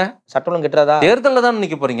 என்ன சட்டம் கட்டுறதா? தேர்தலில் தான்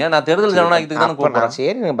நிக்க போறீங்க. நான் தேர்தல் ஜனநாயகத்துக்கு தான் கூப்பிடுறேன்.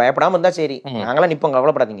 சரி, நீங்க பயப்படாம இருந்தா சரி, நாங்களாம் நிப்போம்,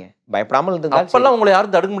 கவலைப்படாதீங்க. பயப்படாமல் இருந்தா அப்பெல்லாம் உங்களை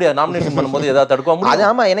யாரும் தடுக்க முடியாது. நாமினேஷன் பண்ணும்போது ஏதாவது தடுக்க முடியும். அது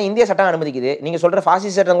ஆமா, ஏன்னா இந்திய சட்டம் அனுமதிக்குது. நீங்க சொல்ற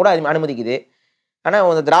பாசிச சட்டம் கூட அனுமதிக்குது. ஆனா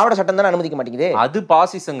திராவிட சட்டம் தானே அனுமதிக்க மாட்டேங்குது. அது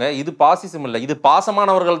பாசிசங்க, இது பாசிசம் இல்ல, இது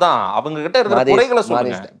பாசமானவர்கள் தான். அவங்க கிட்ட இருக்கிற குறைகளை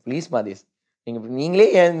சொல்லுங்க ப்ளீஸ் மாதேஷ். நீங்களே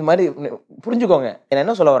இந்த மாதிரி புரிஞ்சுக்கோங்க.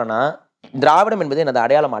 என்ன சொல்ல வரேன்னா, திராவிடம் என்பது எனது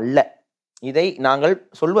அடையாளம் அல்ல. இதை நாங்கள்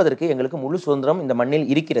சொல்வதற்கு எங்களுக்கு முழு சுதந்திரம் இந்த மண்ணில்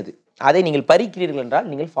இருக்கிறது. அதை நீங்கள் பறிக்கிறீர்கள் என்றால்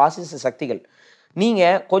நீங்கள் பாசிச சக்திகள்.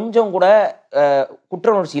 நீங்க கொஞ்சம் கூட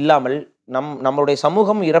குற்ற உணர்ச்சி இல்லாமல் நம்மளுடைய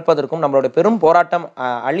சமூகம் இறப்பதற்கும் நம்மளுடைய பெரும் போராட்டம்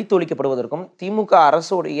அழித்தொழிக்கப்படுவதற்கும் திமுக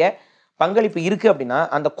அரசுடைய பங்களிப்பு இருக்கு அப்படின்னா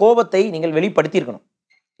அந்த கோபத்தை நீங்கள் வெளிப்படுத்தியிருக்கணும்.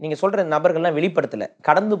 நீங்க சொல்ற நபர்கள்லாம் வெளிப்படுத்தல,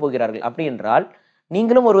 கடந்து போகிறார்கள். அப்படி என்றால்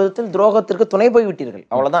நீங்களும் ஒரு விதத்தில் துரோகத்திற்கு துணை போய் விட்டீர்கள்.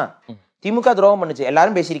 அவ்வளவுதான். திமுக துரோகம் பண்ணுச்சு,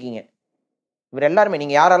 எல்லாரும் பேசியிருக்கீங்க. இவர் எல்லாருமே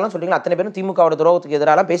நீங்க யாரெல்லாம் சொல்றீங்களோ அத்தனை பேரும் திமுகவோட துரோகத்துக்கு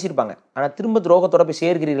எதிராக பேசியிருப்பாங்க. ஆனா திரும்ப துரோகத்தோட போய்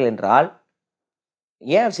சேர்கிறீர்கள் என்றால்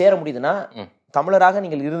ஏன் சேர முடியுதுன்னா, தமிழராக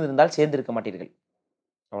நீங்கள் இருந்திருந்தால் சேர்ந்திருக்க மாட்டீர்கள்.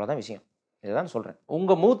 அவ்வளவுதான் விஷயம். இதுதான் சொல்றேன்.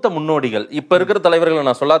 உங்க மூத்த முன்னோடிகள் இப்ப இருக்கிற தலைவர்களை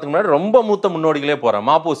நான் சொல்லாதுக்கு முன்னாடி ரொம்ப மூத்த முன்னோடிகளே போறேன்.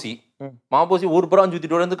 மாப்போசி ஊர் புறம்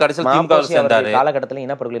சுத்திட்டு வந்து கடைசியில் திமுக சேர்ந்தாரு. காலகட்டத்தில்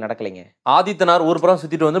இனப்படுகொலை நடக்கலைங்க. ஆதித்தனார் ஊர் புறம்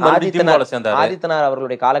சுத்திட்டு வந்து மறுபடியும் திமுக சேர்ந்தாரு. ஆதித்தனார்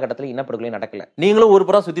அவர்களுடைய காலகட்டத்தில் இனப்படுகொலை நடக்கல. நீங்களும் ஊர்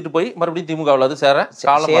புறம் சுத்திட்டு போய் மறுபடியும் திமுக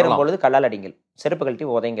சேரும் பொழுது கல்லால் அடிங்கள், செருப்பு கழட்டி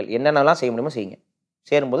உதைங்கள், என்னென்னலாம் செய்ய முடியுமோ செய்யுங்க.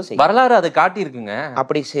 சேரும்போது செய்யுங்க. வரலாறு அதை காட்டி இருக்குங்க.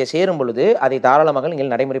 அப்படி சேரும் பொழுது அதை தாராளமாக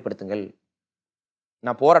நீங்கள் நடைமுறைப்படுத்துங்கள்.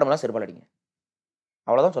 நான் போராடம்லாம் செருப்பால் அடிங்க,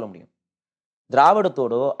 அவ்வளவுதான் சொல்ல முடியும்.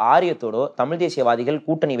 திராவிடத்தோடோ ஆரியத்தோடோ தமிழ் தேசியவாதிகள்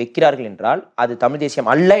கூட்டணி வைக்கிறார்கள் என்றால் அது தமிழ் தேசியம்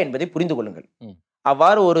அல்ல என்பதை புரிந்து கொள்ளுங்கள்.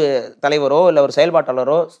 அவ்வாறு ஒரு தலைவரோ இல்ல ஒரு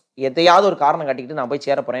செயல்பாட்டாளரோ எதையாவது ஒரு காரணம் காட்டிக்கிட்டு நான் போய்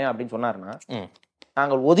சேர போறேன் அப்படின்னு சொன்னாருன்னா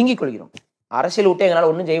நாங்கள் ஒதுங்கிக் கொள்கிறோம். அரசியல் விட்டு எங்களால்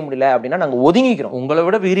ஒன்றும் செய்ய முடியல அப்படின்னா நாங்கள் ஒதுங்கிக்கிறோம். உங்களை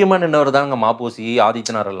விட வீரியமான என்னவர் தாங்க மாப்போசி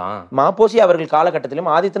ஆதித்தனார் எல்லாம். மாப்போசி அவர்கள்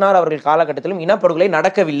காலகட்டத்திலும் ஆதித்தனார் அவர்கள் காலகட்டத்திலும் இனப்படுகொலை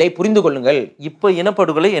நடக்கவில்லை, புரிந்து கொள்ளுங்கள். இப்ப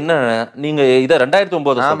இனப்படுகொலை என்ன? நீங்க இதை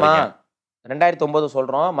 2009 ஆமா 2009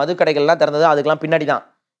 சொல்றோம். மதுக்கடைகள்லாம் திறந்தது அதுக்கெல்லாம் பின்னாடி தான்.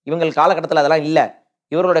 இவங்கள் காலகட்டத்தில் அதெல்லாம் இல்ல.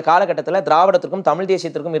 இவர்களுடைய காலகட்டத்தில் திராவிடத்திற்கும் தமிழ்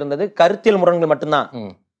தேசியத்திற்கும் இருந்தது கருத்தியல் முரண்கள் மட்டும்தான்,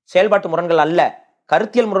 செயல்பாட்டு முரண்கள் அல்ல.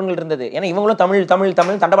 கருத்தியல் முரண்கள் இருந்தது. ஏன்னா இவங்களும் தமிழ் தமிழ்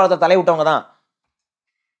தமிழ் தண்டபாளத்தை தலை விட்டவங்க தான்.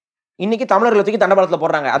 இன்னைக்கு தமிழர்களை தூக்கி தண்டபாளத்துல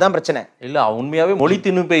போடுறாங்க. அதான் பிரச்சனை. இல்ல உண்மையாவே மொழி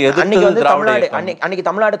திணிப்பை அன்னைக்கு வந்து தமிழ்நாடு அன்னைக்கு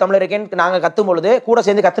தமிழ்நாடு தமிழருக்கேன்னு நாங்க கத்தும் பொழுது கூட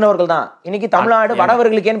சேர்ந்து கத்துனவர்கள் தான். இன்னைக்கு தமிழ்நாடு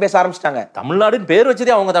வடவர்களுக்கேன்னு பேச ஆரம்பிச்சிட்டாங்க. தமிழ்நாடுன்னு பேர்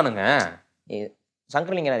வச்சதே அவங்க தானுங்க.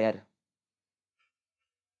 சங்கரலிங்கனார் யாரு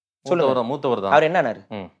சொல்லுங்க. மூத்தவர் தான். அவர் என்னன்னாரு?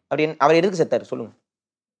 அவர் எதுக்கு செத்தாரு சொல்லுங்க.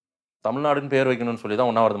 தமிழ்நாடுன்னு பேர் வைக்கணும்னு சொல்லி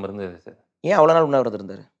தான் உண்ணாவிரதம் இருந்தது. ஏன் அவ்வளவு நாள் உண்ணாவிரதம்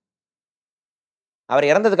இருந்தாரு? அவர்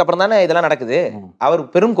இறந்ததுக்கு அப்புறம் தானே இதெல்லாம் நடக்குது. அவர்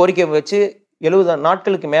பெரும் கோரிக்கை வச்சு 70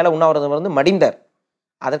 நாட்களுக்கு மேல உண்ணாவிரதம் இருந்து மடிந்தார்.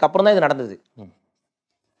 அதுக்கப்புறம் தான் இது நடந்தது.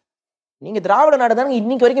 நீங்க திராவிட நாடு தானே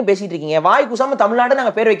இன்னைக்கு வரைக்கும் பேசிட்டு இருக்கீங்க. வாய் குசாம தமிழ்நாடு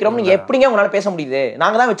நாங்க பேர் வைக்கிறோம். நீங்க எப்படிங்க உங்களால பேச முடியுது?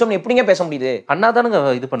 நாங்க தான் வச்சோம் எப்படிங்க பேச முடியுது? அண்ணா தானுங்க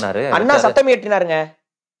இது பண்ணாரு. அண்ணா சட்டம் ஏற்றினாருங்க.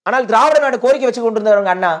 ஆனால் திராவிட நாடு கோரிக்கை வச்சு கொண்டு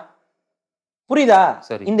இருந்தவங்க அண்ணா. புரியுதா?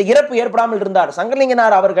 இந்த இறப்பு ஏற்படாமல் இருந்தார்.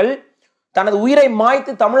 சங்கரலிங்கனார் அவர்கள் தனது உயிரை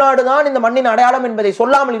மாய்த்து தமிழ்நாடு தான் இந்த மண்ணின் அடையாளம் என்பதை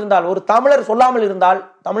சொல்லாமல் இருந்தால், ஒரு தமிழர் சொல்லாமல் இருந்தால்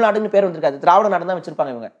தமிழ்நாடுன்னு பேர் வந்திருக்காது. திராவிட நாடு தான்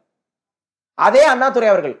வச்சிருப்பாங்க இவங்க. அதே அண்ணாதுரை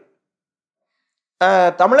அவர்கள்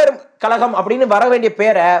தமிழர் கழகம் அப்படின்னு வர வேண்டிய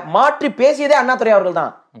பேரை மாற்றி பேசியதே அண்ணாதுரை அவர்கள்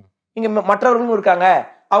தான். இங்க மற்றவர்களும் இருக்காங்க,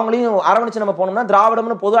 அவங்களையும் அரவணைச்சு நம்ம போனோம்னா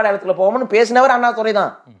திராவிடம்னு பொது அடையாளத்துல போவோம்னு பேசினவர் அண்ணாதுரை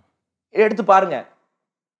தான். எடுத்து பாருங்க.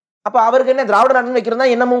 அப்ப அவருக்கு என்ன திராவிட நாடுன்னு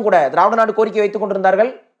வைக்கிறதா எண்ணமும் கூட. திராவிட நாடு கோரிக்கை வைத்துக்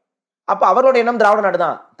கொண்டிருந்தார்கள். அப்ப அவரோட எண்ணம் திராவிட நாடு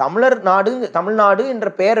தான். தமிழ்நாடு என்ற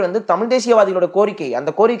பெயர் வந்து தமிழ் தேசியவாதிகளோட கோரிக்கை. அந்த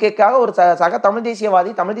கோரிக்கைக்காக ஒரு சக தமிழ் தேசியவாதி,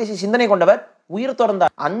 தமிழ் தேசிய சிந்தனை கொண்டவர் உயிர்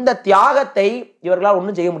துறந்தார். அந்த தியாகத்தை இவர்களால்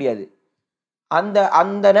ஒன்றும் செய்ய முடியாது.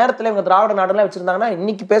 அந்த நேரத்துல இவங்க திராவிட நாடுலாம் வச்சிருந்தாங்கன்னா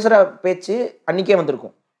இன்னைக்கு பேசுற பேச்சு அன்னைக்கே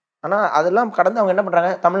வந்திருக்கும். ஆனா அதெல்லாம் கடந்து அவங்க என்ன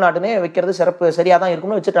பண்றாங்க, தமிழ்நாடுனே வைக்கிறது சிறப்பு சரியாதான்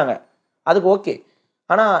இருக்கும்னு வச்சுட்டாங்க. அதுக்கு ஓகே.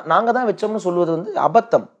 ஆனா நாங்க தான் வச்சோம்னு சொல்வது வந்து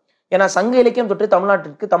அபத்தம். ஏன்னா சங்க இலக்கியம் தொட்டு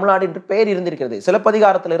தமிழ்நாட்டிற்கு தமிழ்நாடு என்று பெயர் இருந்திருக்கிறது.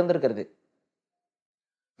 சிலப்பதிகாரத்துல இருந்திருக்கிறது.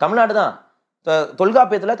 தமிழ்நாடு தான்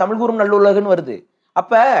தொல்காப்பியத்துல தமிழ் கூறும் நல்லுலகுன்னு வருது.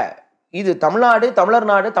 அப்ப இது தமிழ்நாடு, தமிழர்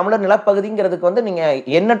நாடு, தமிழர் நிலப்பகுதிங்கிறதுக்கு வந்து நீங்க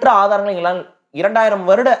எண்ணற்ற ஆதாரங்களை எங்களால் 2000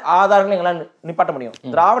 வருட ஆதாரங்களை எங்களால் நிப்பாட்ட முடியும்.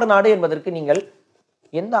 திராவிட நாடு என்பதற்கு நீங்கள்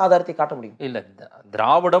எந்த ஆதாரத்தை காட்ட முடியும்? இல்ல,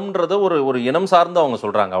 திராவிடம்ன்றது ஒரு இனம் சார்ந்து அவங்க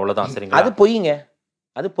சொல்றாங்க, அவ்வளவுதான். சரிங்களா? அது பொய்ங்க.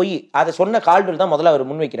 அது பொய். அதை சொன்ன கால்டுவெல் தான் முதல்ல அவர்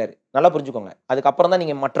முன்வைக்கிறாரு. நல்லா புரிஞ்சுக்கோங்க. அதுக்கப்புறம் தான்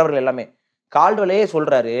நீங்க மற்றவர்கள் எல்லாமே. கால்டுவெலே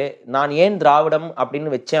சொல்றாரு, நான் ஏன் திராவிடம்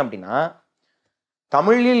அப்படின்னு வச்சேன் அப்படின்னா,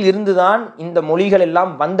 தமிழில் இருந்துதான் இந்த மொழிகள்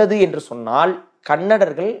எல்லாம் வந்தது என்று சொன்னால்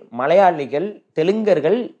கன்னடர்கள், மலையாளிகள்,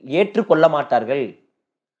 தெலுங்கர்கள் ஏற்றுக்கொள்ள மாட்டார்கள்.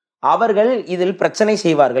 அவர்கள் இதில் பிரச்சனை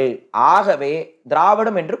செய்வார்கள். ஆகவே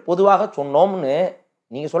திராவிடம் என்று பொதுவாக சொன்னோம்னு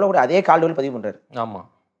நீங்க சொல்லக்கூடிய அதே கால்டுவெல் பதிவு பண்றாரு. ஆமா,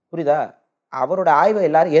 புரியுதா? அவரோட ஆய்வை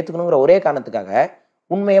எல்லாரும் ஏத்துக்கணுங்கிற ஒரே காரணத்துக்காக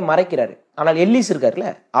உண்மையை மறைக்கிறாரு. ஆனால் எல்லிஸ் இருக்காருல்ல,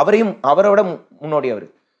 அவரோட முன்னோடி அவர்,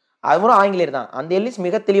 அவரும் ஆங்கிலேயர் தான். அந்த எல்லிஸ்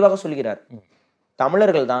மிக தெளிவாக சொல்கிறார்,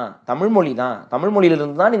 தமிழர்கள் தான், தமிழ் மொழி தான், தமிழ்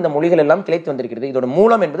மொழியிலிருந்து தான் இந்த மொழிகள் எல்லாம் கிளைத்து வந்திருக்கிறது. இதோட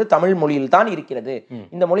மூலம் என்பது தமிழ் மொழியில் தான் இருக்கிறது.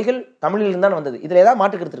 இந்த மொழிகள் தமிழிலிருந்து தான் வந்தது. இதுல ஏதாவது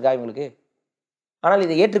மாற்றுக்கிறது இருக்கா இவங்களுக்கு? ஆனால்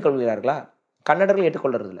இதை ஏற்றுக்கொள்கிறார்களா? கன்னடர்கள்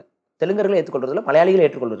ஏற்றுக்கொள்றது இல்லை, தெலுங்கர்கள் ஏற்றுக்கொள்றது இல்லை, மலையாளிகள்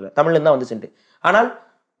ஏற்றுக்கொள்றது இல்லை, தமிழ்ல இருந்தா வந்துச்சுட்டு. ஆனால்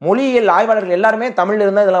மொழியியல் ஆய்வாளர்கள் எல்லாருமே தமிழ்ல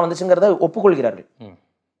இருந்தா இதெல்லாம் வந்துச்சுங்கிறத ஒப்புக்கொள்கிறார்கள்.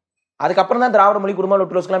 அதுக்கப்புறம் தான் திராவிட மொழி குடும்ப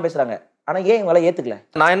ஒட்டுறோஸ்லாம் பேசுறாங்க. ஆனா ஏன் இவங்களை ஏத்துக்கல?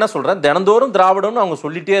 நான் என்ன சொல்றேன், தினந்தோறும் திராவிடம்னு அவங்க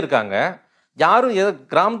சொல்லிட்டே இருக்காங்க. யாரும்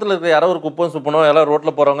கிராமத்துல இருக்க யாரோ ஒரு குப்பம் சுப்பனோ எல்லாம்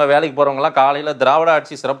ரோட்ல போறவங்க, வேலைக்கு போறவங்க எல்லாம் காலையில திராவிட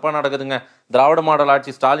ஆட்சி சிறப்பா நடக்குதுங்க, திராவிட மாடல்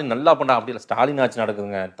ஆட்சி, ஸ்டாலின் நல்லா பண்றாங்க, அப்படி இல்லை ஸ்டாலின் ஆட்சி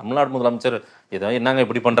நடக்குதுங்க, தமிழ்நாடு முதலமைச்சர் ஏதோ என்னங்க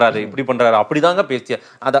இப்படி பண்றாரு அப்படிதாங்க பேசிய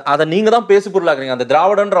அதை நீங்க தான் பேசு பொருளாக்குறீங்க. அந்த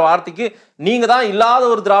திராவிடன்ற வார்த்தைக்கு நீங்க தான் இல்லாத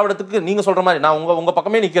ஒரு திராவிடத்துக்கு நீங்க சொல்ற மாதிரி நான் உங்க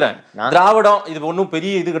பக்கமே நிக்கிறேன். திராவிடம் இது ஒன்றும்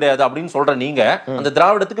பெரிய இது கிடையாது அப்படின்னு சொல்ற நீங்க அந்த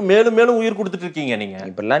திராவிடத்துக்கு மேலும் மேலும் உயிர் கொடுத்துட்டு இருக்கீங்க. நீங்க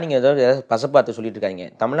இப்பெல்லாம் நீங்க ஏதாவது பசப்பாத்து சொல்லிட்டு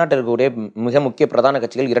இருக்காங்க. தமிழ்நாட்டில் இருக்கக்கூடிய மிக முக்கிய பிரதான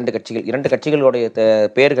கட்சிகள் இரண்டு கட்சிகளுடைய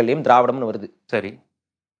பெயர்களையும் திராவிடம்னு வருது. சரி,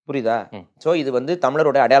 புரியுதா? சோ இது வந்து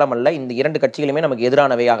தமிழரோட அடையாளம் அல்ல. இந்த இரண்டு கட்சிகளுமே நமக்கு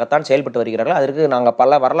எதிரானவையாகத்தான் செயல்பட்டு வருகிறார்கள். அதற்கு நாங்க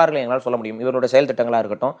பல வரலாறுகளை எங்களால் சொல்ல முடியும். இவரோட செயல் திட்டங்களா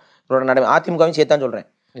இருக்கட்டும், இவரோட அதிமுகவையும் சேர்த்தான் சொல்றேன்.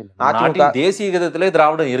 அதிமுக தேசிய கீதத்திலே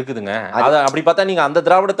திராவிடம் இருக்குதுங்க. அப்படி பார்த்தா நீங்க அந்த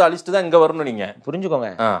திராவிடத்தை அழிச்சுட்டு தான் இங்க வரணும். நீங்க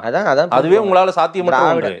புரிஞ்சுக்கோங்க. அதான் அதுவே உங்களால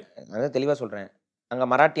சாத்தியமற்ற. அதான் தெளிவா சொல்றேன். அங்க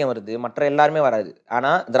மராட்டியம் வருது, மற்ற எல்லாருமே வராது.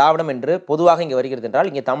 ஆனா திராவிடம் என்று பொதுவாக இங்க வருகிறது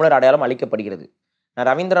என்றால் இங்க தமிழர் அடையாளம் அளிக்கப்படுகிறது. நான்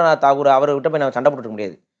ரவீந்திரநாத் தாகூர் அவரை விட்டு போய் நம்ம சண்டை போட்டுக்க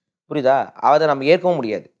முடியாது. புரியுதா? அதை நம்ம ஏற்கவும்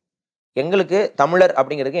முடியாது. எங்களுக்கு தமிழர்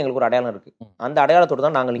அப்படிங்கிறதுக்கு எங்களுக்கு ஒரு அடையாளம் இருக்கு. அந்த அடையாளத்தோடு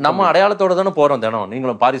தான் நாங்கள் நம்ம அடையாளத்தோட தானே போறோம் தினம்.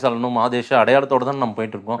 நீங்களும் பாரிசாலனும் ஆதேஷ அடையாளத்தோட தான் நம்ம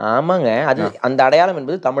போயிட்டு இருக்கோம். ஆமாங்க. அது அந்த அடையாளம்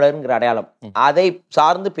என்பது தமிழருங்கிற அடையாளம். அதை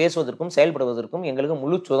சார்ந்து பேசுவதற்கும் செயல்படுவதற்கும் எங்களுக்கு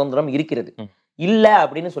முழு சுதந்திரம் இருக்கிறது. இல்ல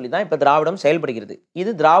அப்படின்னு சொல்லிதான் இப்ப திராவிடம் செயல்படுகிறது.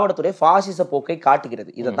 இது திராவிடத்துடைய பாசிச போக்கை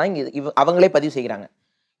காட்டுகிறது. இதைத்தான் அவங்களே பதிவு செய்கிறாங்க.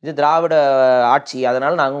 இது திராவிட ஆட்சி,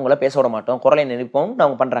 அதனால நாங்க உங்களை பேச விட மாட்டோம், குரலை நினைப்போம்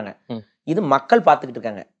அவங்க பண்றாங்க. இது மக்கள் பார்த்துக்கிட்டு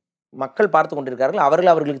இருக்காங்க, மக்கள் பார்த்து கொண்டிருக்கிறார்கள்.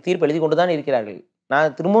 அவர்களுக்கு தீர்ப்பு எழுதி கொண்டுதான் இருக்கிறார்கள்.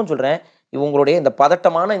 நான் திரும்பவும் சொல்றேன், இவங்களுடைய இந்த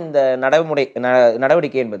பதட்டமான இந்த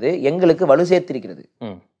நடவடிக்கை என்பது எங்களுக்கு வலு சேர்த்திருக்கிறது.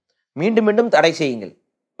 மீண்டும் மீண்டும் தடை செய்யுங்கள்,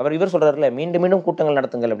 இவர் சொல்றாருல, மீண்டும் மீண்டும் கூட்டங்கள்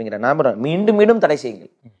நடத்துங்கள் அப்படிங்கிற. நாம மீண்டும் மீண்டும் தடை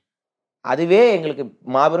செய்யுங்கள், அதுவே எங்களுக்கு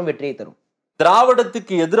மாபெரும் வெற்றியை தரும்.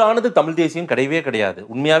 திராவிடத்துக்கு எதிரானது தமிழ் தேசியம் கிடையவே கிடையாது.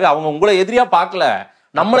 உண்மையாவே அவங்க உங்களை எதிரியா பார்க்கல,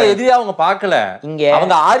 நம்மள எதிரியா அவங்க பார்க்கல. இங்க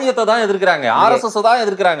அவங்க ஆரியத்தை தான் எதிர்க்கிறாங்க, ஆர்எஸ்எஸ் தான்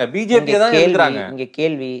எதிர்க்கிறாங்க, பிஜேபி தான் எதிர்க்கிறாங்க. இங்க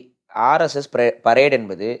கேள்வி, ஆர்எஸ்எஸ் பரேட்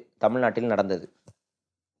என்பது தமிழ்நாட்டில் நடந்தது.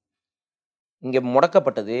 இங்க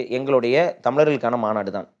முடக்கப்பட்டது எங்களுடைய தமிழர்களுக்கான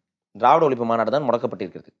மாநாடு தான், திராவிட ஒழிப்பு மாநாடு தான்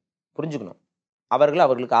முடக்கப்பட்டிருக்கிறது. புரிஞ்சுக்கணும்.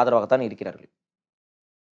 அவர்களுக்கு ஆதரவாகத்தான் இருக்கிறார்கள்.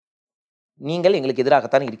 நீங்கள் எங்களுக்கு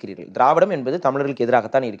எதிராகத்தான் இருக்கிறீர்கள். திராவிடம் என்பது தமிழர்களுக்கு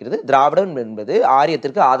எதிராகத்தான் இருக்கிறது. திராவிடம் என்பது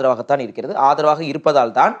ஆரியத்திற்கு ஆதரவாகத்தான் இருக்கிறது. ஆதரவாக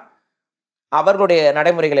இருப்பதால் தான் அவர்களுடைய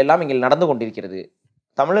நடைமுறைகள் எல்லாம் இங்கே நடந்து கொண்டிருக்கிறது.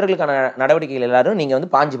 தமிழர்களுக்கான நடவடிக்கைகள் எல்லாரும் நீங்க வந்து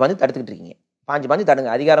பாஞ்சு தடுத்துக்கிட்டு இருக்கீங்க. பாஞ்சு தடுங்க.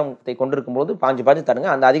 அதிகாரத்தை கொண்டிருக்கும் போது பாஞ்சு தடுங்க.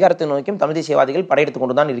 அந்த அதிகாரத்தை நோக்கியும் தமிழ் தேசியவாதிகள் படையெடுத்து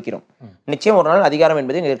கொண்டு தான் இருக்கிறோம். நிச்சயம் ஒரு நாள் அதிகாரம்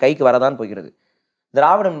என்பது எங்கள் கைக்கு வரதான் போகிறது.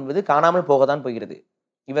 திராவிடம் என்பது காணாமல் போகத்தான் போகிறது.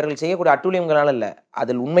 இவர்கள் செய்யக்கூடிய அட்டூழியங்களால இல்ல,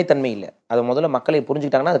 அதில் உண்மைத்தன்மை இல்லை. அதை முதல்ல மக்களை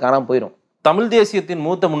புரிஞ்சுக்கிட்டாங்கன்னா அது காணாமல் போயிடும். தமிழ் தேசியத்தின்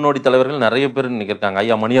மூத்த முன்னோடி தலைவர்கள் நிறைய பேர் நினைக்கிறாங்க.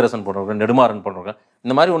 ஐயா மணியரசன் போன்றவர்கள், நெடுமாறன் போன்றவர்கள்,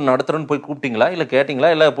 இந்த மாதிரி ஒன்று நடத்துறன்னு போய் கூப்பிட்டீங்களா, இல்லை கேட்டீங்களா,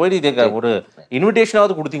 இல்லை போயிட்டு ஒரு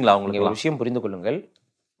இன்விடேஷனாவது கொடுத்தீங்களா? அவங்களுக்கு ஒரு விஷயம் புரிந்து கொள்ளுங்கள்.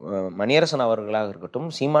 மணியரசன் அவர்களாக இருக்கட்டும்,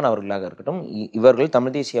 சீமான் அவர்களாக இருக்கட்டும், இவர்கள்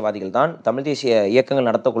தமிழ் தேசியவாதிகள் தான், தமிழ் தேசிய இயக்கங்கள்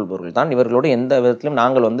நடத்த கொள்பவர்கள் தான். இவர்களோடு எந்த விதத்திலும்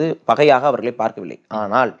நாங்கள் வந்து பகையாக அவர்களை பார்க்கவில்லை.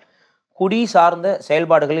 ஆனால் குடி சார்ந்த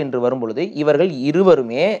செயல்பாடுகள் என்று வரும்பொழுது இவர்கள்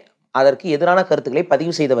இருவருமே அதற்கு எதிரான கருத்துக்களை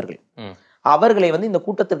பதிவு செய்தவர்கள். அவர்களை வந்து இந்த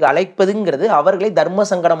கூட்டத்திற்கு அழைப்பதுங்கிறது அவர்களை தர்ம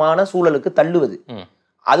சங்கடமான சூழலுக்கு தள்ளுவது.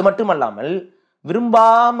 அது மட்டுமல்லாமல்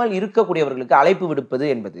விரும்பாமல் இருக்கக்கூடியவர்களுக்கு அழைப்பு விடுப்பது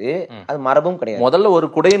என்பது அது மரபும் கிடையாது. முதல்ல ஒரு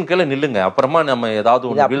குடையின் கீழே நில்லுங்க, அப்புறமா நம்ம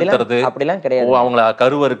ஏதாவது அப்படிலாம் கிடையாது. அவங்கள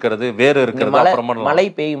கருவ இருக்கிறது, வேறு இருக்கிறது. மழை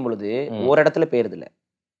பெய்யும் பொழுது ஒரு இடத்துல பெய்யறது இல்ல.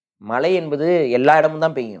 மழை என்பது எல்லா இடமும்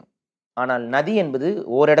தான் பெய்யும். ஆனால் நதி என்பது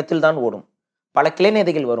ஓரிடத்தில் தான் ஓடும். பல கிளை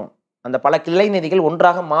நதிகள் வரும். அந்த பல கிளை நதிகள்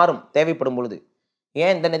ஒன்றாக மாறும் தேவைப்படும் பொழுது.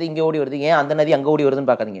 ஏன் இந்த நதி இங்கே ஓடி வருது, ஏன் அந்த நதி அங்கே ஓடி வருதுன்னு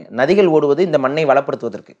பார்க்காதீங்க. நதிகள் ஓடுவது இந்த மண்ணை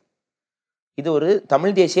வளப்படுத்துவதற்கு. இது ஒரு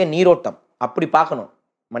தமிழ் தேசிய நீரோட்டம், அப்படி பார்க்கணும்.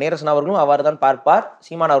 மணியரசன் அவர்களும் அவ்வாறு தான் பார்ப்பார்,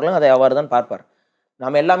 சீமான் அவர்களும் அதை அவ்வாறு தான் பார்ப்பார்.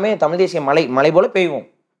 நாம் எல்லாமே தமிழ் தேசிய மலை போல பெய்வோம்.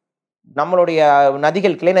 நம்மளுடைய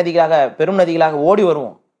நதிகள் கிளை நதிகளாக பெரும் நதிகளாக ஓடி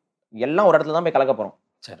வருவோம். எல்லாம் ஒரு இடத்துல தான் போய் கலக்க போறோம்.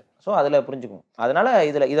 சரி, ஸோ அதுல புரிஞ்சுக்கும். அதனால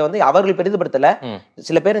இதை வந்து அவர்கள் பெரிதுபடுத்தல.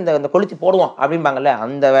 சில பேர் இந்த கொளுத்தி போடுவோம் அப்படிம்பாங்கல்ல,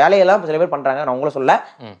 அந்த வேலையெல்லாம் சில பேர் பண்றாங்க. நான் உங்களை சொல்ல,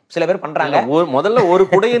 சில பேர் பண்றாங்க. முதல்ல ஒரு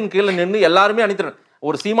குடையின் கீழே நின்று எல்லாருமே அணித்துறேன்.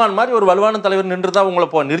 ஒரு சீமான் மாதிரி ஒரு வலுவான தலைவர் நின்றுதான்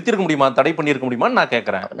உங்களை நிறுத்திருக்க முடியுமா, தடை பண்ணிருக்க முடியுமான்னு நான்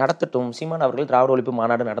கேட்கறேன். நடத்தட்டும், சீமான் அவர்கள் திராவிட ஒழிப்பு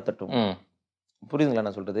மாநாடு நடத்தட்டும். புரியுதுங்களா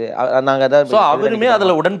நான் சொல்றது? நாங்க அவருமே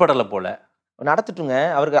அதுல உடன்படலை போல. நடத்தட்டுங்க.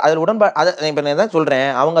 அவருக்கு அதுல உடன்பாடு, இப்ப நான் தான் சொல்றேன்,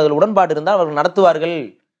 அவங்க அதுல உடன்பாடு இருந்தால் அவர்கள் நடத்துவார்கள்.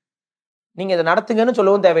 நீங்க இதை நடத்துங்கன்னு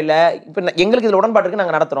சொல்லவும் தேவையில்லை. இப்ப எங்களுக்கு இதுல உடன்பாடு இருக்கு,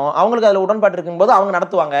 நாங்க நடத்துறோம். அவங்களுக்கு அதுல உடன்பாடு இருக்கும் போது அவங்க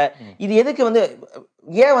நடத்துவாங்க. இது எதுக்கு வந்து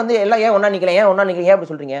ஏன் வந்து எல்லாம் ஏன் ஒன்னா நிக்கல, ஏன் அப்படி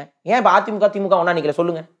சொல்றீங்க? ஏன் இப்ப அதிமுக திமுக ஒன்னா நிக்கல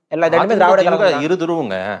சொல்லுங்க? எல்லா இடமே திராவிட கழகம் இரு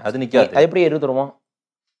துருவங்க, அது நிக்காது. அது எப்படி இரு துருவம்?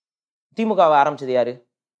 திமுகவை ஆரம்பிச்சது யாரு?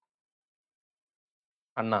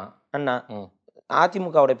 அண்ணா.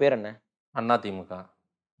 அதிமுகவோட பேர் என்ன? அண்ணா திமுக.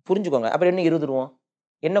 புரிஞ்சுக்கோங்க. அப்புறம் என்ன இரு துருவம்?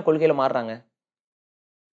 என்ன கொள்கையில மாறுறாங்க?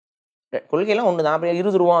 கொள்கையெல்லாம் ஒண்ணுதான். அப்படி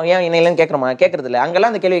இருதுருவோம் ஏன் என்ன கேட்கறோமா? கேட்கறது இல்லை.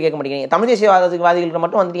 அங்கெல்லாம் அந்த கேள்வி கேட்க மாட்டேங்கிறீங்க. தமிழ் தேசியவாதிகளுக்கு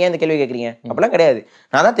மட்டும் வந்துட்டு ஏன் இந்த கேள்வி கேட்கறீங்க? அப்படிலாம் கிடையாது.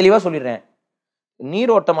 நான் தான் தெளிவா சொல்லிடுறேன்.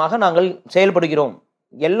 நீரோட்டமாக நாங்கள் செயல்படுகிறோம்.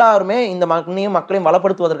 எல்லாருமே இந்த மக்களையும்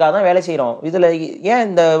வளப்படுத்துவதற்காக தான் வேலை செய்யறோம். இதுல ஏன்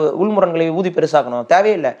இந்த உள்முரண்களை ஊதி பெருசாக்கணும்?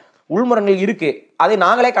 தேவையில்லை. உள்முரண்கள் இருக்கு, அதை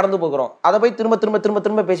நாங்களே கடந்து போகிறோம். அதை போய்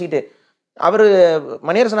திரும்ப பேசிக்கிட்டு அவரு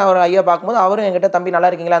மணியரசன் அவர் ஐயா பார்க்கும்போது அவரும் என்கிட்ட தம்பி நல்லா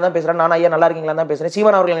இருக்கீங்களா தான் பேசுறேன், நான் ஐயா நல்லா இருக்கீங்களா தான் பேசுறேன்.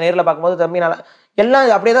 சீமான் அவர்களை நேரில் பார்க்கும்போது தம்பி நல்லா,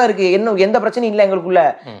 எல்லாம் அப்படியேதான் இருக்கு. என்ன எந்த பிரச்சனையும் இல்லை எங்களுக்குள்ள.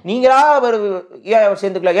 நீங்களா அவர் ஏன்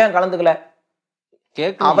சேர்ந்துக்கல, ஏன் கலந்துக்கல?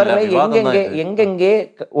 அவர்களை எங்கெங்கே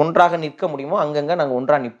ஒன்றாக நிற்க முடியுமோ அங்கங்க நாங்க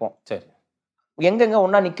ஒன்றா நிற்போம். சரி, எங்கெங்க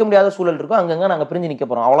ஒன்னா நிக்க முடியாத சூழல் இருக்கோ அங்கங்க நாங்க பிரிஞ்சு நிக்க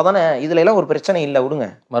போறோம். அவ்வளவுதானே. இதுல எல்லாம் ஒரு பிரச்சனை இல்ல. விடுங்க.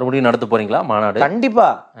 மறுபடியும் நடத்த போறீங்களா மாநாடு?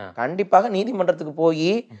 கண்டிப்பாக நீதிமன்றத்துக்கு போய்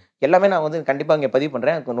எல்லாமே நான் வந்து கண்டிப்பா இங்க பதிவு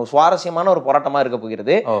பண்றேன். சுவாரஸ்யமான ஒரு போராட்டமா இருக்க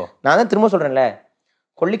போகிறது. நான் தான் திரும்ப சொல்றேன்ல,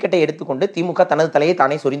 கொல்லிக்கட்டை எடுத்துக்கொண்டு திமுக தனது தலையை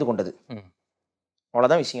தானே சொரிந்து கொண்டது.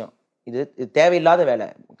 அவ்வளவுதான் விஷயம். இது தேவையில்லாத வேலை.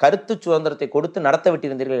 கருத்து சுதந்திரத்தை கொடுத்து நடத்த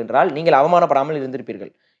விட்டிருந்தீர்கள் என்றால் நீங்கள் அவமானப்படாமல்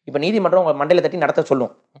இருந்திருப்பீர்கள். இப்ப நீதிமன்றம் உங்க மண்டையில தட்டி நடத்த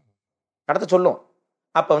சொல்லும்.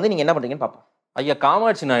 அப்ப வந்து நீங்க என்ன பண்றீங்கன்னு பாப்போம். ஐயா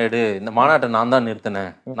காமாட்சி நாயுடு இந்த மாநாட்டை நான் தான்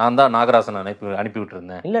நிறுத்தினேன், நான் தான் நாகராசன் அனுப்பி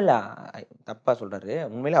விட்டுருந்தேன். இல்ல தப்பா சொல்றாரு.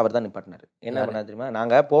 உண்மையிலே அவர் தான் நிப்பாட்டினாரு. என்ன பண்ணாரு தெரியுமா?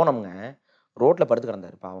 நாங்க போனோம்ங்க, ரோட்ல படுத்து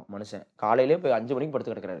கிடந்தாரு பாவம் மனுஷன். காலையிலே போய் 5 மணிக்கு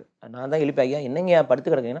படுத்து கிடக்குறாரு. நான் தான் எழுப்பி, ஐயா என்னங்க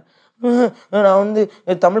படுத்து கிடக்கீங்கன்னா, நான் வந்து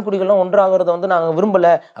தமிழ் குடிகள்லாம் ஒன்றாகிறத வந்து நாங்க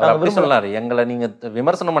விரும்பல. சொல்லாரு, எங்களை நீங்க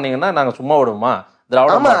விமர்சனம் பண்ணீங்கன்னா நாங்க சும்மா விடுவோமா?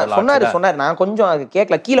 சொன்னாரு. நான் கொஞ்சம்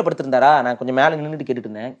கேட்கல, கீழே படுத்திருந்தாரா, நான் கொஞ்சம் மேல நின்றுட்டு கேட்டுட்டு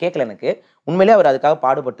இருந்தேன், கேட்கல எனக்கு. உண்மையிலே அவர் அதுக்காக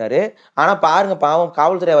பாடுபட்டாரு. ஆனா பாருங்க பாவம்,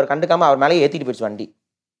 காவல்துறை அவர் கண்டுக்காம அவர் மேலே ஏத்திட்டு போயிடுச்சு வண்டி.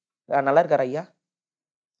 நல்லா இருக்காரு ஐயா,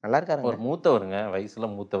 நல்லா இருக்காரு. ஒரு மூத்தவருங்க, வயசுல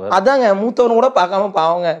மூத்தவர். அதாங்க, மூத்தவனு கூட பார்க்காம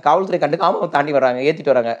பாவங்க காவல்துறை கண்டுக்காம தாண்டி வர்றாங்க,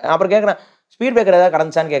 ஏத்திட்டு வராங்க. அப்புறம் கேட்குறேன், ஸ்பீட் பிரேக்கர் ஏதாவது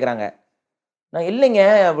கடந்துச்சான்னு கேட்குறாங்க. நான் இல்லைங்க,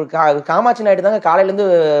 காமாட்சி நாயுடு தாங்க காலையிலேருந்து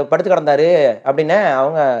படுத்து கிடந்தாரு அப்படின்னு.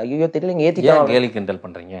 அவங்க ஐயோ தெரியலங்க, ஏத்திட்டாங்க. கேலி கிண்டல்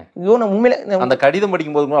பண்றீங்க? ஐயோ நான் உண்மையில அந்த கடிதம்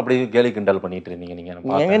படிக்கும் போது அப்படியே கேலி கிண்டல் பண்ணிட்டு இருந்தீங்க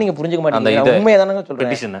நீங்க. நீங்க புரிஞ்சுக்க மாட்டீங்க. உண்மையை தானங்க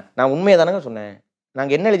சொல்றேன், நான் உண்மையை தானங்க சொன்னேன்.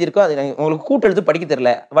 நாங்கள் என்ன எழுதியிருக்கோ அது உங்களுக்கு கூட்டெழுத்து படிக்க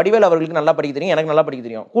தெரியல. வடிவேல் அவர்களுக்கு நல்லா படிக்க தெரியும், எனக்கு நல்லா படிக்க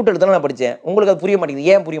தெரியும். கூட்டெழுத்து நான் படித்தேன், உங்களுக்கு அது புரிய மாட்டேங்குது.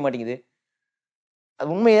 ஏன் புரிய மாட்டேங்குது? அது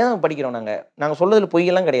உண்மையை தான் படிக்கிறோம். நாங்கள் சொல்றதுல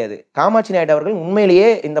பொய்யெல்லாம் கிடையாது. காமாட்சி நாயுடு அவர்கள் உண்மையிலேயே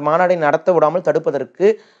இந்த மாநாடை நடத்த விடாமல் தடுப்பதற்கு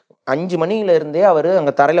 5 மணியில இருந்தே அவர்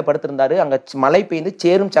அங்கே தரையில் படுத்திருந்தாரு. அங்கே மழை பெய்து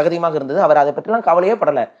சேரும் சகதியமாக இருந்தது. அவர் அதை பற்றிலாம் கவலையே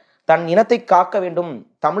படலை. தன் இனத்தை காக்க வேண்டும்,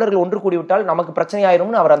 தமிழர்கள் ஒன்று கூடிவிட்டால் நமக்கு பிரச்சனை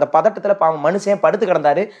ஆயிரும்னு அவர் அந்த பதட்டத்தில் பாவம் மனுஷன் படுத்து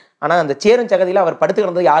கிடந்தாரு. ஆனால் அந்த சேரும் சகதியில் அவர் படுத்து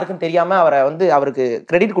கிடந்தது யாருக்கும் தெரியாம அவரை அவருக்கு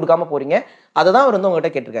கிரெடிட் கொடுக்காம போறீங்க. அதை தான் அவர்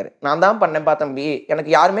உங்ககிட்ட கேட்டிருக்காரு. நான் தான் பண்ணேன்பா தம்பி,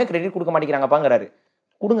 எனக்கு யாருமே கிரெடிட் கொடுக்க மாட்டேங்கிறாங்கப்பாங்கிறாரு.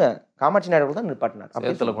 கொடுங்க, காமாட்சி நாயுடு தான் நிப்பாட்டினார்.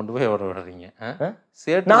 சேத்துல கொண்டு போய் அவர் விடுறீங்க.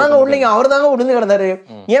 நாங்க உள்ளீங்க, அவர் தாங்க விழுந்து கிடந்தாரு.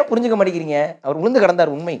 ஏன் புரிஞ்சுக்க மாட்டேங்கிறீங்க? அவர் விழுந்து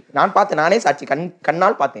கிடந்தார், உண்மை. நான் பார்த்தேன், நானே சாட்சி,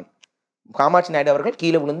 கண்ணால் பார்த்தேன். காமாட்சி நாயுடு அவர்கள்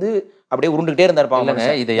கீழே விழுந்து அப்படியே உருண்டுகிட்டே இருந்தார்.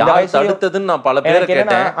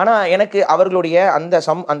 ஆனா எனக்கு அவர்களுடைய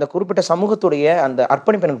அந்த குறிப்பிட்ட சமூகத்துடைய அந்த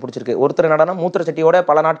அர்ப்பணிப்பு எனக்கு பிடிச்சிருக்கு. ஒருத்தர் என்னன்னா மூத்திர சட்டியோட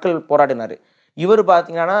பல நாட்கள் போராடினாரு. இவர்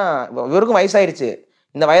பாத்தீங்கன்னா இவருக்கும் வயசாயிருச்சு.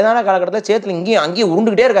 இந்த வயதான காலகட்டத்தில் சேத்துல இங்கேயும் அங்கேயும்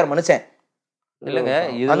உருண்டுகிட்டே இருக்காரு மனுஷன். இல்லைங்க,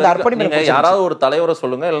 யாராவது ஒரு தலைவரை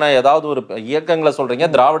சொல்லுங்க, இல்லைன்னா ஏதாவது ஒரு இயக்கங்களை சொல்றீங்க,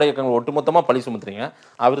 திராவிட இயக்கங்கள் ஒட்டுமொத்தமா பழி சுமத்துறீங்க.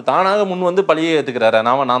 அவர் தானாக முன் வந்து பழியை ஏத்துக்கிறாரு.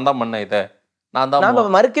 நான் தான் பண்ணேன், இதை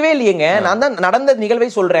நான் மறுக்கவே இல்லையேங்க. நான் தான் நடந்த நிகழ்வை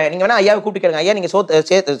சொல்றேன். நீங்க வேணா ஐயாவை கூப்பிட்டு கேளுங்க, ஐயா நீங்க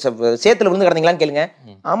சேத்துல விழுந்து கிடந்தீங்களான்னு கேளுங்க.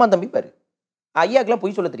 ஆமா தம்பி பாரு, ஐயாக்கெல்லாம்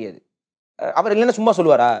பொய் சொல்ல தெரியாது. அவர் இல்லைன்னா சும்மா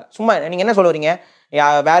சொல்லுவாரா? சும்மா நீங்க என்ன சொல்லுவீங்க?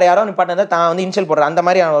 வேற யாரோ நிப்பாட்டினதை தான் வந்து இன்ஷியல் போடுற அந்த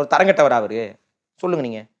மாதிரி ஒரு தரங்கட்டவர் அவரு. சொல்லுங்க,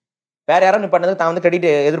 நீங்க வேற யாரோ நிப்பாட்டினதை தான் வந்து கிரெடிட்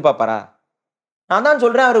எதிர்பார்ப்பாரா? நான் தான்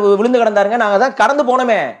சொல்றேன், அவர் விழுந்து கிடந்தாருங்க. நாங்க தான் கடந்து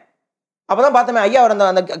போனோமே, அப்பதான் பார்த்தோமே ஐயா அவர்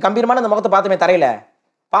அந்த கம்பீரமான அந்த முகத்தை பார்த்தோமே தரையில.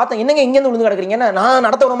 பார்த்தேன், என்னங்க இங்க இருந்து விழுந்து கிடக்குறீங்கன்னா, நான்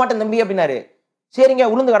நடத்த விட மாட்டேன் தம்பி அப்படின்னாரு. சரிங்க,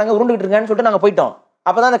 உளுந்து கடங்க, உருண்டுகிட்டு இருங்கன்னு சொல்லிட்டு நாங்க போயிட்டோம்.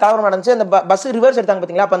 அப்பதான் அந்த கலவரம் நடந்துச்சு. அந்த பஸ் ரிவர்ஸ் எடுத்தாங்க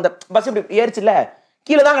பாத்தீங்களா? அப்ப அந்த பஸ் இப்படி ஏறிச்சுல,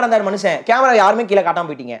 கீழே தான் கிடந்தாரு மனுஷன். கேமரா யாருமே கீழே காட்டாம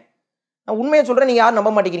போயிட்டீங்க. நான் உண்மையை சொல்றேன், நீங்க யாரும்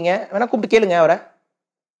நம்ப மாட்டேங்கிறீங்க. வேணா கூப்பிட்டு கேளுங்க, அவரை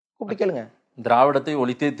கூப்பிட்டு கேளுங்க. திராவிடத்தை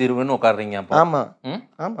ஒழித்தே தீர்வுன்னு உட்காடுறீங்க. ஆமா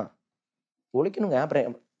ஆமா, ஒழிக்கணுங்க.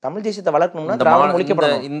 அப்புறம் தமிழ் தேசியத்தை வளர்க்கணும்னா திராவிடம்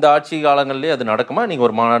ஒழிக்கப்படணும். இந்த ஆட்சி காலங்களிலே அது நடக்குமா? நீங்க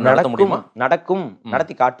ஒரு மாநாடு நடத்த முடியுமா? நடக்கும்,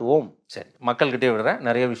 நடத்தி காட்டுவோம். சரி, மக்கள்கிட்டே விடுறேன்.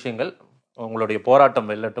 நிறைய விஷயங்கள், உங்களுடைய போராட்டம்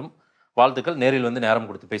வெல்லட்டும். வாழ்த்துக்கள். நேரில் வந்து நேரம்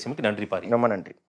கொடுத்து பேசியமைக்கு நன்றி பாரி. ரொம்ப நன்றி.